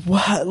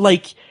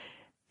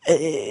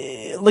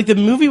 the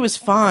movie was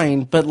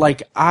fine, but,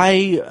 like,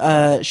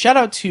 shout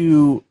out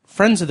to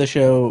friends of the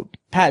show,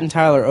 Pat and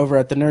Tyler over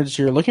at the Nerds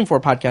You're Looking For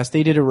podcast.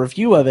 They did a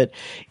review of it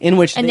in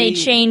which they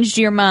changed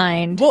your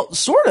mind. Well,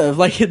 sort of.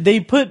 Like,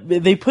 they put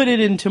it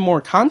into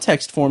more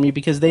context for me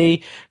because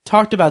they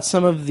talked about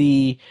some of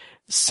the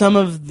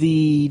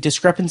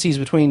discrepancies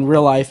between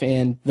real life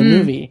and the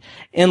movie.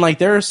 And like,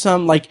 there are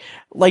some, like,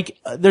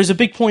 there's a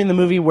big point in the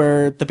movie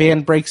where the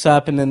band breaks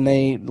up and then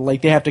they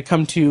have to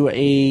come to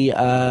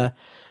an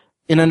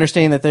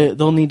understanding that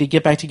they'll need to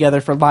get back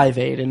together for Live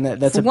Aid. And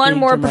that's a one big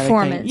more dramatic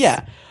performance. thing.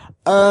 Yeah.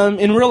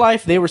 In real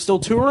life, they were still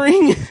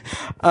touring.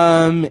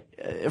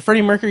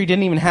 Freddie Mercury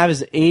didn't even have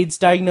his AIDS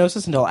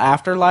diagnosis until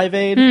after Live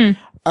Aid.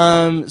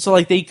 So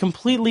like, they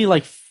completely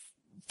like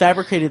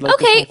fabricated like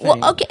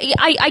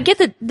I get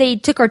that they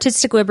took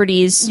artistic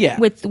liberties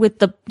with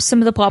some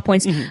of the plot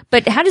points,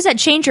 but how does that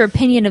change your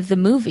opinion of the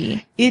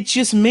movie? It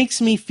just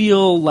makes me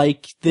feel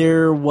like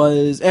there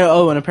was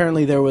and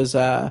apparently there was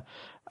the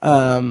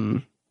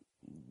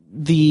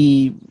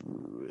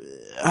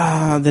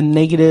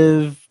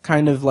negative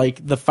kind of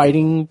like the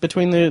fighting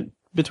between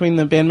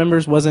the band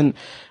members wasn't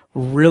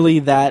really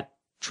that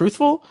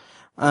truthful.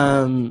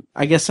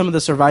 I guess some of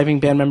the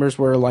surviving band members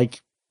were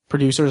like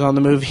producers on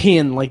the movie,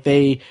 and like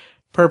they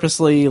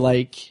purposely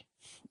like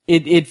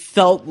it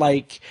felt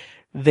like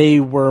they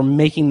were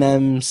making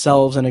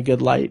themselves in a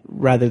good light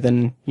rather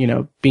than, you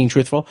know, being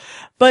truthful.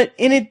 But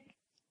in it,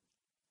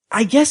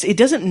 I guess it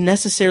doesn't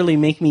necessarily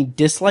make me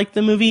dislike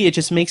the movie. It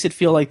just makes it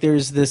feel like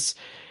there's this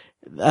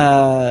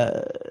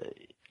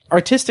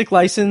artistic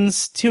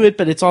license to it,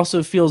 but it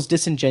also feels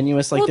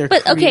disingenuous, like they're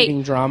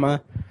creating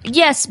drama.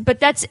 Yes,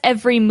 but that's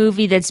every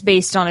movie that's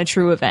based on a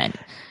true event.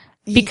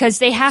 Because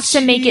they have to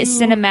make it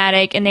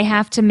cinematic, and they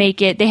have to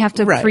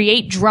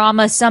create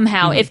drama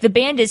somehow. If the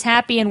band is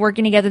happy and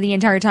working together the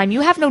entire time,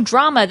 you have no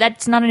drama.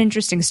 That's not an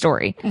interesting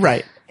story.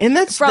 Right. And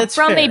that's from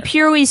fair. A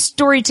purely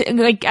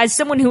like, as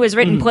someone who has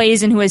written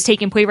plays and who has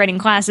taken playwriting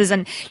classes,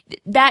 and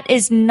that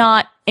is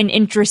not an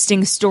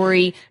interesting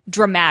story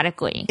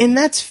dramatically. And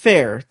that's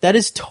fair. That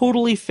is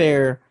totally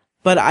fair.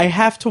 But I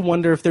have to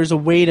wonder if there's a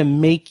way to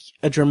make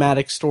a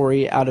dramatic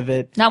story out of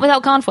it. Not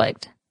without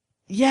conflict.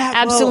 Yeah.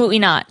 Absolutely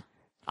not.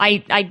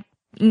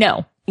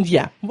 No.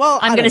 Yeah. Well,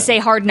 I'm going to say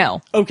hard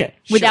no. Okay.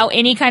 Without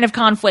any kind of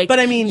conflict. But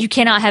I mean, you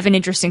cannot have an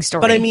interesting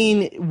story. But I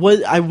mean,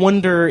 I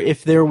wonder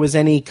if there was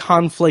any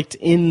conflict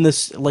in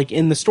this, like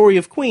in the story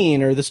of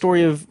Queen or the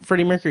story of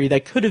Freddie Mercury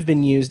that could have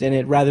been used in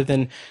it rather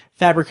than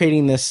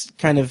fabricating this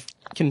kind of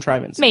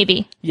contrivance.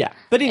 Maybe. Yeah.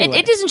 But anyway.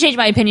 It doesn't change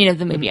my opinion of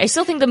the movie. I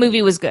still think the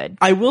movie was good.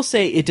 I will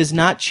say it does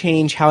not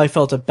change how I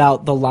felt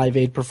about the Live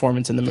Aid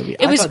performance in the movie.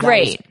 It was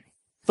great. That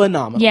was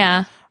phenomenal.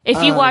 Yeah.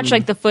 If you watch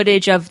like the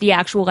footage of the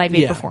actual Live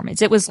Aid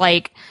performance, it was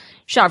like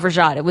shot for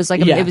shot. It was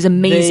like it was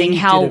amazing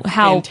how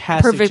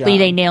perfectly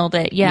they nailed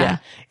it. Yeah.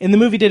 And the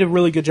movie did a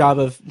really good job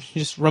of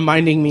just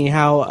reminding me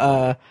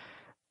how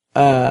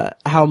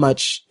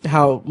much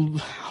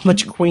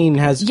Queen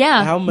has.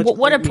 Yeah. How much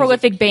what a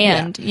prolific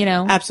band, yeah, you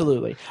know.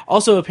 Absolutely.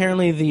 Also,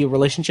 apparently the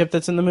relationship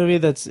that's in the movie,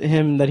 that's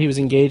him, that he was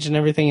engaged and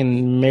everything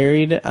and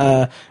married,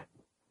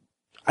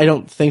 I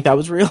don't think that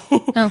was real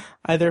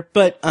either.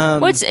 But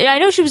I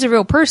know she was a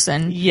real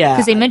person. Yeah,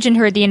 because they mentioned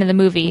her at the end of the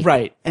movie,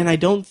 right? And I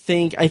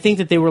think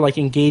that they were like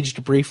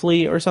engaged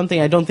briefly or something.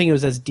 I don't think it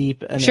was as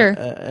deep as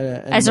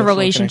a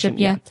relationship.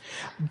 Yeah,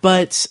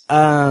 but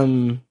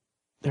there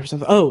was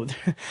something. Oh,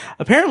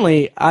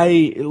 apparently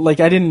I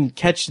didn't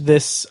catch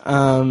this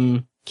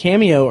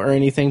cameo or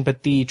anything,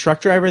 but the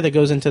truck driver that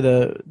goes into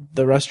the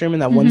restroom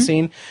in that one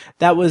scene,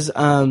 that was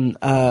Adam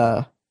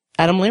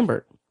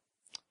Lambert.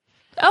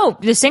 Oh,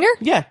 the singer?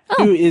 Yeah,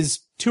 who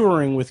is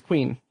touring with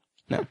Queen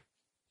now.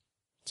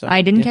 So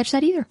I didn't catch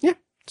that either. Yeah.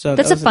 So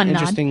that's that was a fun,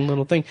 interesting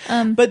little thing.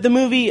 But the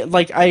movie,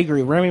 I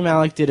agree. Rami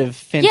Malek did a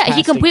fantastic Yeah,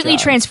 he completely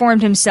job.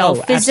 Transformed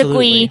himself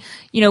physically,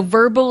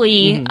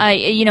 verbally.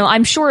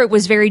 I'm sure it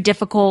was very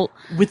difficult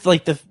with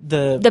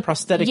the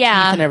prosthetic teeth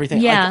and everything.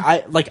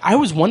 Yeah. I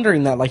was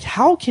wondering that,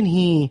 how can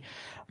he?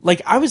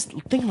 I was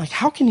thinking,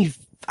 how can he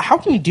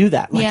do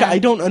that? I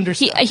don't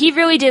understand. He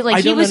really did.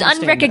 He was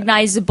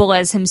unrecognizable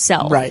as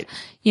himself, right?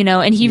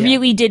 And he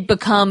really did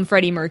become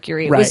Freddie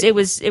Mercury. It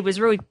was a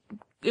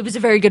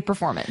very good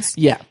performance.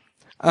 Yeah.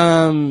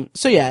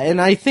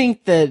 And I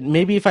think that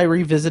maybe if I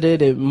revisit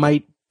it, it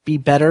might be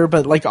better.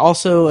 But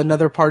also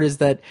another part is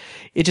that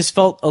it just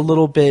felt a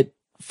little bit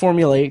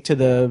formulaic to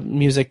the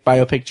music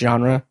biopic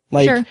genre.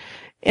 Sure.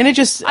 And it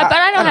just. But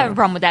I don't have a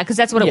problem with that because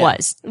that's what it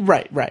was.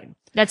 Right.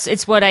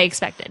 It's what I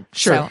expected.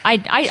 Sure. So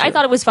I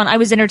thought it was fun. I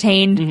was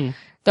entertained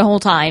the whole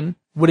time.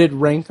 Would it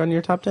rank on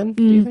your top 10?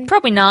 Do you think?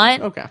 Probably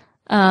not. Okay.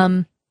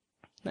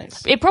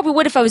 Nice. It probably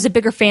would if I was a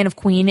bigger fan of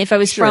Queen, if I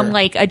was from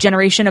a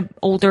generation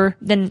older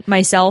than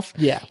myself.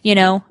 Yeah.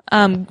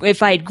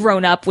 If I had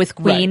grown up with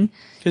Queen.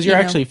 Because you're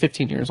actually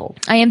 15 years old.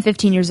 I am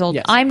 15 years old.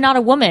 Yes. I'm not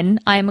a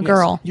woman. I am a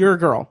girl. You're a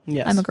girl.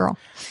 Yes. I'm a girl.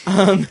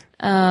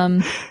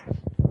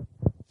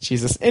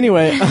 Jesus.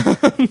 Anyway.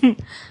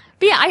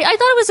 But yeah, I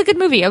thought it was a good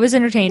movie. I was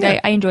entertained.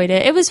 Yeah. I enjoyed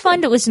it. It was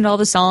fun to listen to all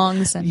the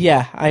songs. And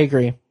yeah, I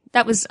agree.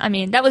 That was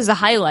the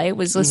highlight,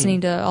 was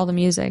listening to all the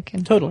music.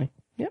 And totally.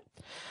 Yep.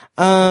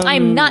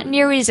 I'm not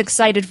nearly as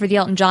excited for the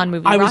Elton John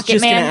movie. I was Rocket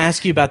just Man. going to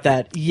ask you about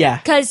that. Yeah.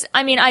 Because,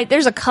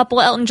 there's a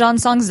couple Elton John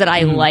songs that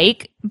I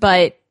like,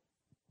 but...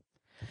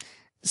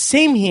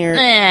 Same here.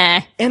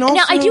 And also,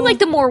 now, I do like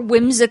the more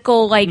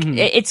whimsical,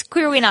 it's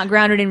clearly not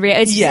grounded in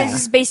reality.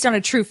 This is based on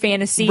a true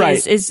fantasy,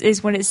 right.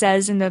 is what it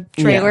says in the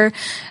trailer.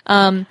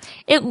 Yeah.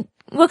 It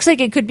looks like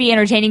it could be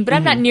entertaining, but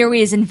I'm not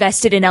nearly as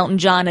invested in Elton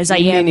John as I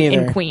am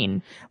in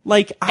Queen.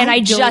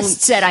 I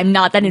just said I'm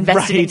not that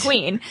invested in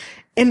Queen.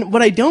 And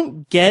what I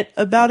don't get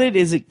about it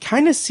is it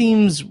kind of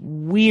seems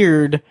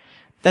weird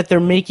that they're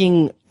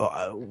making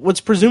what's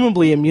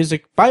presumably a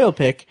music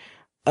biopic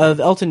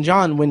of Elton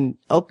John when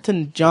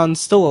Elton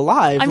John's still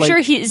alive. I'm sure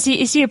is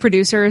he a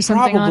producer or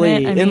something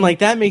probably, on it? And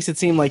that makes it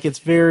seem like it's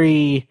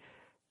very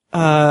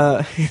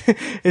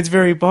it's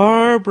very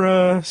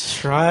Barbra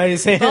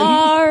Streisand.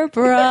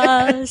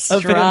 Barbra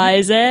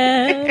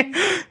Streisand.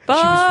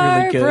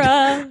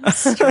 Barbra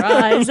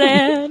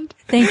Streisand.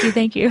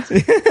 Thank you.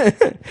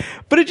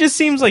 But it just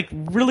seems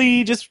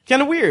really just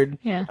kind of weird.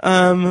 Yeah.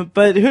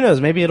 But who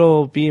knows? Maybe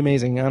it'll be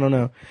amazing. I don't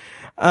know.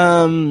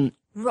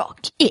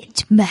 Rock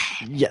it, man.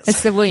 Yes.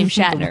 That's the William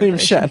Shatner.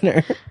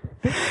 Shatner.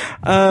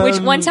 Which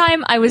one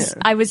time I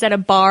was at a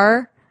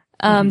bar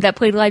that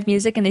played live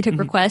music and they took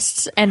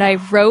requests and I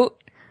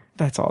wrote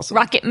That's awesome.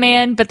 Rocket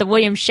Man, but the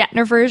William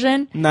Shatner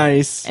version.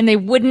 Nice. And they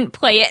wouldn't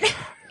play it.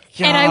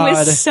 God. And I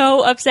was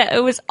so upset.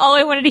 It was all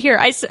I wanted to hear.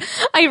 I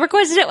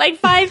requested it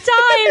 5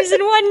 times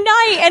in one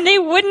night and they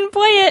wouldn't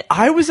play it.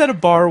 I was at a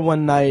bar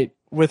one night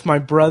with my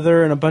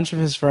brother and a bunch of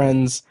his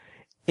friends.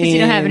 Because you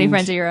don't have any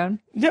friends of your own?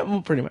 Yeah,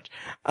 well, pretty much.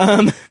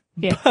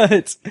 Yeah.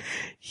 But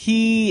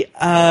he,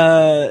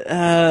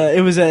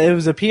 it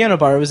was a piano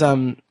bar. It was,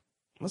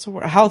 what's the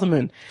word? Howl at the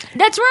Moon.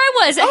 That's where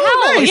I was, at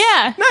Howl, nice,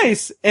 yeah.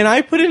 Nice. And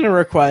I put in a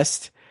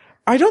request.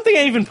 I don't think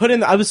I even put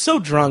in, I was so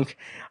drunk.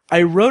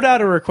 I wrote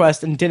out a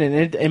request and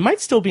didn't. It might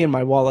still be in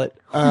my wallet.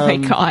 Oh my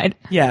God.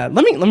 Yeah,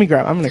 let me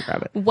grab it. I'm gonna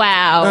grab it.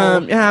 Wow.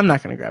 Yeah, I'm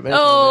not gonna grab it.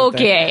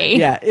 Okay.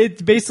 Yeah,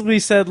 it basically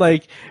said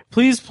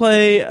please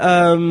play,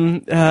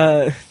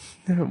 how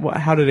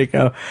did it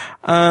go?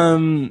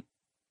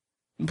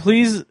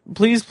 Please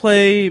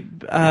play,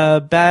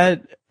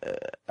 bad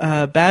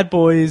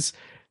boys,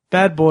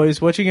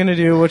 what you gonna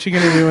do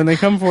when they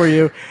come for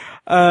you?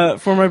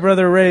 For my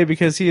brother Ray,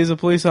 because he is a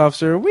police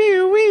officer.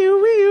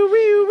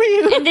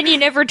 And then you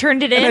never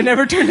turned it in. And I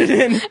never turned it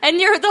in. And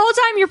the whole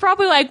time you're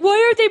probably like,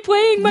 why aren't they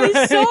playing my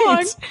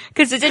song?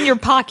 Because it's in your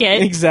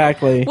pocket.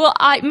 Exactly. Well,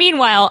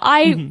 meanwhile,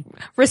 I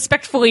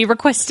respectfully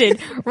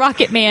requested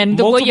Rocket Man,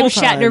 the William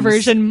Shatner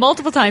version,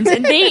 multiple times,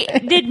 and they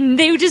didn't.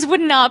 They just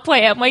would not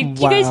play it. I'm like,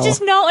 do you guys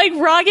just not like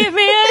Rocket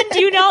Man?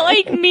 Do you not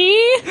like me?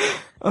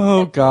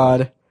 Oh,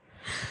 God.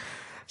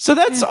 So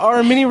that's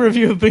our mini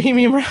review of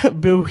Bohemian Rhapsody.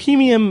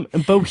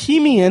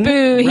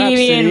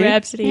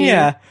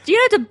 Yeah. You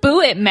don't have to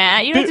boo it,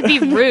 Matt. You don't have to be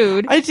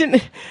rude. I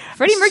didn't.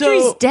 Freddie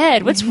Mercury's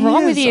dead. What's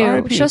wrong with you?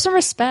 R.I.P. Show some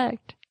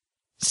respect.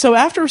 So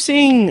after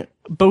seeing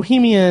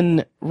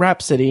Bohemian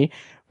Rhapsody,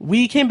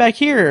 we came back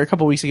here a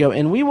couple weeks ago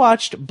and we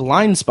watched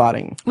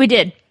Blindspotting. We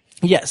did.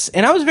 Yes,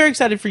 and I was very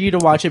excited for you to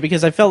watch it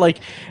because I felt like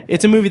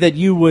it's a movie that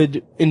you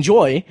would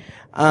enjoy.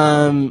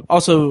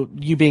 Also,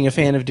 you being a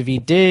fan of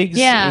Daveed Diggs.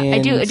 Yeah, and, I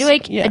do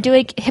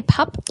like hip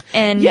hop,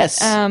 and yes,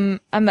 I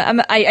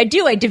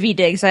do like Daveed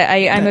Diggs.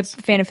 I'm a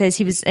fan of his.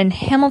 He was in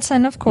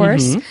Hamilton, of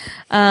course,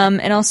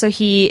 and also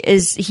he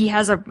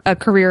has a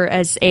career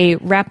as a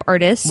rap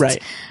artist,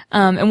 right?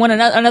 And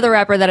another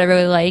rapper that I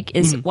really like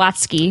is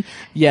Watsky.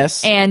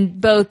 Yes,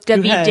 and both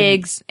Daveed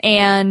Diggs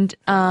and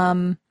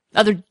the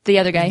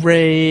other guy,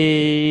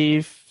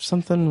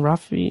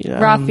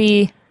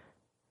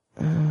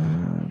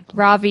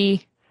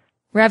 Ravioli.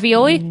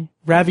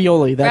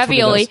 That's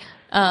Ravioli.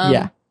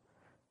 Yeah.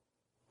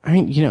 I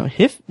mean,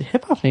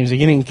 hip hop names are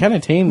getting kind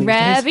of tame these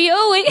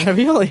Ravioli. days.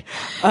 Ravioli.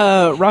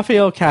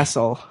 Raphael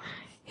Castle.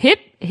 Hip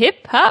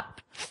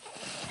hop.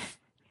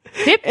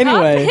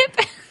 Anyway. Hip.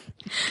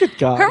 Good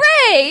God.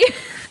 Hooray!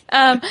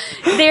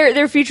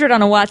 They're featured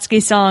on a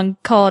Watsky song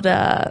called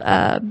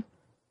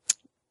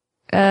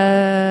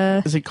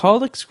is it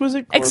called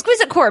Exquisite Corpse?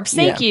 Exquisite Corpse.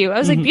 Thank you. I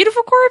was like,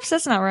 Beautiful Corpse?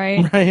 That's not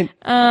right. Right.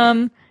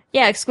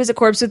 Yeah, Exquisite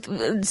Corpse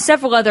with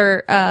several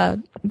other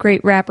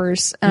great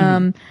rappers.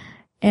 And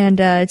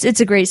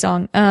it's a great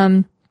song.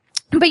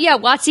 But yeah,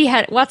 Watsky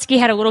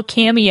had a little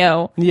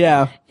cameo.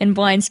 Yeah. In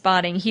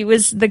Blindspotting. He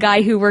was the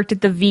guy who worked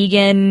at the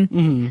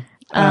vegan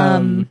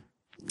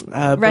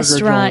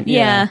restaurant.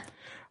 Yeah.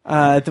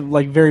 At the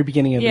very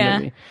beginning of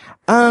the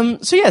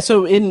movie.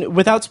 So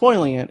without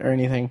spoiling it or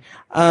anything,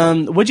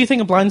 what do you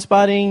think of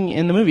Blindspotting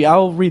in the movie?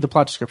 I'll read the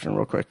plot description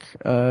real quick,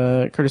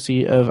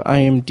 courtesy of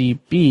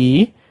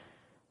IMDb.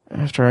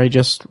 After I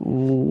just took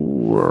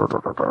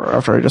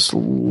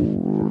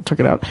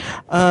it out.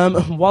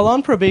 While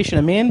on probation,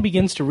 a man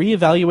begins to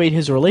reevaluate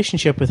his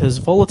relationship with his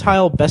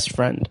volatile best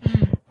friend.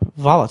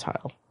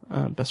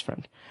 Best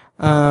friend.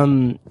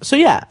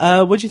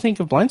 What'd you think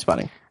of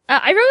Blindspotting?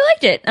 I really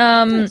liked it.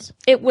 Nice.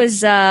 It was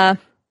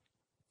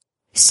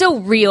so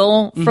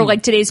real for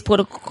today's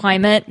political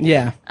climate.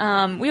 Yeah.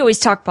 We always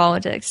talk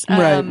politics.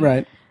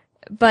 Right.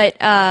 But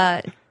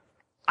I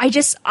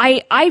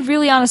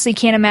really honestly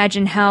can't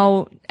imagine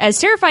how, as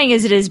terrifying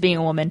as it is being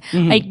a woman,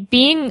 like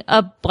being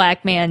a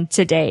black man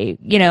today,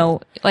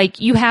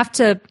 you have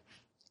to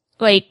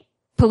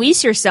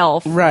police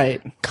yourself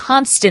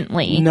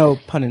constantly. No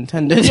pun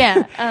intended.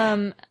 Yeah.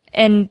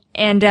 And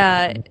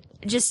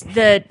just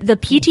the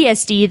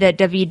PTSD that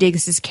Daveed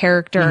Diggs'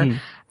 character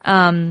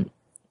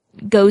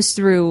goes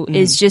through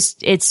is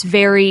just, it's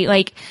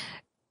very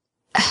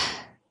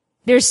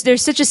there's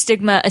such a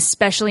stigma,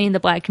 especially in the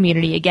black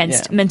community,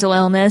 against mental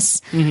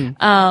illness.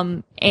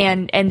 And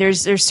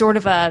there's sort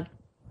of a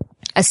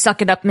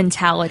suck it up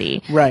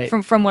mentality, right?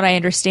 From what I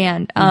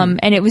understand.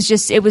 And it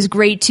was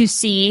great to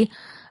see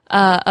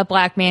a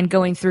black man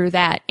going through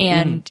that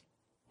and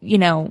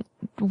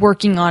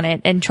working on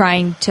it and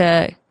trying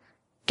to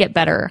get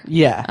better.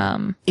 Yeah.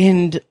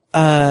 And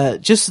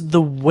just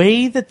the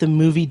way that the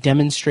movie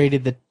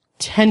demonstrated the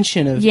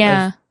tension of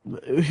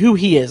who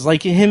he is,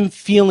 like him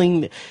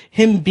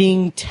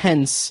being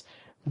tense,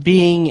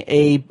 being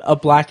a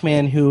black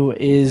man who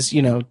is,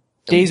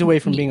 days away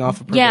from being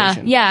off of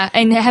probation. Yeah,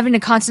 and having to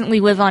constantly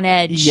live on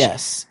edge.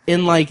 Yes.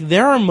 And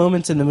there are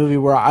moments in the movie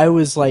where I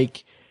was I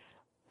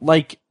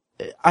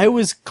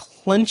was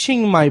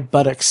clenching my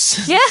buttocks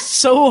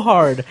so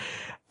hard.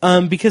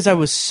 Because I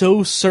was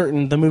so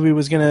certain the movie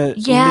was gonna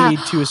lead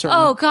to a certain.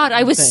 Oh God,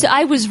 I was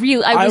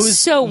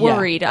so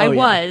worried. Yeah. I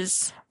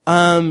was.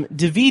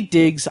 Daveed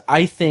Diggs,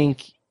 I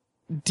think,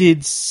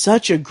 did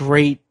such a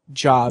great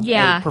job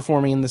at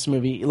performing in this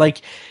movie.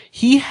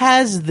 He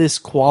has this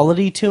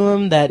quality to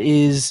him that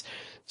is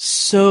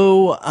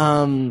so,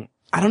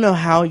 I don't know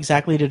how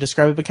exactly to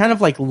describe it, but kind of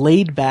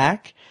laid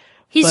back.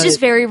 He's just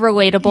very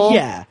relatable.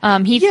 Yeah.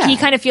 He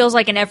kind of feels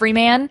like an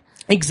everyman.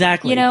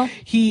 Exactly.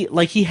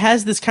 He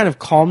has this kind of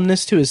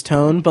calmness to his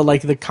tone, but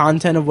the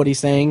content of what he's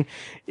saying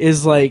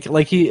is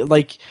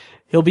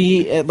he'll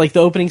be at the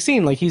opening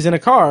scene, he's in a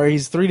car,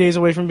 he's 3 days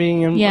away from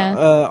being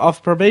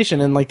off probation,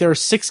 and there are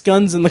 6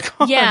 guns in the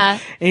car. Yeah.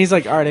 And he's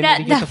like, all right, I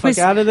need to get the fuck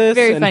out of this.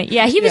 Very funny.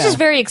 Yeah, he was just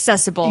very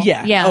accessible.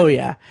 Yeah. Yeah. Oh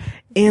yeah.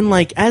 And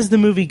as the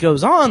movie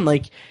goes on,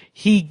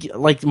 he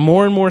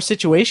more and more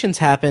situations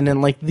happen,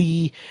 and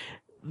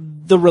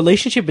the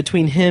relationship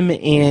between him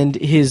and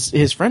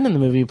his friend in the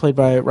movie, played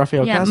by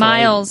Raphael Castle.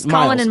 Miles.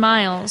 Colin and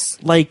Miles.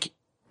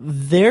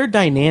 Their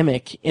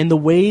dynamic and the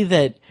way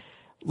that,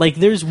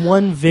 there's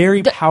one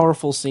very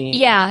powerful scene.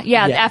 Yeah.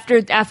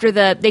 After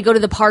they go to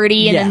the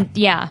party and then,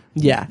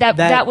 Yeah.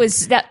 That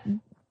was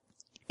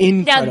incredible.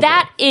 Now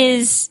that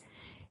is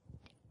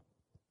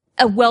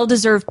a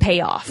well-deserved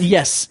payoff.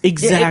 Yes,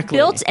 exactly.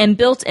 It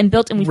built, and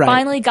we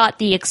finally got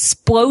the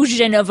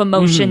explosion of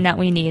emotion that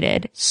we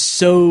needed.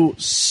 So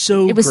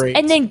it was great.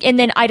 And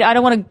then I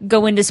don't want to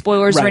go into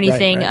spoilers or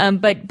anything.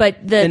 But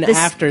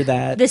after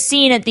that, the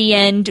scene at the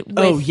end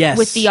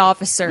with the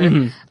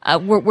officer,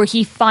 where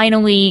he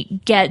finally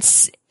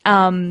gets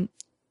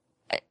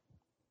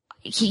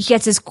he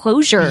gets his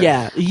closure.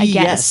 Yeah. I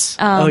guess.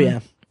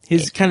 Yes.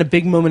 his kind of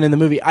big moment in the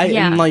movie.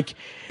 And like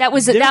that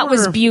was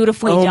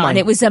beautifully done.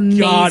 It was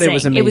amazing. God, it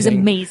was amazing. It was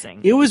amazing.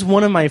 It was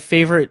one of my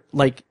favorite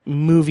like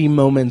movie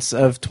moments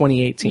of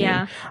 2018.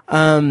 Yeah.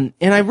 And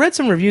I read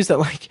some reviews that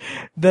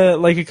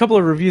like a couple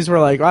of reviews were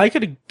like, I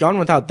could have gone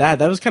without that.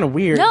 That was kind of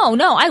weird.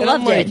 No, I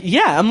loved it.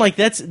 Yeah, I'm like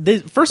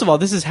first of all,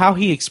 this is how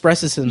he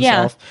expresses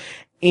himself,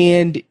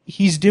 and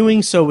he's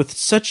doing so with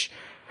such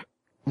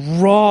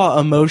raw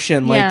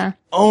emotion. Like,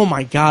 oh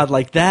my God,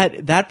 like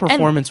that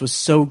performance was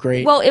so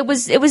great. Well, it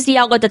was the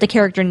outlet that the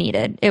character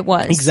needed. It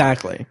was.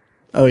 Exactly.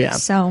 Oh yeah.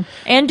 So,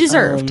 and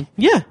deserved.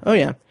 Yeah. Oh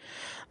yeah.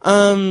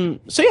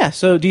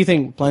 So do you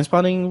think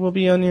Blindspotting will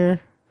be on your?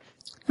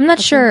 I'm not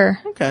sure.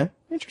 Okay.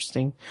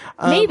 Interesting.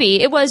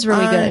 Maybe. It was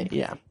really good.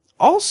 Yeah.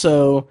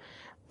 Also,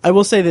 I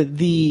will say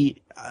that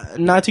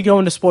not to go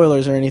into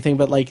spoilers or anything,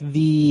 but like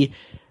the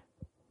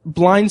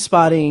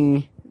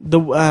Blindspotting, the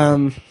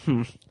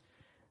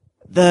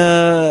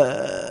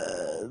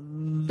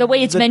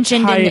way it's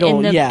mentioned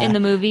title, in the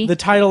movie. The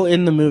title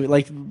in the movie,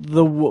 like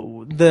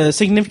the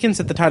significance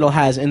that the title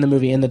has in the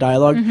movie, in the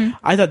dialogue,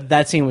 I thought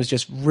that scene was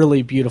just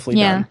really beautifully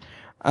done.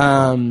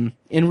 And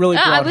really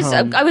brought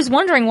home. I was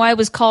wondering why it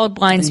was called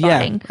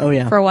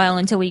Blindspotting for a while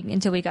until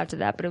we got to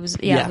that, but it was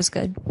it was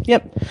good.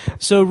 Yep.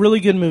 So really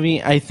good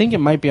movie. I think it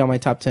might be on my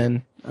top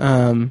 10.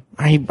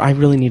 I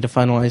really need to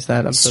finalize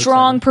that. I'm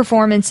strong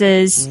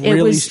performances. Really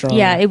it was strong.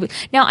 Yeah.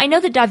 Now I know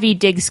that Daveed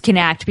Diggs can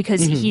act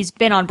because he's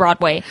been on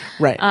Broadway.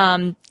 Right.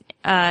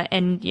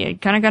 And you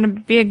kind of got to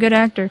be a good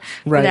actor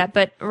for that.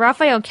 But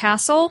Raphael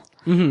Castle,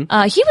 he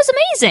was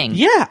amazing.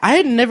 Yeah, I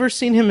had never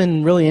seen him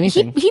in really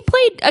anything. He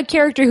played a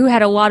character who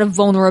had a lot of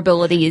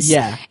vulnerabilities.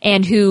 Yeah.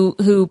 And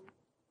who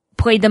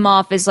played them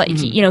off as like,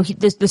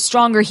 the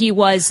stronger he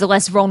was, the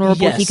less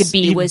vulnerable he could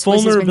be was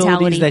his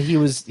mentality. That he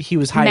was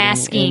hiding.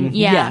 Masking,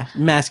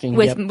 masking.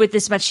 With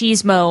this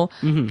machismo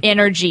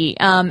energy.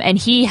 And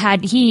he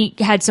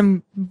had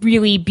some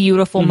really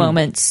beautiful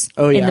moments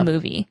in the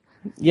movie.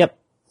 Yep.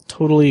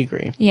 Totally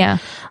agree. Yeah.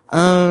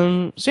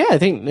 So yeah, I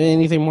think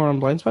anything more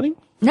on Blindspotting?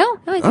 No,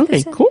 I think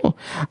that's it. Cool.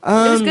 It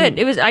was good.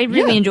 I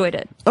really enjoyed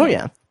it. Oh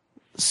yeah.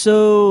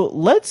 So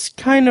let's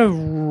kind of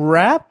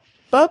wrap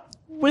up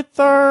with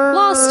our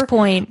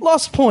LOSTPoint.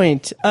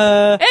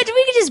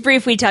 We could just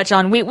briefly touch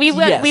on.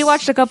 We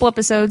watched a couple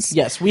episodes.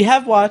 Yes, we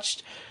have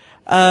watched.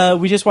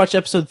 We just watched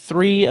episode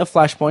 3 of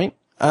Flashpoint,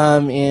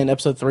 and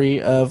episode 3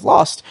 of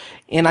Lost.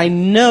 And I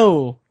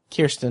know,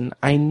 Kyrsten,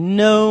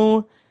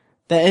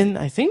 that, and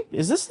I think,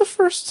 is this the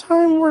first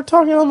time we're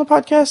talking on the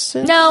podcast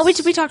since? No, we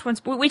talked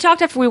once. We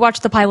talked after we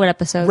watched the pilot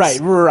episodes.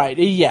 Right.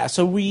 Yeah,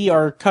 so we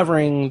are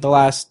covering the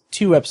last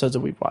 2 episodes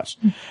that we've watched,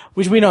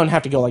 which we don't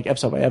have to go like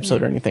episode by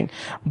episode or anything.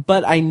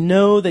 But I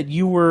know that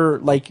you were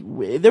like,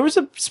 there was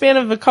a span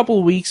of a couple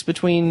of weeks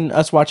between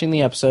us watching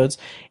the episodes,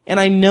 and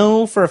I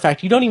know for a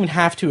fact, you don't even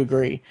have to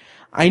agree.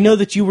 I know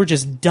that you were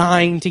just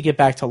dying to get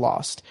back to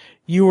Lost.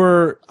 You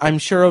were, I'm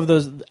sure, of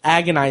those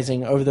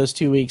agonizing over those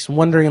 2 weeks,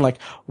 wondering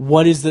like,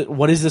 what is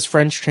this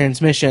French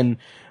transmission?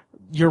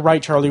 You're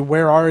right, Charlie.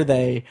 Where are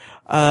they?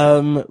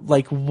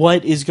 Like,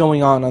 what is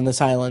going on this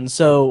island?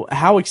 So,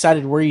 how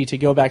excited were you to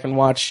go back and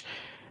watch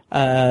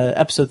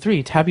episode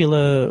 3,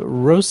 Tabula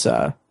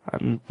Rosa?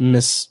 I'm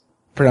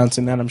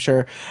mispronouncing that, I'm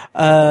sure.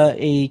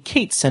 A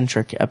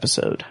Kate-centric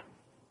episode.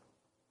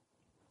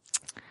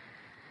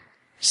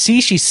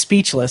 See, she's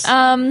speechless.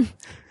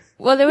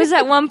 Well, there was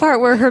that one part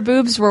where her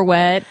boobs were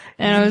wet,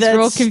 and I was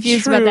real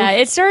confused about that.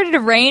 It started to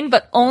rain,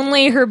 but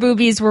only her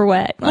boobies were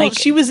wet. Well,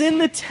 she was in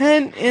the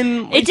tent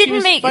and like, it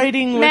didn't make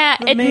fighting Matt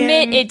with the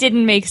admit man. it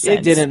didn't make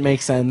sense. It didn't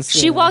make sense.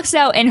 She walks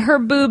out and her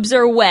boobs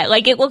are wet.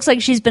 Like it looks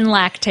like she's been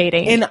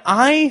lactating. And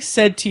I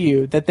said to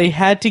you that they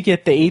had to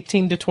get the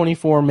 18 to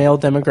 24 male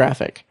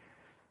demographic.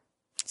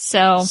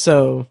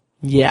 So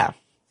yeah.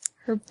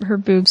 Her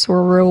boobs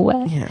were real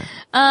wet. Yeah.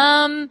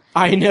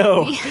 I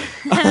know.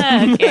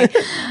 Okay.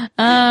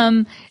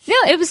 No,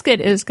 it was good.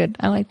 It was good.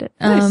 I liked it.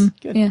 Nice.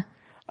 Good. Yeah.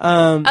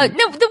 No,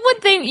 the one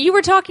thing you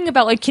were talking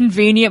about, like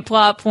convenient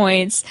plot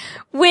points,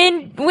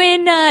 when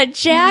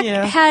Jack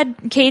had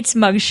Kate's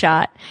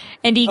mugshot,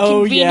 and he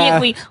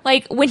conveniently,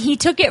 like when he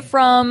took it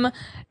from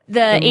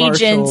the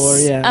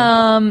agents,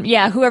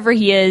 whoever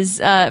he is,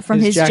 from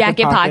his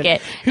jacket pocket,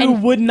 who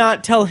would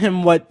not tell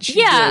him what she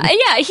did.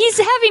 Yeah, he's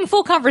having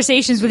full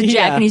conversations with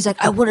Jack, and he's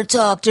like, I want to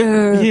talk to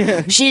her.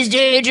 Yeah. She's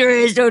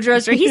dangerous. Don't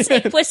trust her. He's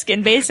Snake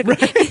Plissken, basically.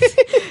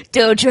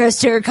 Don't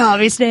trust her,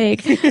 commie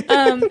snake.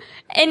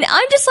 And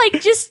I'm just like,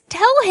 just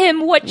tell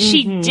him what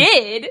she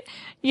did.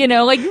 You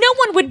know, like no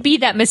one would be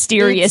that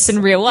mysterious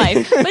in real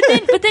life.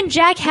 But then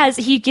Jack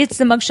he gets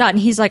the mugshot and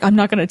he's like, I'm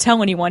not going to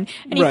tell anyone.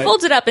 And he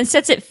folds it up and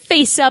sets it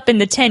face up in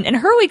the tent. And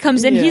Hurley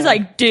comes in. He's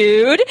like,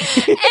 dude.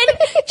 And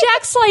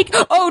Jack's like,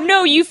 oh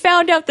no, you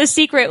found out the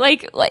secret.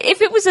 Like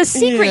if it was a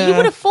secret, you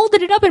would have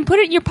folded it up and put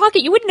it in your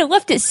pocket. You wouldn't have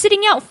left it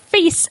sitting out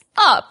face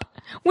up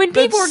when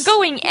people were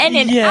going in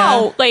and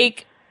out.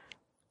 Like,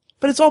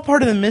 but it's all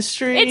part of the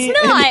mystery. It's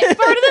not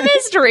part of the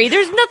mystery.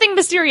 There's nothing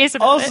mysterious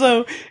about it.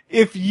 Also,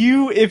 if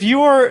you're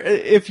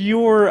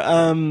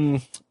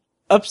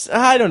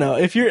I don't know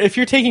if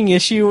you're taking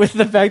issue with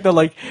the fact that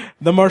like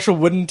the marshal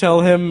wouldn't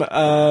tell him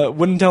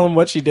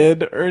what she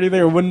did or anything,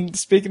 or wouldn't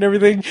speak and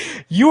everything.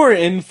 You are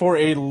in for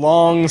a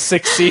long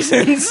 6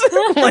 seasons.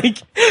 Like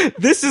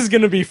this is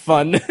gonna be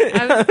fun.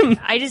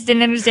 I just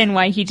didn't understand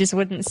why he just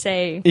wouldn't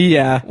say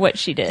what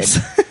she did.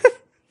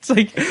 It's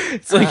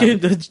like hey,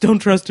 don't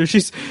trust her.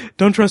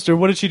 Don't trust her.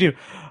 What did she do?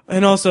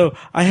 And also,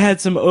 I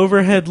had some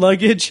overhead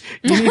luggage.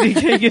 You need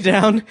to take it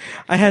down.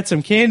 I had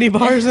some candy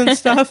bars and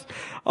stuff.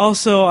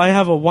 Also, I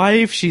have a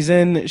wife. She's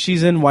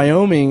in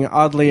Wyoming,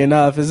 oddly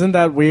enough. Isn't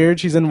that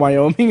weird? She's in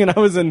Wyoming and I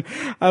was in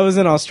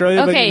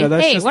Australia. Okay, but,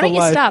 that's hey, just why don't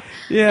you stop?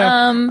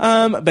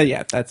 Yeah. But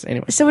yeah, that's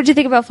anyway. So what'd you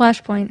think about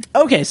Flashpoint?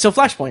 Okay, so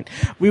Flashpoint.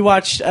 We've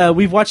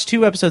watched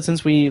 2 episodes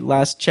since we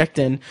last checked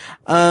in.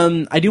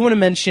 I do want to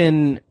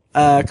mention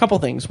a couple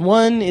things.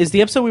 One is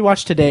the episode we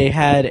watched today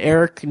had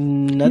Eric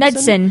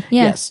Knudsen,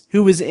 yes,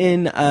 who was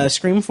in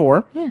Scream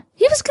 4. Yeah,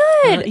 he was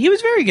good. He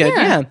was very good.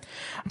 Yeah.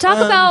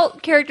 Talk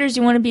about characters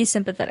you want to be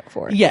sympathetic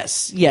for.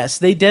 Yes,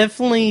 they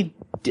definitely.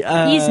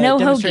 He's no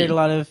demonstrated Hoagie. a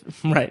lot of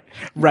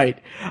right.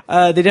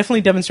 They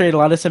definitely demonstrated a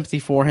lot of sympathy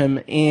for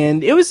him,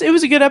 and it was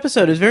a good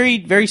episode. It was very,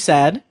 very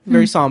sad,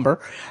 very somber.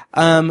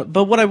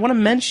 But what I want to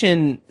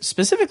mention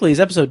specifically is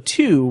episode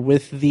 2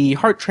 with the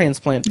heart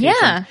transplant patient.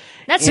 Yeah,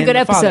 that's a good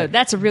episode.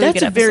 That's a really good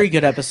episode. That's a very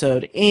good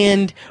episode.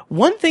 And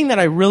one thing that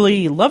I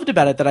really loved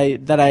about it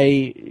that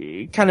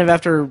I kind of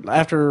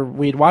after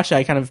we'd watched it,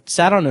 I kind of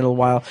sat on it a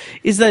while,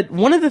 is that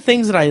one of the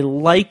things that I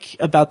like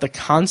about the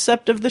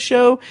concept of the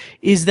show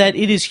is that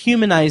it is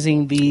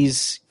humanizing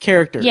these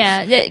characters.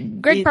 Yeah,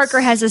 Greg Parker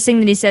has this thing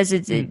that he says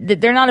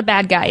they're not a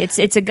bad guy.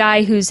 It's a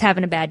guy who's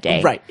having a bad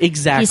day. Right,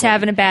 exactly. He's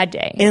having a bad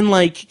day. And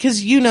like,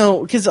 cause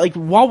like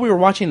while we were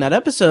watching that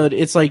episode,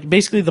 it's like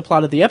basically the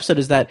plot of the episode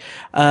is that,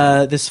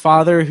 this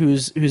father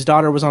whose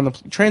daughter was on the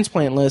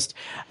transplant list,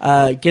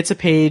 gets a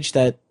page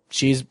that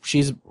she's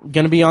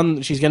gonna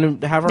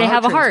have her they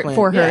have a transplant. heart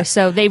for her,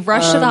 so they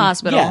rush to the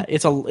hospital. Yeah,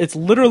 it's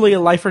literally a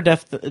life or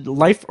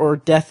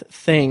death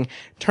thing.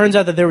 Turns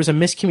out that there was a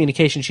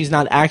miscommunication. She's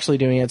not actually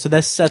doing it, so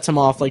this sets him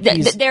off. Like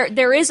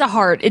there is a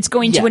heart. It's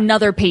going to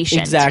another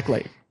patient.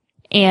 Exactly.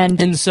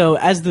 And so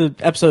as the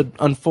episode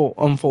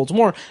unfolds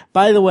more,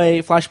 by the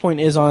way, Flashpoint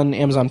is on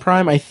Amazon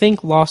Prime. I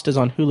think Lost is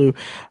on Hulu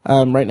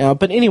right now.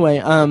 But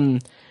anyway,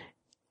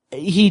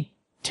 he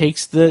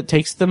takes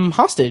them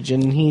hostage,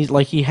 and he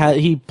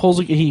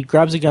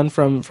grabs a gun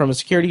from a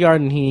security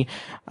guard, and he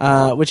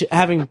which,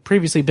 having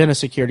previously been a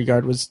security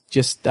guard, was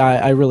just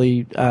I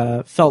really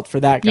felt for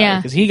that guy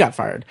because he got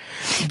fired.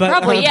 But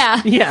probably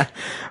yeah.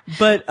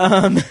 But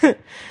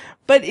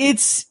but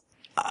it's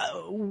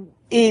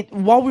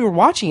while we were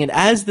watching it,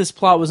 as this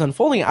plot was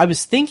unfolding, I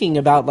was thinking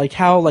about like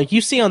how, like,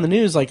 you see on the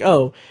news, like,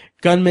 oh,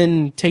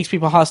 gunman takes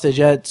people hostage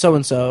at so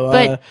and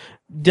so,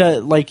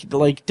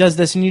 does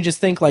this, and you just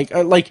think like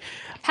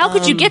how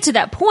could you get to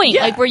that point,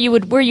 like where you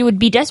would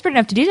be desperate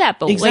enough to do that?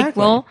 But exactly. like,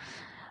 well,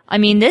 I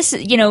mean, this,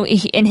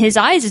 in his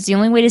eyes, it's the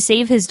only way to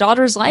save his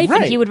daughter's life,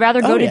 and he would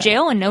rather go to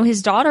jail and know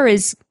his daughter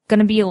is going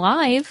to be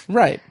alive.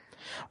 Right.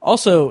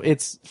 Also,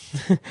 it's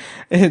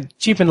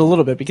cheapened a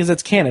little bit because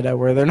it's Canada,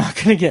 where they're not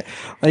going to get,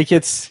 like,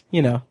 it's,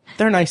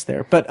 they're nice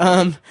there. But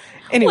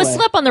anyway. Well, a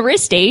slap on the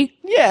wrist, eh?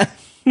 Yeah.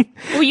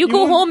 Well, you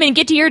go home and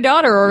get to your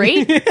daughter, all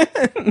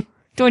right?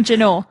 Don't you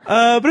know?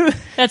 But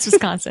that's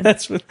Wisconsin.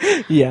 But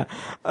yeah,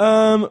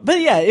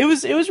 it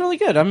was really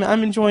good.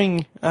 I'm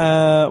enjoying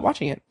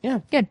watching it. Yeah.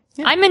 Good.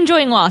 Yeah. I'm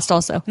enjoying Lost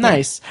also.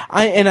 Nice.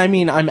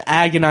 I'm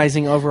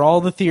agonizing over all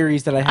the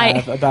theories that I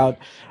have about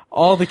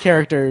all the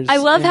characters. I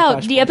love how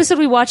the episode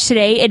we watched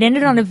today, it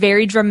ended on a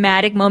very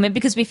dramatic moment,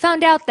 because we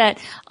found out that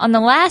on the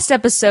last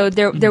episode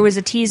there was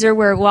a teaser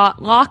where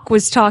Locke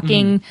was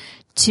talking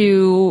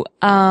to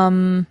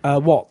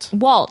Walt.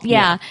 Walt,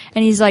 yeah.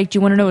 And he's like, "Do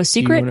you want to know a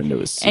secret?"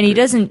 And he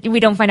doesn't. We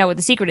don't find out what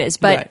the secret is.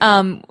 But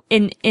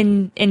in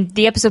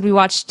the episode we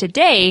watched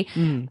today,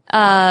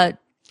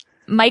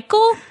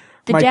 Michael,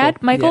 dad,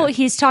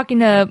 he's talking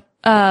to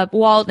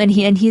Walt, and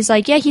he's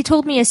like, "Yeah, he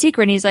told me a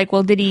secret." And he's like,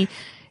 "Well, did he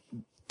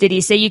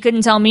say you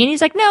couldn't tell me?" And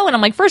he's like, "No." And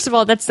I'm like, first of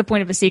all, that's the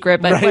point of a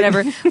secret, but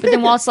whatever. But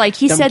then Walt's like,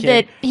 he said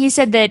that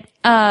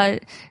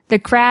the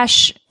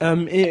crash.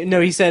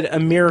 No, he said a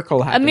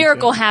miracle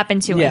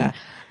happened to him. Yeah.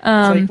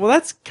 It's like, well,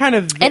 that's kind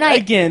of,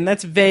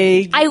 that's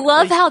vague. I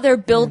love how they're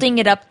building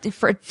it up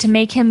to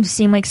make him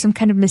seem like some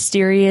kind of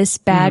mysterious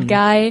bad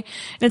guy. And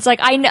it's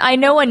like, I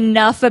know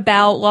enough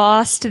about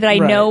Lost that I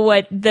know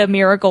what the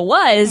miracle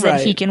was,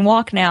 that he can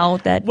walk now.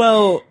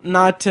 Well,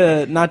 not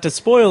to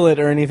spoil it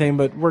or anything,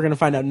 but we're gonna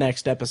find out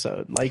next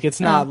episode. Like, it's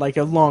not like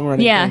a long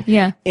running thing.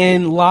 Yeah.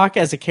 And Locke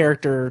as a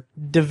character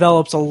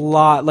develops a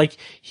lot. Like,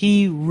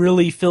 he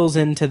really fills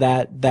into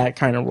that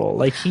kind of role.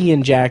 Like, he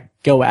and Jack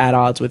go at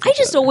odds with each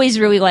other. Always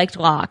really liked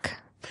Locke.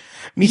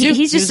 Me too.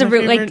 He's just a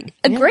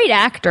great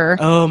actor.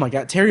 Oh my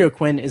god, Terry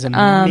O'Quinn is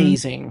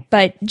amazing.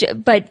 But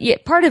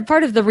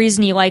part of the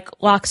reason you like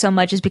Locke so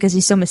much is because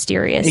he's so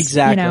mysterious.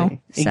 Exactly.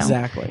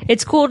 Exactly.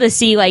 It's cool to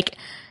see, like,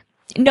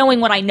 knowing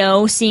what I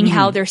know, seeing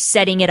how they're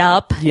setting it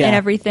up and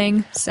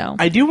everything. So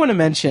I do want to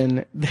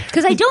mention,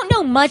 because I don't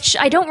know much,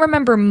 I don't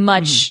remember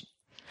much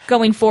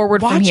going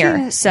forward from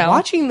here. So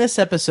watching this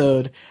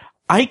episode,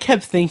 I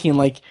kept thinking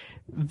like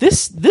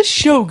this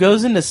show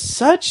goes into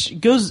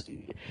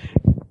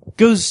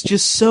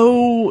just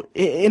so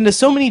into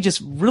so many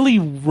just really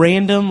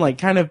random, like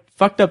kind of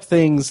fucked up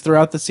things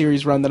throughout the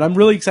series run that I'm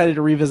really excited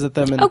to revisit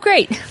them. And,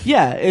 great.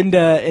 Yeah,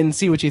 and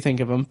see what you think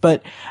of them.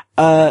 But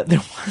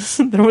there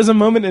was a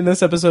moment in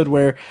this episode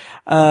where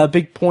a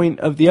big point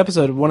of the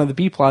episode, one of the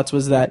B plots,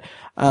 was that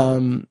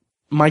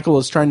Michael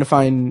is trying to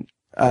find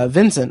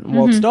Vincent,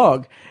 Walt's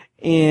dog.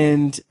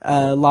 And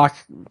Locke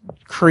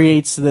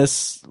creates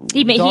this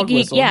dog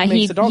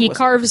whistle. He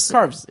carves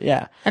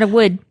out of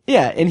wood.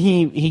 Yeah, and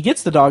he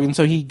gets the dog, and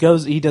so he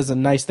does a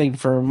nice thing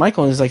for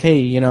Michael, and he's like,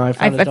 hey, I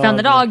found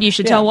the dog. You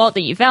should tell Walt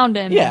that you found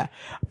him. Yeah.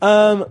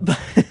 But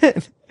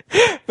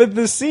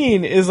the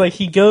scene is like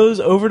he goes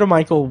over to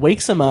Michael,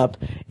 wakes him up,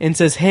 and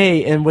says,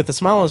 hey, and with a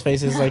smile on his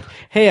face, is like,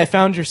 hey, I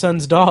found your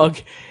son's dog.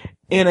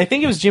 And I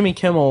think it was Jimmy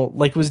Kimmel,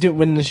 like,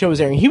 when the show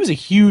was airing, he was a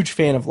huge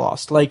fan of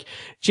Lost. Like,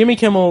 Jimmy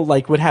Kimmel,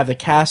 like, would have the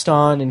cast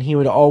on, and he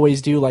would always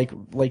do,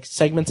 like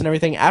segments and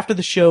everything. After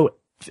the show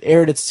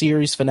aired its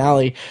series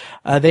finale,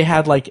 they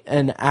had, like,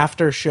 an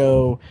after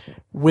show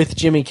with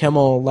Jimmy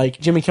Kimmel.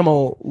 Like, Jimmy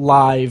Kimmel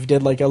Live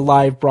did, like, a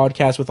live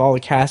broadcast with all the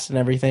cast and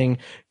everything,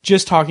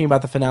 just talking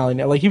about the finale.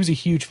 Like, he was a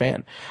huge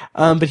fan.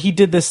 But he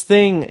did this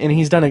thing, and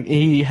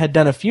he had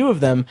done a few of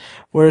them,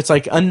 where it's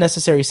like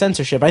unnecessary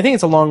censorship. I think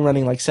it's a long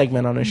running, like,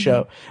 segment on his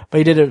show, but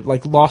he did it,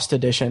 like, Lost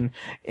edition.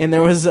 And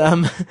there was,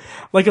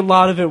 like, a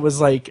lot of it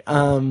was like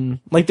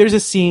there's a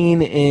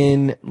scene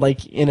in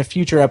a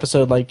future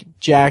episode, like,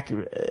 Jack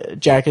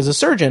is a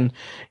surgeon,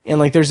 and,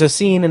 like, there's a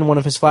scene in one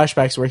of his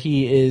flashbacks where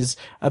he is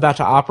about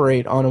to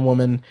operate on a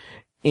woman,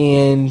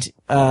 and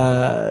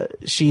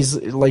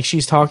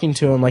she's talking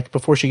to him, like,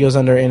 before she goes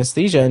under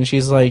anesthesia, and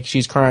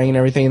she's crying and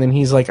everything, and then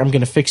he's like, I'm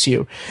gonna fix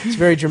you. It's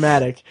very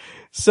dramatic.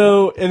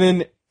 So, and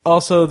then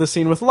also the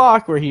scene with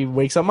Locke where he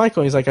wakes up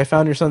Michael, he's like, I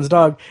found your son's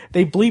dog.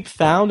 They bleep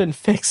found and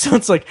fixed, so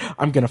it's like,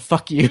 I'm gonna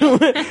fuck you,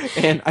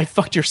 and I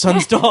fucked your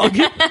son's dog.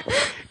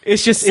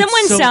 It's just, someone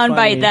it's so soundbite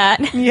funny.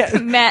 that. Yeah.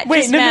 Matt,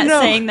 Wait, just no, Matt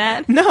no. saying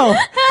that. No.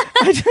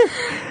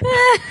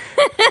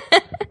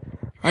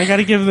 I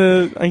gotta give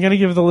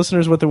the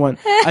listeners what they want.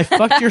 I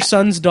fucked your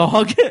son's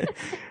dog.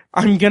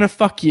 I'm gonna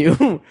fuck you.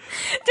 Don't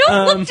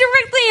look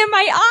directly in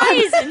my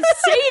eyes and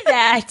say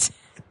that.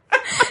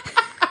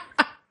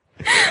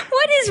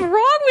 What is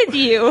wrong with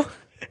you?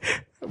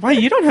 Why,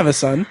 you don't have a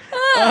son?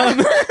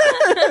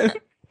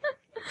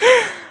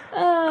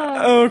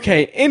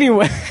 Okay,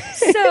 anyway.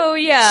 So,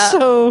 yeah.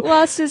 So,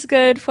 Lost is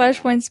good.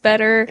 Flashpoint's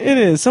better. It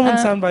is. Someone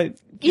soundbite.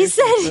 You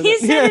said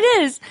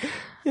it is.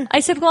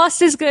 I said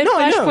Lost is good. No,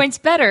 Flashpoint's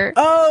better.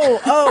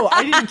 Oh,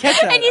 I didn't catch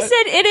that. And you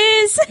said it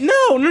is.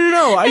 No.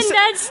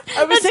 That's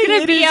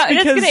going to be out.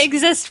 That's going to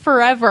exist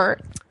forever.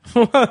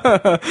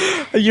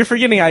 You're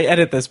forgetting I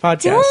edit this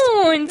podcast.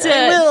 Don't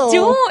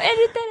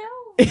edit that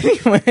out.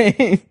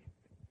 Anyway.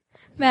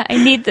 Matt,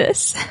 I need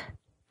this.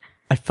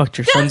 I fucked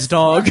your son's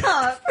dog.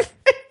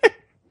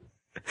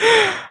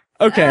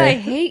 Okay. I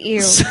hate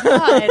you.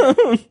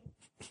 God.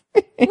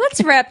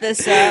 Let's wrap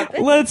this up.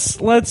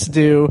 Let's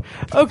do.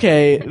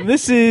 Okay,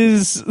 this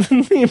is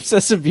the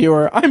Obsessive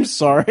Viewer. I'm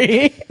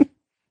sorry.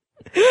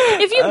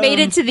 If you made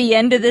it to the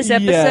end of this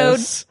episode,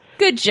 yes.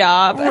 Good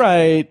job.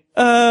 Right.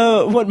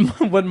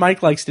 What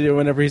Mike likes to do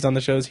whenever he's on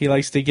the show is he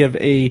likes to give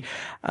a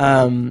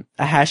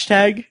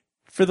hashtag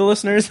for the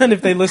listeners, and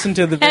if they listen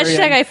to the very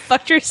end, I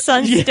fucked your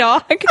son's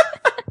dog.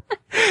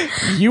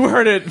 You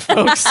heard it,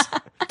 folks.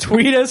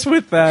 Tweet us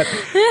with that.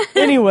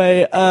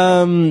 Anyway,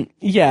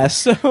 yeah,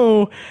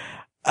 so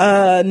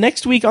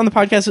next week on the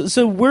podcast,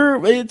 so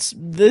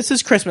this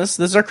is Christmas.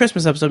 This is our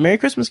Christmas episode. Merry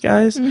Christmas,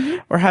 guys. Mm-hmm.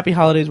 Or Happy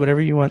Holidays,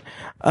 whatever you want.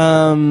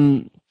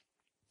 I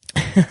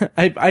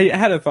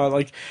had a thought,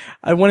 like,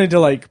 I wanted to,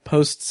 like,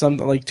 post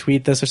something, like,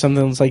 tweet this or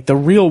something. It's like, the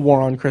real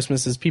war on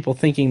Christmas is people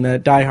thinking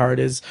that Die Hard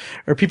is,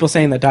 or people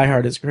saying that Die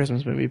Hard is a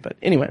Christmas movie. But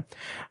anyway,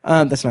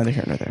 that's neither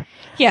here nor there.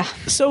 Yeah.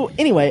 So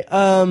anyway,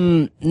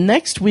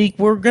 next week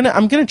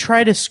I'm gonna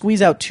try to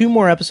squeeze out 2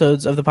 more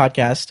episodes of the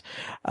podcast.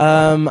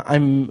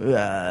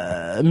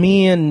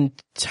 Me and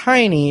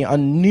Tiny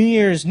on New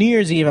Year's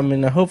Eve, I'm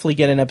gonna hopefully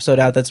get an episode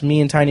out that's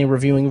me and Tiny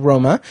reviewing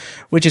Roma,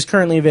 which is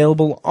currently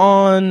available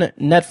on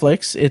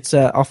Netflix. It's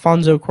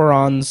Alfonso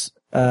Cuarón's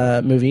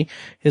movie,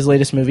 his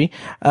latest movie,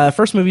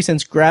 first movie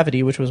since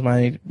Gravity, which was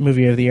my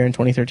movie of the year in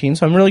 2013.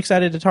 So I'm really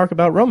excited to talk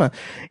about Roma.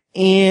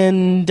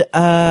 And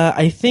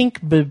I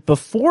think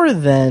before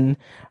then,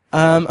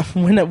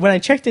 when I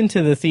checked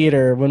into the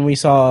theater when we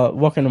saw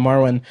Welcome to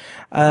Marwen,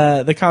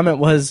 the comment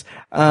was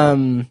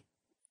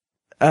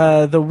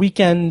the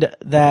weekend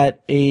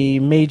that a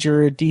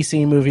major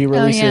DC movie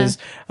releases,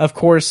 of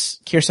course,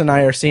 Kyrsten and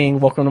I are seeing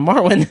Welcome to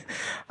Marwen.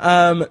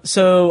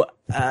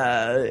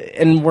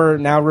 And we're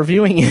now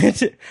reviewing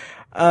it.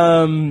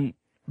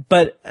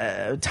 But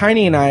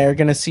Tiny and I are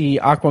going to see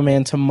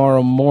Aquaman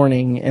tomorrow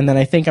morning, and then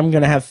I think I'm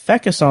going to have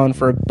Fecus on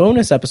for a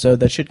bonus episode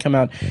that should come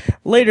out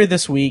later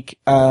this week.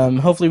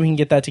 Hopefully we can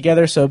get that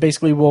together. So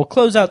basically we'll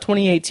close out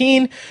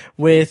 2018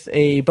 with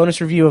a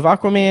bonus review of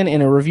Aquaman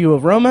and a review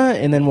of Roma,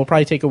 and then we'll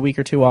probably take a week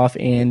or two off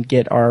and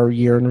get our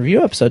year in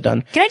review episode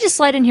done. Can I just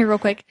slide in here real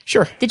quick?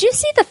 Sure. Did you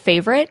see The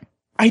Favorite?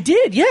 I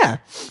did, yeah.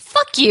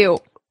 Fuck you.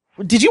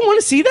 Did you want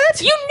to see that?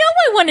 You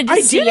know I wanted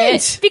to see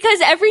it. Because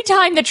every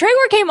time the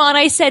trailer came on,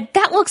 I said,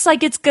 that looks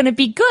like it's going to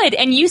be good.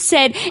 And you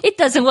said, it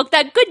doesn't look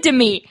that good to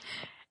me.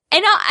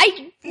 And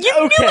you knew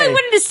I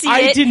wanted to see it.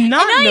 I did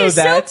not know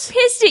that. I was so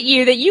pissed at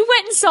you that you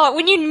went and saw it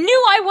when you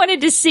knew I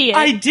wanted to see it.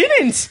 I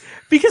didn't.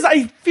 Because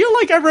I feel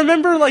like I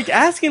remember like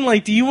asking,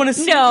 like, do you want to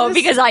see No, this?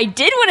 because I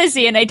did want to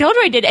see it, and I told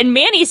her I did. And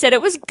Manny said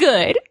it was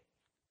good.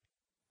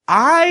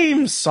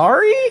 I'm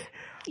sorry?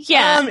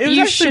 Yeah, it was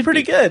actually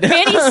pretty good.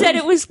 Manny said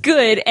it was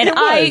good, and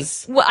I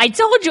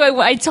told you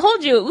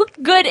it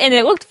looked good and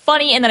it looked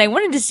funny, and then I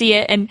wanted to see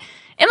it. And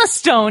Emma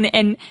Stone,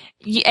 and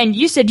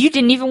you said you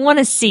didn't even want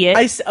to see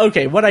it.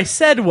 Okay, what I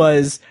said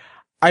was,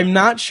 I'm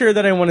not sure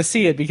that I want to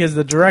see it because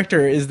the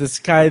director is this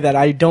guy that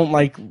I don't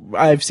like.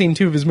 I've seen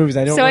 2 of his movies.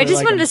 I don't. So really I just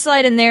like wanted him. to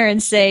slide in there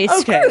and say,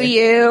 screw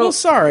you. Well,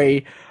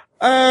 sorry.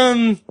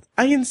 I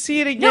can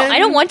see it again. No, I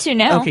don't want to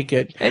now. Okay,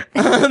 good.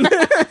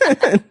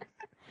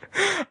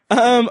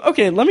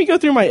 Okay, let me go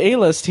through my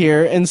A-list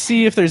here and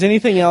see if there's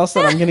anything else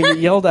that I'm going to get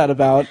yelled at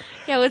about.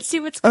 Yeah, let's see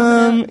what's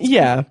coming up.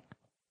 Yeah.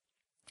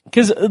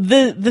 Because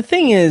the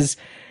thing is,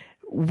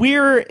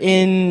 we're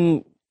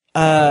in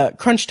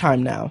crunch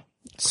time now.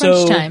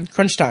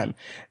 Crunch time.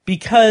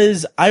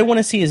 Because I want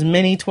to see as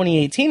many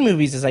 2018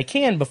 movies as I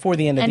can before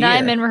the end of the year. And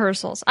I'm in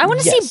rehearsals. I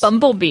want to see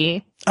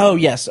Bumblebee. Oh,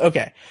 yes.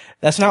 Okay.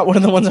 That's not one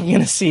of the ones I'm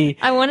going to see.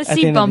 I want to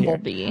see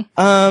Bumblebee.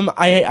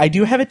 I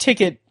do have a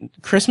ticket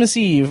Christmas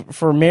Eve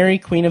for Mary,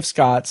 Queen of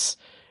Scots.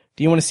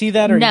 Do you want to see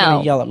that, or are you going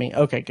to yell at me?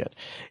 Okay, good.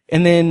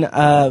 And then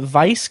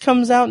Vice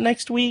comes out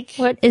next week.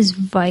 What is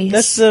Vice?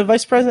 That's the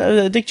Vice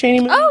President, Dick Cheney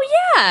movie. Oh,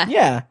 yeah.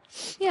 Yeah.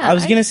 Yeah. I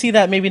was going to see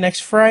that maybe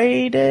next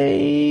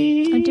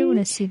Friday. I do want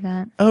to see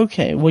that.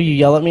 Okay. Will you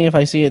yell at me if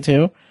I see it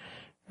too?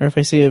 Or if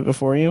I see it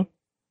before you?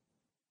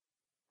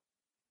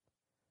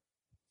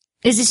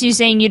 Is this you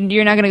saying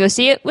you're not going to go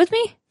see it with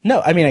me?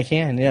 No, I mean, I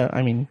can. Yeah,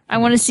 I mean. I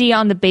want to see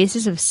On the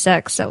Basis of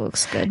Sex. That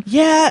looks good.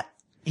 Yeah.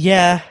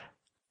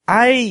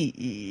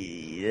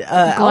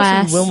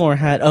 Alison Wilmore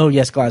had. Oh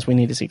yes, Glass. We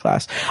need to see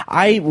Glass.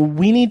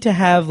 We need to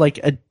have like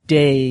a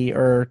day,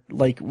 or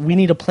like we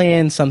need to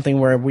plan something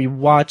where we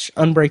watch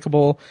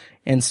Unbreakable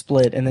and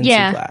Split and then see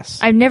Glass.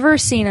 I've never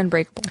seen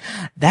Unbreakable.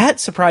 That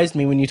surprised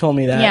me when you told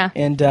me that. Yeah,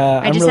 and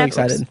I'm really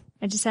excited.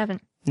 I just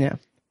haven't. Yeah.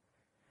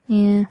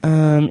 Yeah.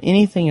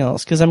 Anything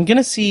else? Because I want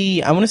to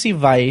see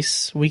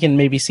Vice. We can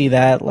maybe see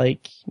that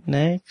like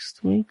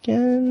next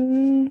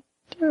weekend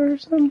or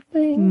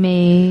something.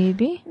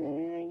 Maybe.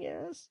 I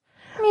guess.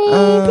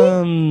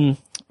 Maybe.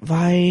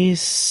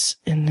 Vice,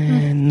 and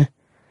then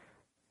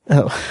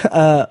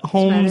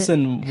Holmes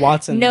and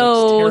Watson.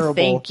 No,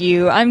 thank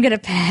you. I'm gonna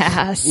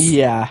pass.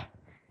 Yeah.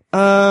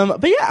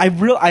 But yeah,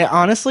 I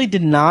honestly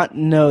did not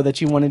know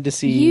that you wanted to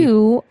see.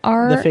 You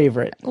are The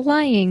Favorite.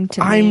 lying to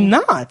me. I'm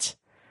not.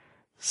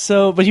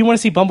 So, but you want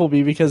to see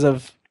Bumblebee because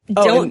of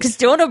because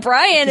Dylan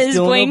O'Brien is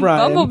playing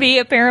Bumblebee.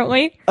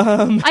 Apparently,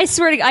 I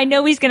swear to, I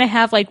know he's gonna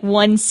have like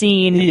one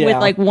scene with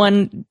like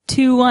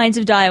 2 lines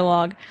of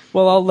dialogue.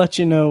 Well, I'll let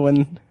you know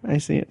when I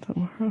see it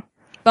tomorrow.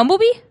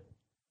 Bumblebee?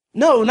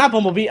 No, not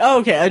Bumblebee.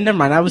 Oh, okay. Never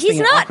mind. I was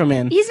thinking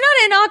Aquaman. He's not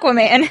in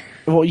Aquaman.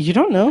 Well, you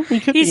don't know.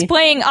 He's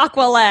playing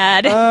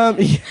Aqualad.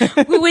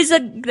 Who is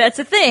that's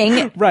a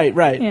thing. Right.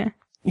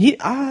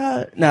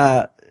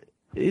 Yeah.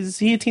 Is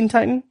he a Teen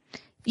Titan?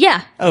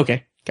 Yeah.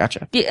 Okay.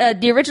 Gotcha.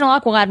 The original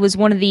Aqualad was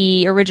one of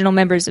the original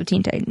members of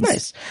Teen Titans.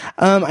 Nice.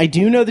 I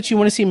do know that you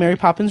want to see Mary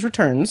Poppins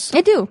Returns.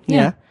 I do.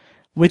 Yeah.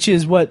 Which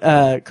is what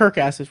Kirk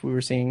asked if we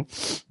were seeing.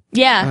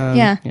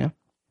 Yeah.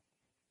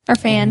 Our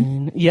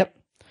fan. Yep.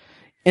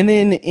 And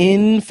then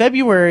in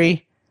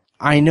February,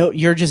 I know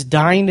you're just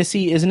dying to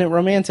see Isn't It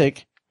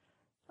Romantic?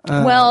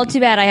 Well, too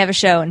bad I have a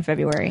show in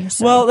February.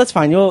 So. Well, that's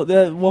fine.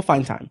 We'll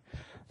find time.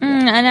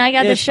 And I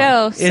got the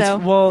show, so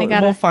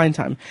we'll find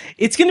time.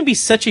 It's going to be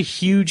such a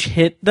huge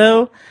hit,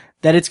 though,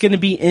 that it's going to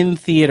be in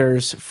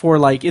theaters for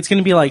it's going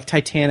to be like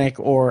Titanic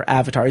or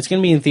Avatar. It's going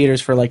to be in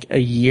theaters for like a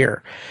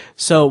year.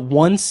 So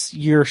once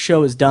your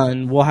show is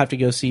done, we'll have to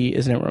go see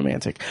Isn't It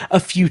Romantic a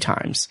few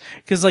times.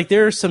 Because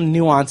there are some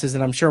nuances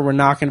that I'm sure we're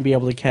not going to be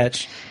able to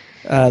catch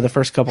the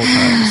first couple of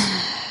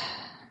times.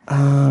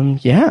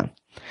 Yeah.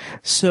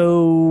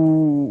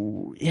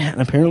 So, yeah,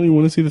 and apparently you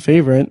want to see The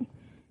Favorite.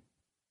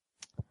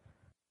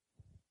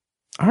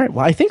 All right,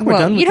 well, I think we're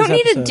done with this episode.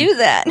 You don't need to do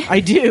that.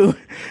 I do.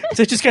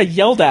 So I just got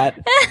yelled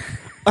at.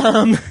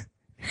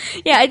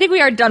 Yeah, I think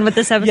we are done with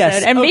this episode.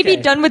 Yes, and maybe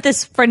done with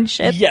this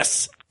friendship.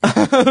 Yes.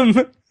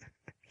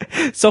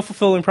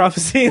 Self-fulfilling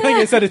prophecy. Like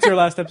I said, it's your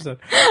last episode.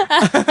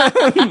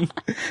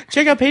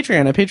 Check out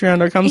Patreon at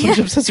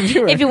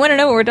patreon.com/obsessiveviewer. If you want to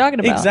know what we're talking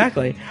about.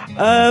 Exactly.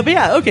 But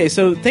yeah, okay,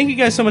 so thank you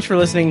guys so much for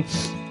listening.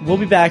 we'll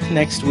be back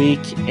next week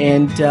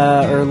and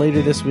or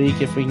later this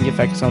week if we can get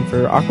Fecus on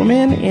for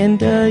Aquaman.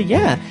 And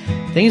yeah,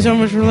 thank you so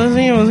much for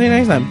listening, and we'll see you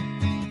next time.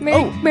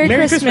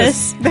 Merry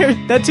Christmas. There,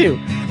 that too.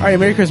 All right,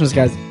 Merry Christmas,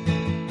 guys.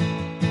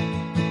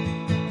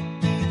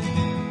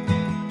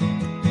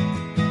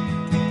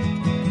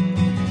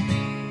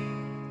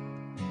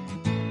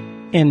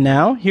 And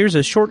now, here's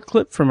a short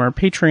clip from our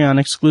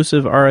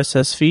Patreon-exclusive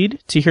RSS feed.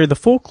 To hear the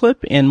full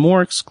clip and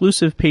more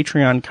exclusive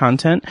Patreon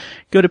content,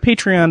 go to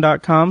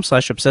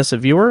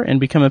patreon.com/obsessiveviewer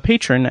and become a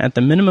patron at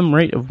the minimum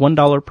rate of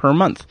 $1 per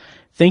month.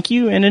 Thank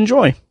you and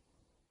enjoy.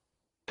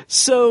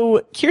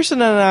 So,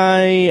 Kyrsten and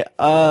I,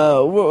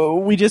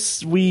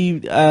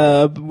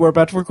 we're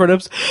about to record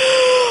episode.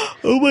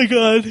 Oh my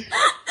god.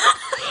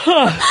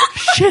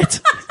 Shit.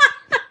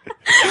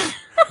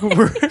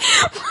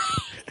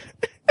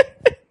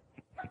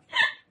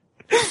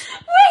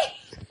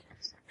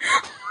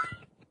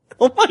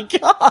 Oh my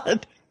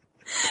god!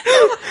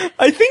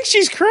 I think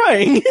she's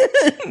crying.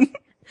 That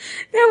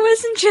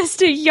wasn't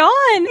just a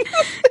yawn.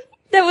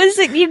 That was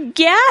like you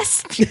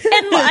gasped,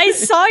 and I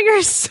saw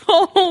your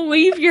soul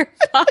leave your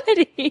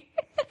body.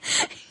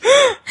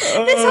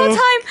 This whole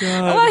time,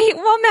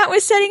 while Matt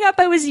was setting up,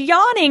 I was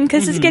yawning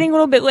because it's getting a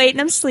little bit late and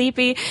I'm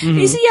sleepy.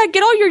 He said, "Yeah,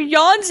 get all your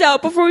yawns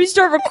out before we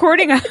start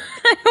recording. I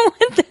don't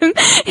want them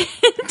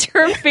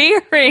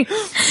interfering."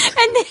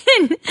 And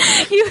then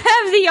you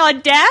have the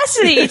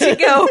audacity to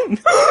go.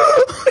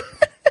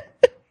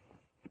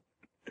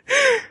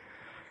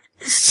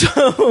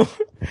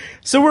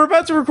 So we're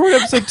about to record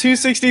episode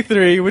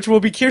 263, which will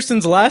be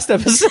Kyrsten's last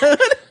episode.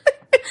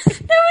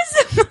 That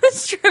was the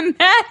most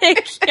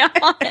dramatic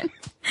yawn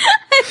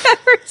I've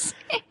ever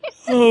seen.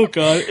 Oh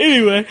god.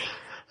 Anyway.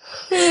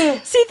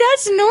 See,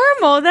 that's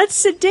normal. That's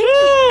sedate.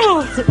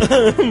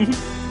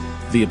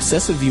 The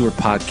Obsessive Viewer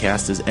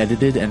podcast is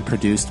edited and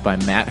produced by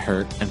Matt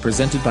Hurt and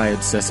presented by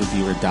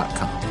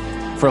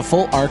ObsessiveViewer.com. For a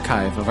full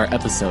archive of our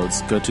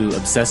episodes, go to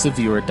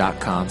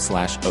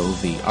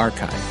ObsessiveViewer.com/OV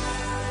archive.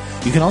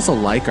 You can also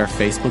like our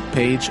Facebook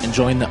page and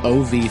join the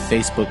OV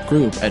Facebook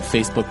group at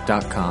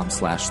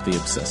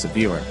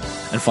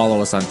Facebook.com/TheObsessiveViewer. And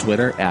follow us on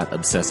Twitter at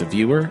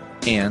ObsessiveViewer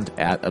and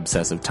at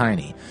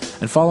ObsessiveTiny.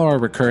 And follow our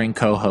recurring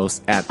co-hosts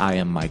at I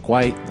am Mike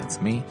White,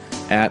 that's me,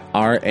 at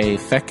R.A.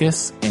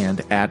 Fecus,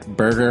 and at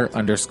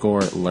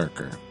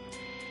Burger_Lurker.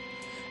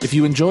 If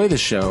you enjoy the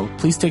show,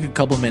 please take a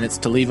couple minutes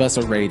to leave us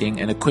a rating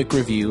and a quick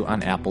review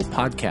on Apple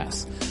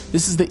Podcasts.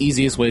 This is the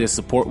easiest way to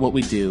support what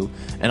we do,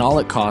 and all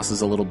it costs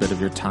is a little bit of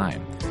your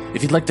time.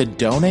 If you'd like to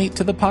donate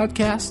to the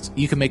podcast,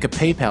 you can make a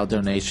PayPal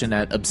donation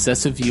at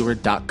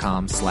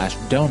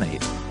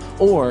obsessiveviewer.com/donate.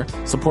 Or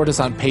support us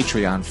on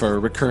Patreon for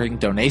recurring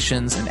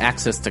donations and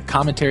access to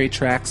commentary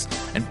tracks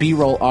and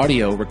B-roll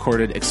audio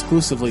recorded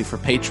exclusively for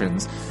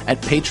patrons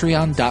at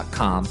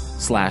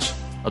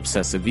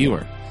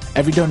patreon.com/obsessiveviewer.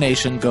 Every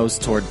donation goes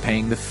toward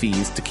paying the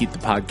fees to keep the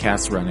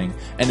podcast running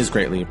and is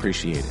greatly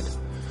appreciated.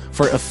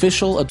 For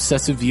official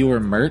Obsessive Viewer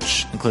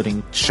merch,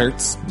 including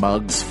shirts,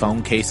 mugs,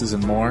 phone cases,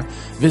 and more,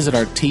 visit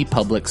our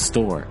TeePublic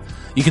store.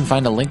 You can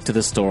find a link to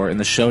the store in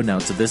the show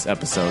notes of this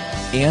episode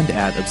and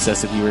at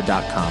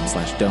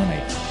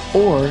obsessiveviewer.com/donate.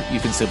 Or you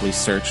can simply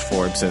search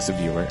for Obsessive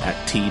Viewer at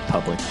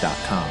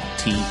teepublic.com,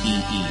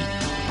 T-E-E,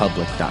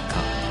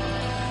 public.com.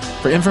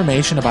 For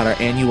information about our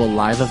annual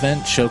live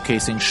event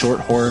showcasing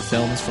short horror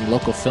films from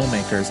local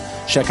filmmakers,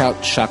 check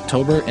out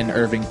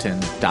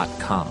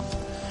shocktoberInIrvington.com.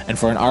 And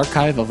for an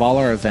archive of all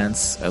our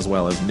events, as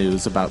well as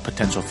news about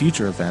potential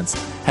future events,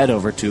 head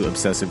over to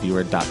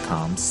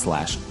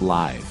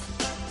obsessiveviewer.com/live.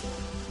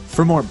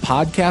 For more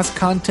podcast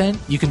content,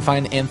 you can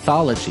find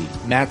Anthology,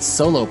 Matt's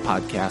solo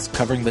podcast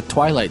covering The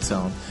Twilight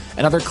Zone,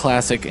 and other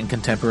classic and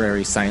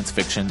contemporary science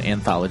fiction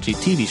anthology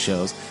TV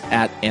shows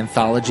at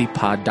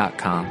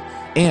anthologypod.com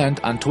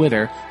and on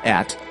Twitter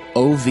at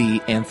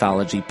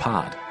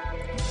OVAnthologyPod.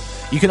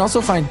 You can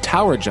also find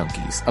Tower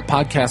Junkies, a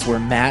podcast where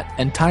Matt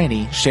and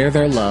Tiny share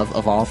their love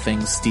of all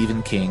things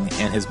Stephen King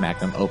and his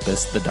magnum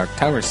opus, The Dark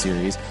Tower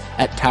series,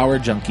 at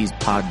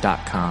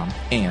TowerJunkiesPod.com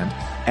and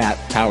at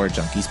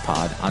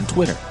TowerJunkiesPod on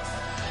Twitter.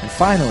 And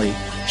finally,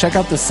 check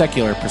out The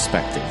Secular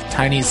Perspective,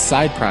 Tiny's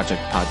side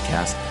project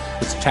podcast,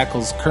 which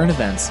tackles current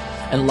events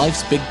and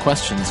life's big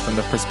questions from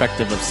the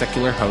perspective of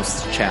secular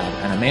hosts Chad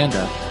and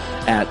Amanda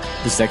at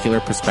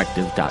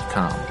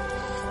thesecularperspective.com.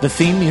 The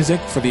theme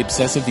music for The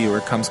Obsessive Viewer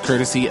comes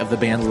courtesy of the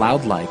band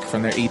Loudlike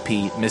from their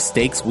EP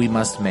Mistakes We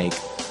Must Make.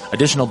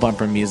 Additional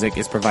bumper music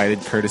is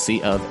provided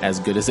courtesy of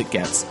As Good As It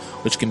Gets,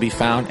 which can be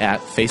found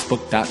at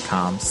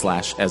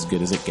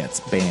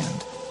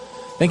facebook.com/asgoodasitgetsband.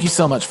 Thank you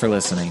so much for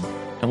listening,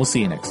 and we'll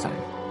see you next time.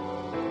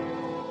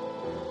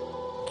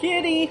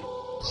 Kitty!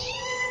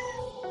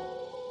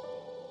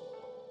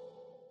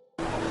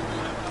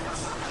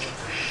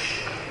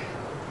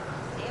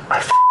 I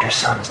f***ed your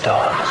son's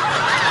dog.